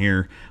going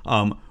here.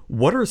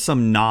 What are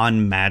some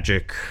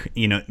non-Magic,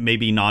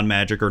 maybe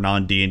non-Magic or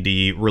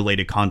non-D&D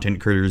related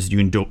content creators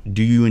do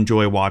you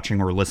enjoy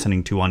watching or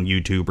listening to on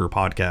YouTube or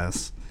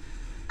podcasts?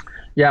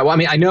 Yeah, well, I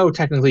mean, I know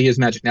technically he is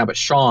Magic now, but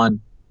Sean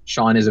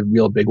is a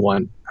real big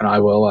one, and I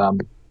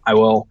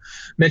will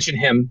mention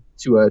him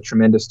to a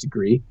tremendous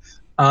degree.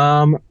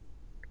 Let's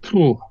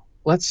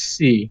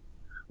see.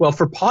 Well,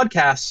 for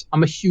podcasts,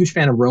 I'm a huge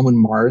fan of Roman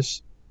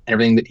Mars.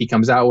 Everything that he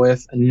comes out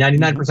with,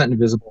 99%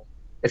 Invisible,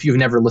 if you've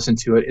never listened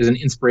to it, is an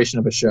inspiration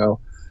of a show,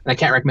 and I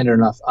can't recommend it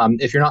enough.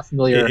 If you're not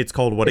familiar, it's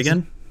called what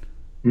again?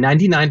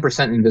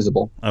 99%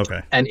 Invisible.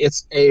 Okay. And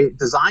it's a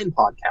design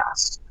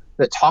podcast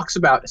that talks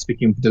about,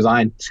 speaking of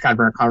design, to kind of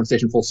bring our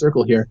conversation full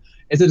circle here,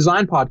 it's a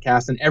design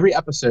podcast, and every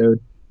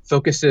episode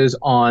focuses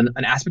on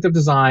an aspect of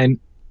design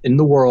in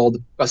the world,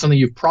 about something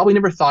you've probably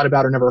never thought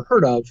about or never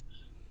heard of,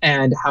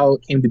 and how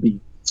it came to be.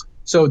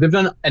 So they've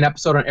done an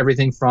episode on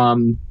everything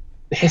from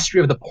the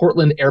history of the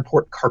Portland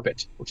airport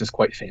carpet, which is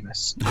quite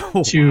famous,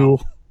 to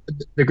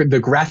the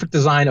graphic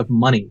design of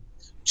money,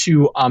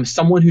 to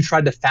someone who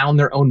tried to found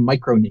their own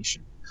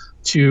micronation,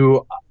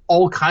 to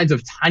all kinds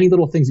of tiny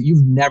little things that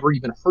you've never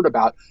even heard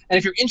about. And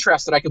if you're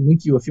interested, I can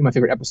link you a few of my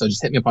favorite episodes.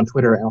 Just hit me up on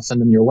Twitter and I'll send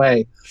them your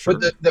way. Sure.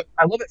 But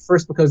I love it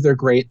first because they're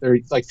great. They're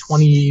like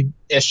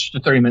 20-ish to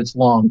 30 minutes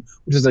long,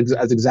 which is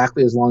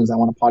exactly as long as I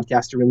want a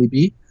podcast to really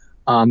be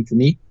for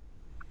me.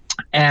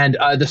 And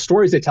the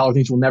stories they tell are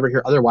things you'll never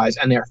hear otherwise,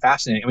 and they are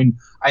fascinating. I mean,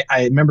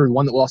 I remember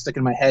one that will all stick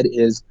in my head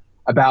is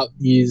about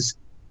these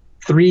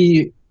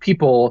 3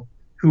 people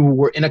who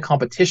were in a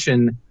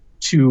competition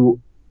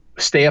to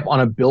stay up on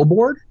a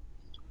billboard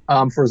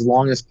for as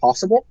long as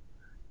possible.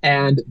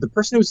 And the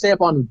person who would stay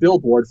up on the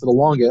billboard for the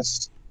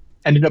longest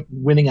ended up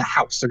winning a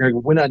house. They're going to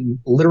win a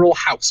literal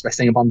house by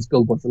staying up on this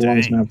billboard for the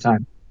longest amount of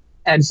time.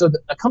 And so the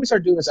company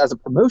started doing this as a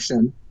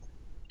promotion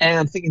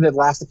and thinking they'd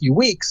last a few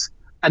weeks.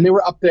 And they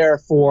were up there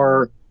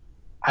for,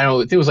 I don't know,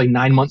 I think it was like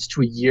 9 months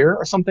to a year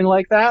or something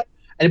like that.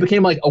 And it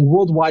became like a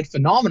worldwide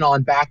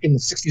phenomenon back in the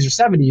 60s or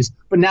 70s,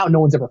 but now no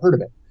one's ever heard of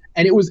it.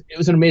 And it was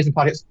an amazing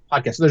podcast.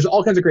 So there's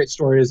all kinds of great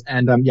stories.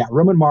 And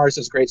Roman Mars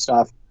does great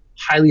stuff.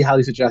 Highly,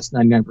 highly suggest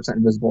 99%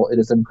 Invisible. It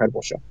is an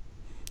incredible show.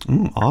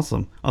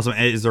 Awesome.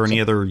 Is there any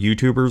other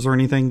YouTubers or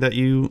anything that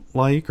you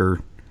like?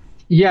 Or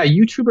Yeah,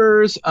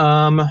 YouTubers.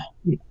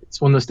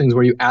 It's one of those things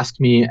where you ask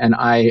me and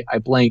I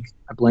blank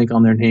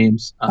on their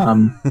names.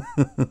 I'll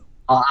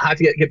have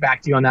to get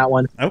back to you on that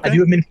one. Okay. I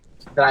do have many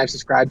that I've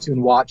subscribed to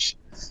and watch,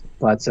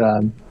 but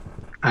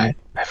I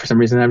for some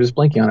reason I'm just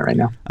blanking on it right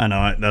now. I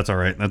know, that's all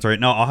right. That's all right.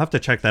 No, I'll have to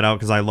check that out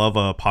because I love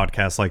a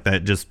podcast like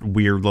that. Just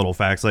weird little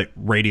facts, like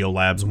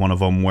Radiolab's one of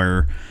them,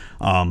 where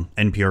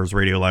NPR's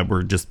Radiolab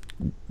were just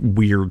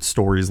weird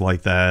stories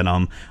like that.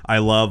 I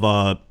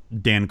love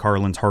Dan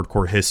Carlin's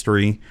Hardcore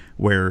History,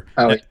 where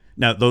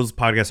now those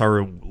podcasts are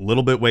a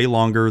little bit way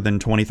longer than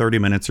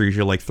 20-30 minutes. They're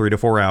usually like 3 to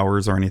 4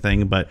 hours or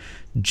anything, but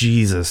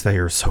Jesus, they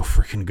are so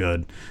freaking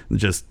good.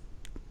 Just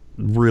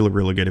really,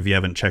 really good if you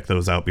haven't checked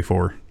those out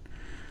before.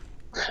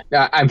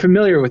 Yeah, I'm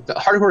familiar with the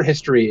Hardcore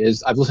History.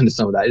 I've listened to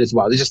some of that. It is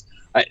wild. It's just,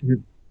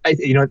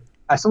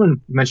 as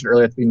someone mentioned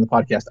earlier at the beginning of the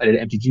podcast, I did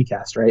an MTG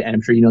cast, right? And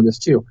I'm sure you know this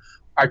too.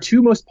 Our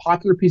 2 most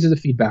popular pieces of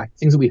feedback,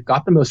 things that we've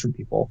got the most from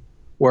people,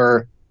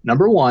 were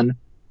number 1,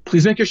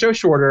 please make your show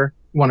shorter.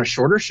 We want a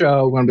shorter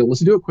show. We want to be able to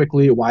listen to it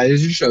quickly. Why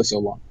is your show so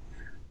long?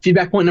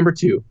 Feedback point number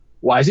 2,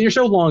 why isn't your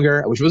show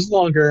longer? I wish it was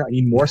longer. I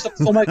need more stuff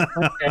to fill my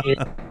day.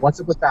 What's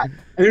up with that? And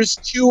there's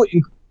 2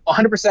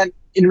 100%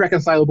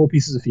 irreconcilable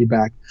pieces of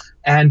feedback.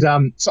 And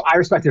so I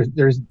respect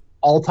there's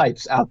all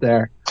types out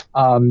there.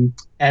 And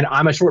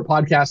I'm a short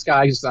podcast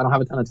guy, so I don't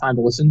have a ton of time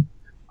to listen.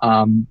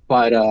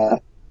 But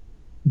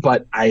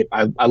I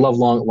love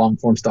long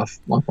form stuff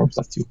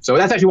too. So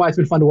that's actually why it's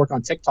been fun to work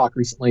on TikTok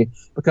recently,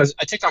 because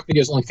a TikTok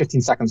video is only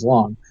 15 seconds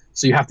long.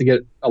 So you have to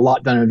get a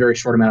lot done in a very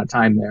short amount of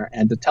time there.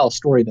 And to tell a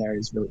story there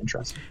is really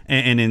interesting.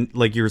 And in,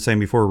 like you were saying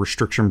before,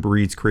 restriction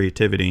breeds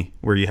creativity,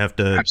 where you have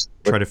to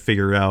try to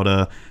figure out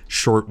a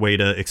short way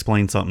to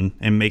explain something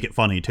and make it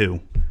funny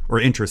too,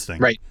 or interesting.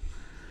 Right.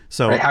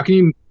 So how can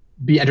you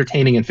be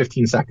entertaining in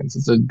 15 seconds?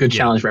 It's a good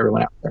challenge for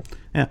everyone out there.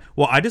 Yeah.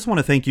 Well, I just want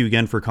to thank you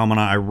again for coming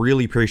on. I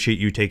really appreciate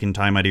you taking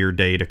time out of your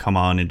day to come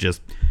on and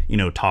just,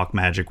 talk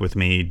Magic with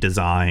me,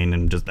 design,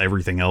 and just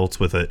everything else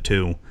with it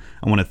too.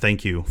 I want to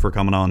thank you for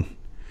coming on.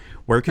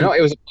 It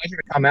was a pleasure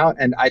to come out,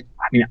 and I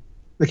mean,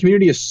 the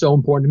community is so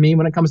important to me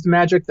when it comes to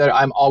Magic that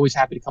I'm always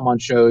happy to come on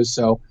shows.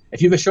 So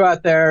if you have a show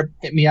out there,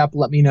 hit me up,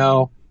 let me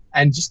know.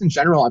 And just in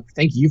general, I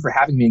thank you for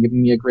having me and giving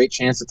me a great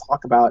chance to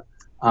talk about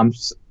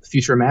the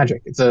future of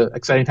Magic. It's an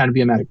exciting time to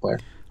be a Magic player.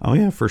 Oh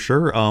yeah, for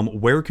sure.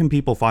 Where can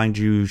people find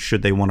you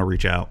should they want to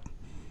reach out?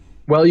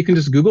 Well, you can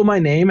just Google my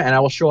name and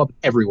I will show up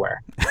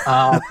everywhere.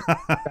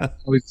 That's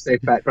always a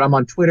safe bet. But I'm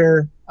on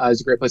Twitter.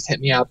 It's a great place to hit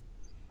me up.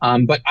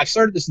 But I've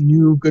started this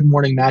new Good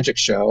Morning Magic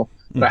show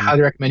that I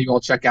highly recommend you all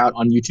check out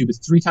on YouTube.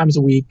 It's 3 times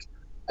a week.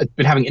 I've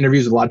been having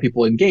interviews with a lot of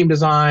people in game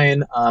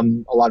design, a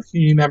lot of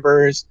community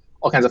members,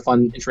 all kinds of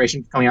fun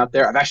information coming out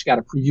there. I've actually got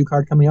a preview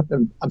card coming up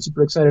that I'm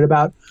super excited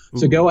about.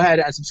 So go ahead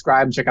and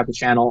subscribe and check out the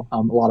channel. A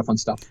lot of fun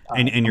stuff.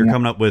 And you're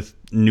coming up with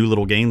new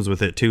little games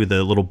with it too,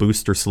 the little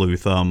Booster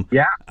Sleuth.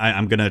 Yeah.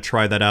 I'm going to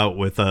try that out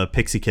with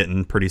Pixie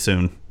Kitten pretty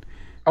soon.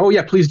 Oh,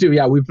 yeah, please do.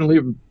 Yeah, we've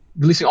been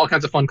releasing all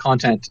kinds of fun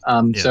content.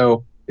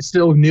 So it's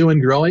still new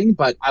and growing,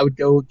 but I would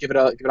go give it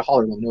a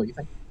holler. Let me know what you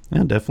think.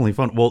 Yeah, definitely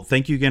fun. Well,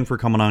 thank you again for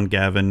coming on,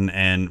 Gavin,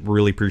 and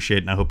really appreciate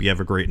it. And I hope you have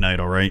a great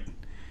night. All right.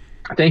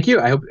 Thank you.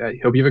 I hope you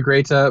have a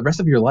great rest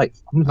of your life.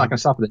 I'm not going to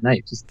stop at the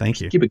night. Just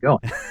thank you. Keep it going.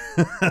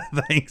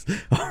 Thanks.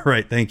 All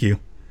right. Thank you.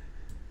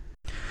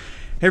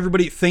 Hey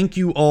everybody, thank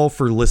you all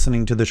for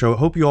listening to the show. I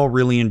hope you all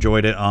really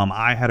enjoyed it.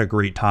 I had a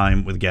great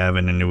time with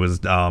Gavin, and it was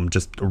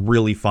just a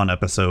really fun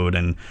episode,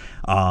 and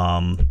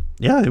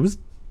it was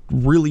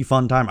really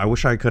fun time. I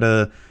wish I could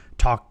have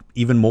talked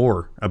even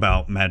more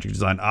about Magic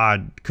design.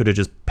 I could have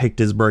just picked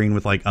his brain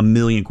with like a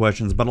million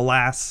questions, but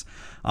alas,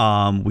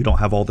 we don't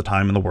have all the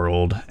time in the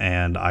world,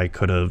 and I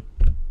could have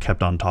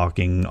kept on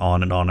talking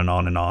on and on and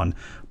on and on.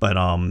 But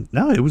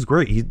no, it was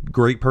great. He's a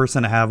great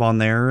person to have on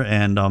there,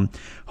 and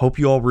hope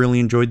you all really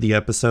enjoyed the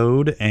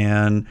episode,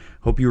 and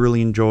hope you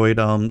really enjoyed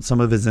some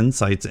of his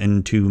insights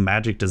into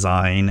Magic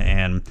design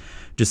and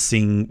just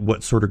seeing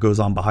what sort of goes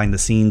on behind the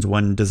scenes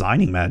when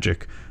designing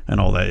Magic and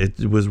all that.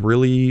 It was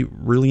really,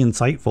 really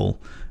insightful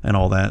and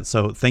all that.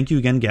 So thank you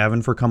again,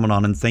 Gavin, for coming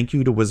on, and thank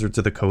you to Wizards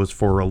of the Coast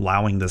for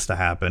allowing this to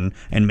happen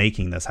and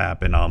making this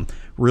happen.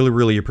 Really,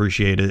 really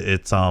appreciate it.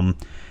 It's I'm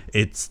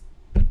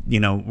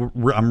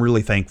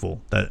really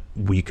thankful that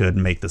we could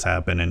make this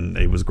happen, and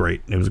it was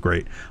great.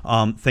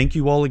 Thank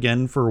you all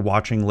again for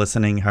watching,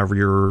 listening, however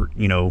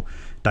you're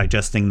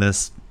digesting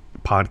this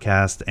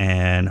podcast,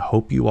 and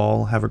hope you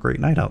all have a great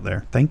night out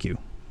there. Thank you.